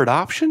a numbered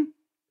option.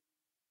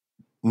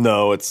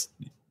 No,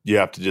 you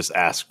have to just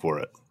ask for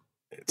it.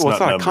 It's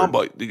not a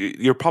combo.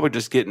 You're probably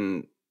just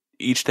getting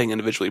each thing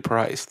individually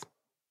priced.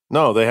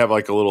 No, they have a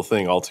little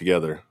thing all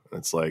together.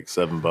 It's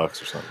 $7 or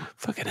something.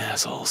 Fucking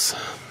assholes.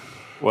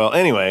 Well,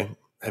 anyway,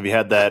 have you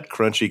had that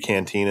crunchy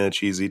cantina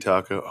cheesy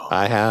taco? Oh,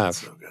 I have.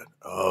 So good.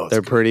 Oh,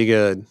 they're pretty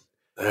good.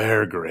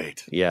 They're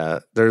great. Yeah,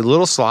 they're a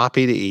little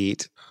sloppy to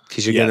eat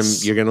because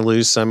you're gonna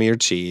lose some of your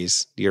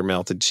cheese, your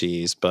melted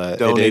cheese. But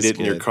don't eat it good.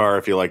 in your car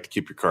if you like to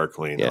keep your car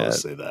clean. Yeah. I'll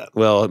say that.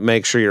 Well,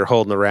 make sure you're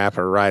holding the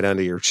wrapper right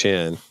under your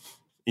chin.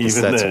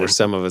 Even that's where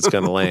some of it's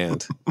going to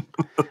land.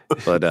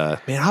 But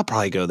man, I'll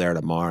probably go there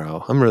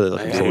tomorrow. I'm really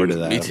looking forward to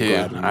that. Me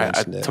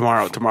too.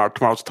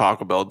 Tomorrow's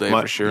Taco Bell day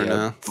for sure.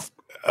 Now,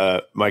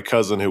 my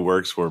cousin who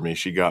works for me,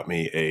 she got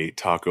me a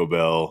Taco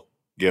Bell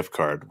gift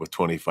card with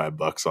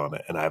 $25 on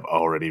it, and I've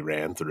already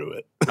ran through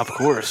it. Of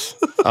course.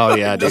 Oh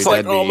yeah, dude. It's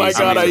oh my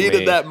god, I eat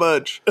it that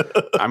much.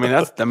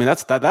 That's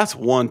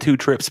 1-2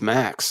 trips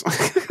max.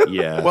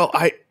 Yeah. Well,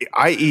 I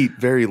eat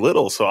very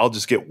little, so I'll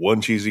just get one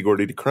cheesy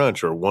gordita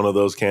crunch or one of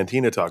those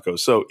cantina tacos.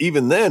 So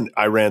even then,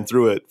 I ran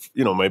through it.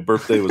 My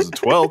birthday was the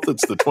 12th.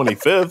 It's the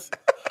 25th.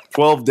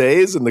 12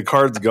 days, and the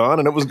card's gone,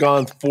 and it was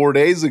gone 4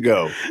 days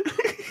ago.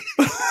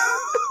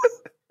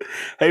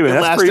 Hey man,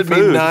 it that's free lasted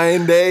food. Me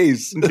 9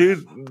 days,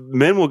 dude.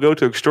 Men will go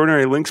to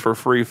extraordinary lengths for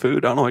free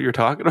food. I don't know what you're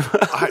talking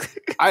about.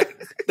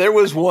 There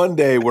was one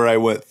day where I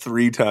went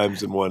 3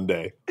 times in one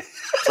day.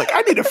 It's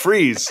I need a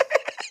freeze.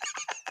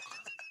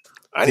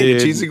 I need a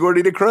cheesy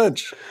gordita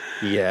crunch.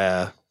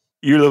 Yeah,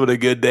 you're living a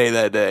good day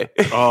that day.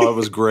 Oh, it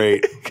was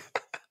great.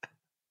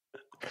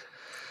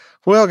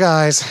 Well,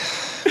 guys,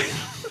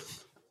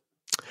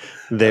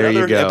 there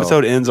you go.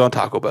 Episode ends on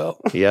Taco Bell.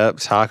 Yep,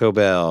 Taco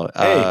Bell.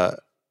 Hey.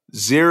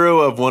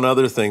 0 of one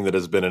other thing that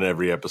has been in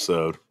every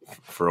episode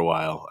for a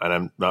while, and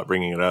I'm not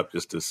bringing it up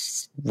just to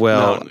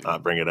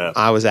not bring it up.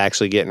 I was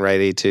actually getting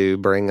ready to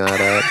bring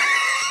that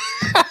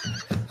up.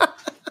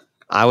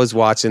 I was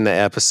watching the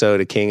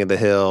episode of King of the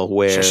Hill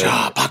where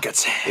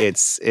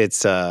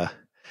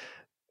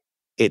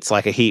it's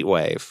like a heat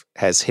wave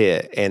has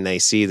hit, and they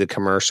see the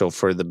commercial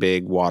for the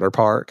big water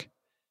park.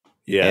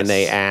 Yes. And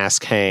they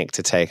ask Hank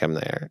to take them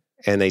there,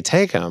 and they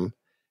take them,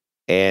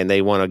 and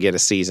they want to get a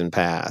season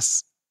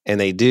pass. And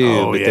they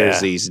do, there's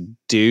these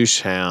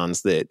douche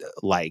hounds that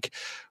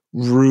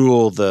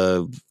rule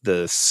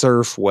the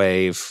surf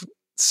wave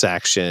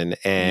section,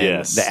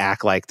 and they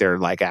act like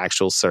they're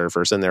actual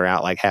surfers, and they're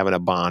out having a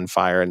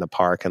bonfire in the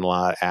parking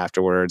lot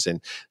afterwards,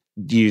 and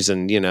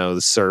using,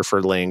 the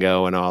surfer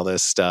lingo and all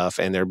this stuff,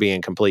 and they're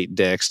being complete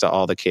dicks to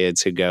all the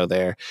kids who go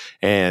there.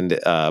 And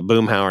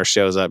Boomhauer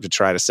shows up to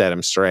try to set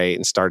him straight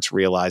and starts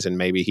realizing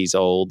maybe he's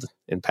old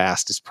and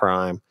past his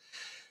prime.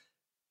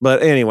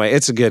 But anyway,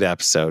 it's a good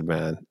episode,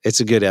 man. It's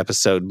a good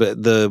episode.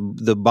 But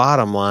the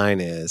bottom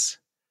line is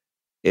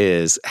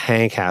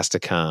Hank has to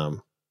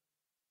come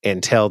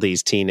and tell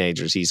these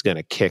teenagers he's going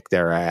to kick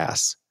their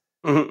ass.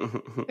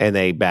 And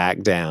they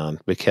back down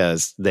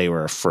because they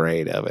were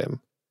afraid of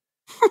him.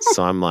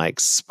 So I'm like,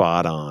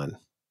 spot on.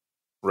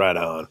 Right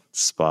on.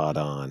 Spot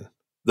on.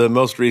 The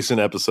most recent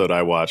episode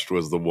I watched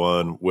was the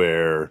one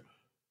where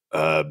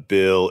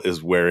Bill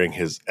is wearing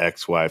his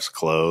ex-wife's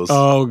clothes.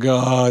 Oh,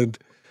 God.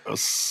 It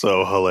was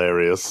so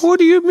hilarious. What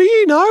do you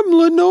mean? I'm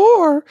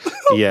Lenore.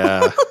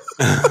 Yeah.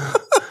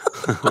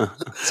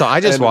 So I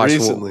just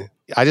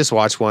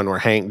watched one where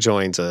Hank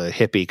joins a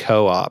hippie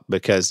co-op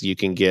because you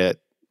can get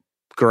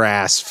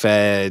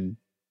grass-fed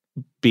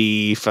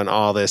beef and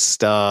all this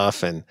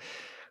stuff, and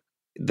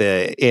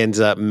ends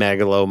up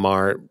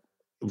Megalomart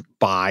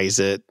buys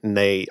it,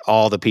 and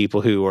all the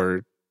people who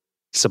are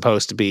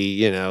supposed to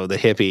be, the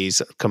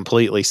hippies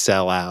completely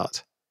sell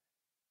out.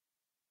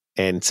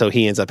 And so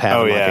he ends up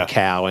having like a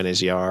cow in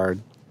his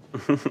yard.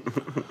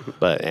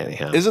 But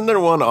anyhow. Isn't there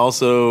one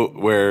also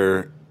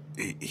where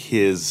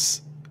he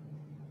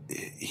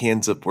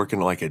ends up working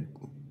like a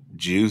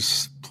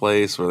juice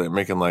place where they're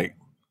making like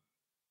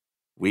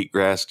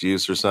wheatgrass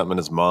juice or something, and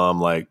his mom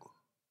like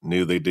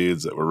knew the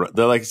dudes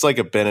they're like, it's like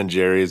a Ben and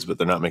Jerry's, but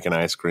they're not making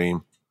ice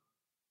cream.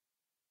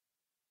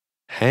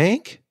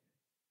 Hank?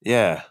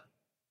 Yeah.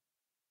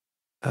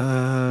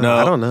 No,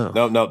 I don't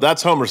know. No,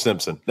 that's Homer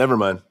Simpson. Never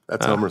mind.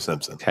 That's Homer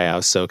Simpson. Okay, I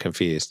was so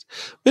confused.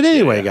 But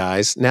anyway,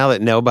 guys, now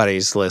that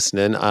nobody's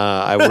listening,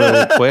 I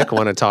really quick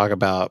want to talk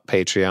about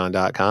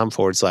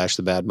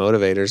patreon.com/The Bad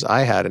Motivators.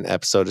 I had an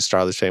episode of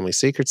Starless Family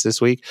Secrets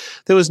this week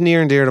that was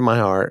near and dear to my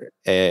heart.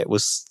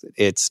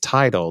 It's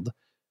titled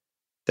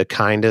The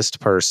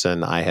Kindest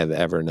Person I Have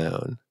Ever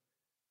Known.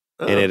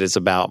 Oh. And it is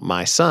about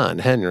my son,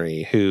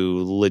 Henry,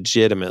 who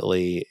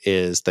legitimately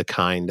is the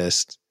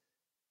kindest,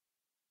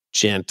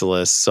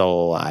 gentlest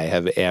soul I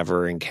have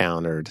ever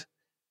encountered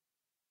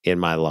in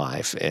my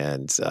life.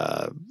 And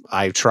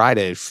I try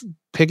to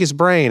pick his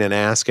brain and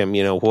ask him,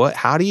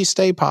 how do you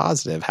stay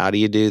positive? How do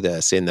you do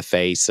this in the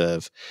face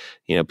of,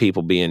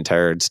 people being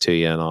turds to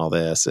you and all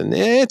this? And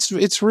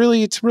it's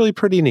really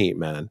pretty neat,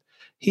 man.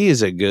 He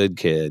is a good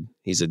kid.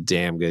 He's a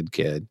damn good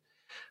kid.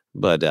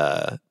 But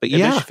it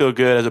makes you feel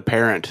good as a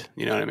parent.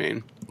 You know what I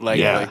mean?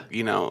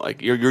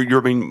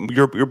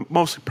 You're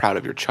mostly proud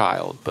of your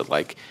child, but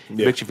it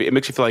makes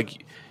you feel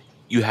like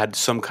you had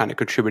some kind of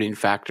contributing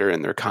factor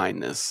in their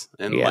kindness,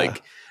 and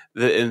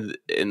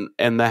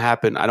and that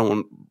happened. I don't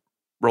want to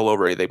roll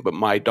over anything, but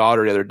my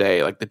daughter the other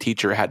day, the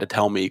teacher had to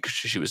tell me because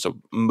she was so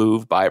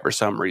moved by it for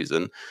some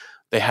reason.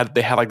 They had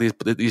like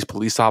these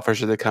police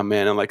officers that come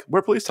in and like,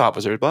 we're police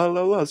officers, blah,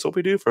 blah, blah. That's what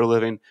we do for a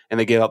living. And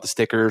they gave out the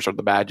stickers or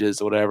the badges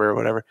or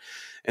whatever.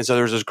 And so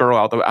there was this girl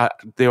out there.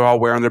 They were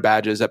all wearing their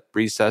badges at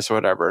recess or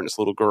whatever. And this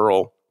little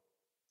girl,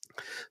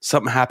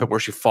 something happened where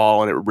she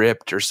fell and it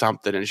ripped or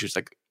something. And she was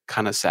like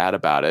kind of sad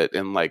about it.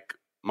 And like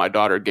my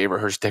daughter gave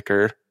her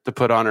sticker to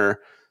put on her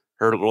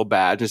little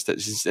badge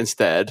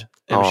instead.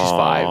 And she's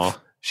 5.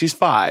 She's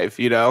 5,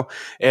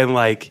 and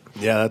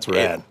that's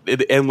rad.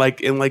 And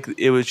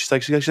it was just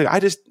like, she's like, I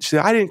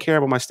didn't care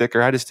about my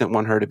sticker. I just didn't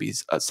want her to be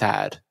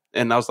sad.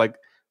 And I was like,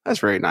 that's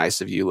very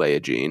nice of you,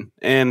 Leia Jean.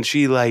 And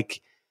she and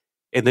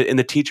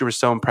the teacher was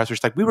so impressed.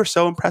 She's like, we were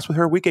so impressed with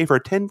her. We gave her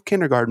 10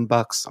 kindergarten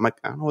bucks. I'm like,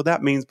 I don't know what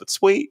that means, but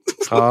sweet.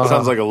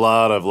 Sounds like a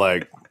lot of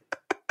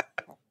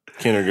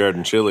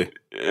kindergarten chili.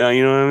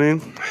 You know what I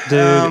mean?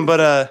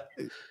 Dude.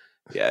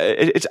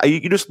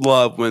 You just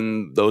love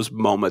when those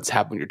moments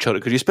happen with your children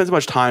because you spend so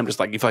much time just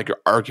you feel like you're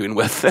arguing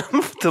with them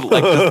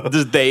to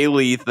just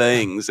daily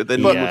things, and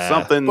then with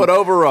something. But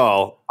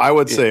overall, I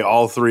would say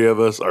all 3 of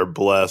us are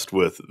blessed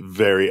with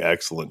very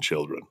excellent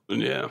children.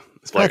 Yeah,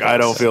 I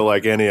don't feel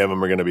like any of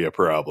them are going to be a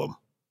problem.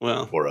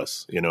 Well, for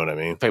us, you know what I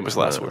mean. Famous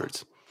last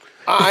words.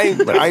 I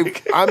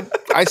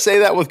say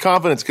that with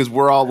confidence because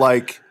we're all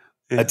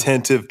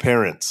attentive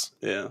parents.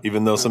 Yeah,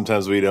 even though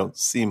sometimes we don't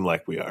seem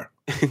like we are.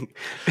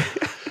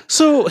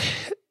 So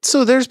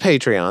there's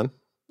Patreon,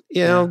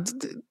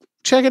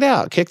 check it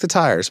out. Kick the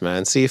tires,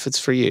 man. See if it's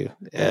for you.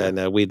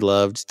 And we'd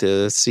love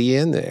to see you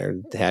in there,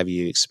 have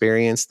you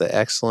experience the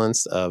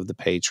excellence of the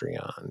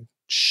Patreon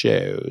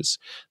shows.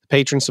 The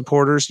patron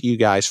supporters, you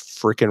guys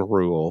freaking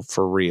rule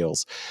for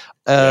reals.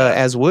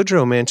 As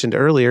Woodrow mentioned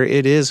earlier,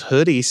 it is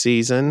hoodie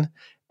season.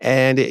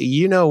 And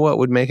what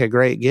would make a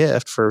great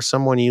gift for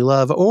someone you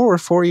love or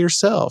for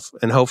yourself.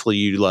 And hopefully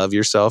you love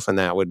yourself and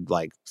that would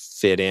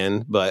fit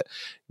in. But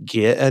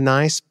get a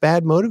nice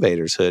Bad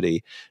Motivators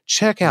hoodie.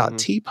 Check out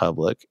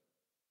TeePublic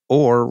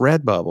or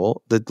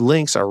Redbubble. The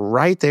links are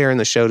right there in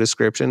the show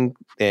description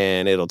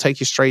and it'll take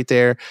you straight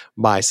there.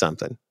 Buy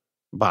something.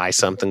 Buy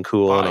something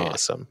cool and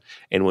awesome.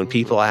 And when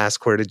people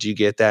ask, where did you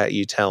get that?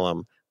 You tell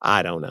them,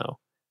 I don't know.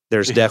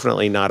 There's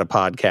definitely not a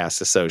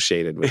podcast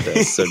associated with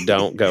this, so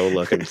don't go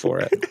looking for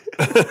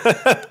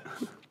it.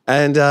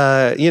 And,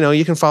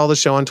 you can follow the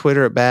show on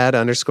Twitter at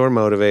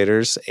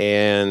 @bad_motivators.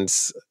 And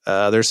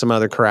there's some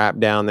other crap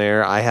down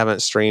there. I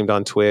haven't streamed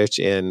on Twitch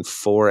in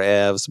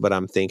 4evs, but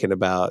I'm thinking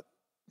about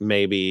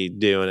maybe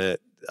doing it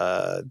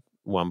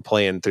while I'm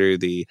playing through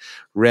the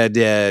Red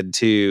Dead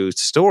 2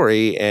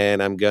 story.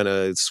 And I'm going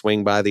to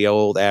swing by the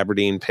old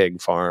Aberdeen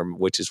pig farm,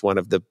 which is one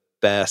of the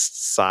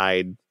best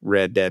side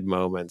Red Dead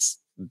moments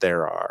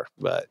there are.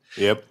 But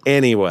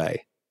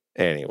anyway.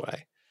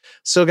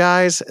 So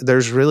guys,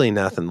 there's really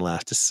nothing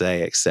left to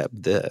say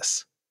except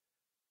this.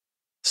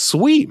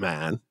 Sweet,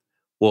 man.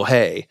 Well,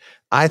 hey,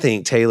 I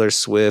think Taylor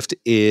Swift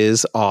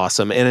is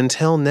awesome. And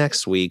until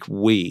next week,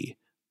 we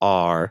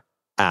are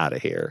out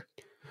of here.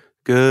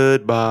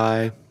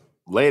 Goodbye.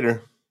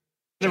 Later.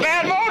 They're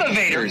bad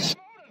motivators.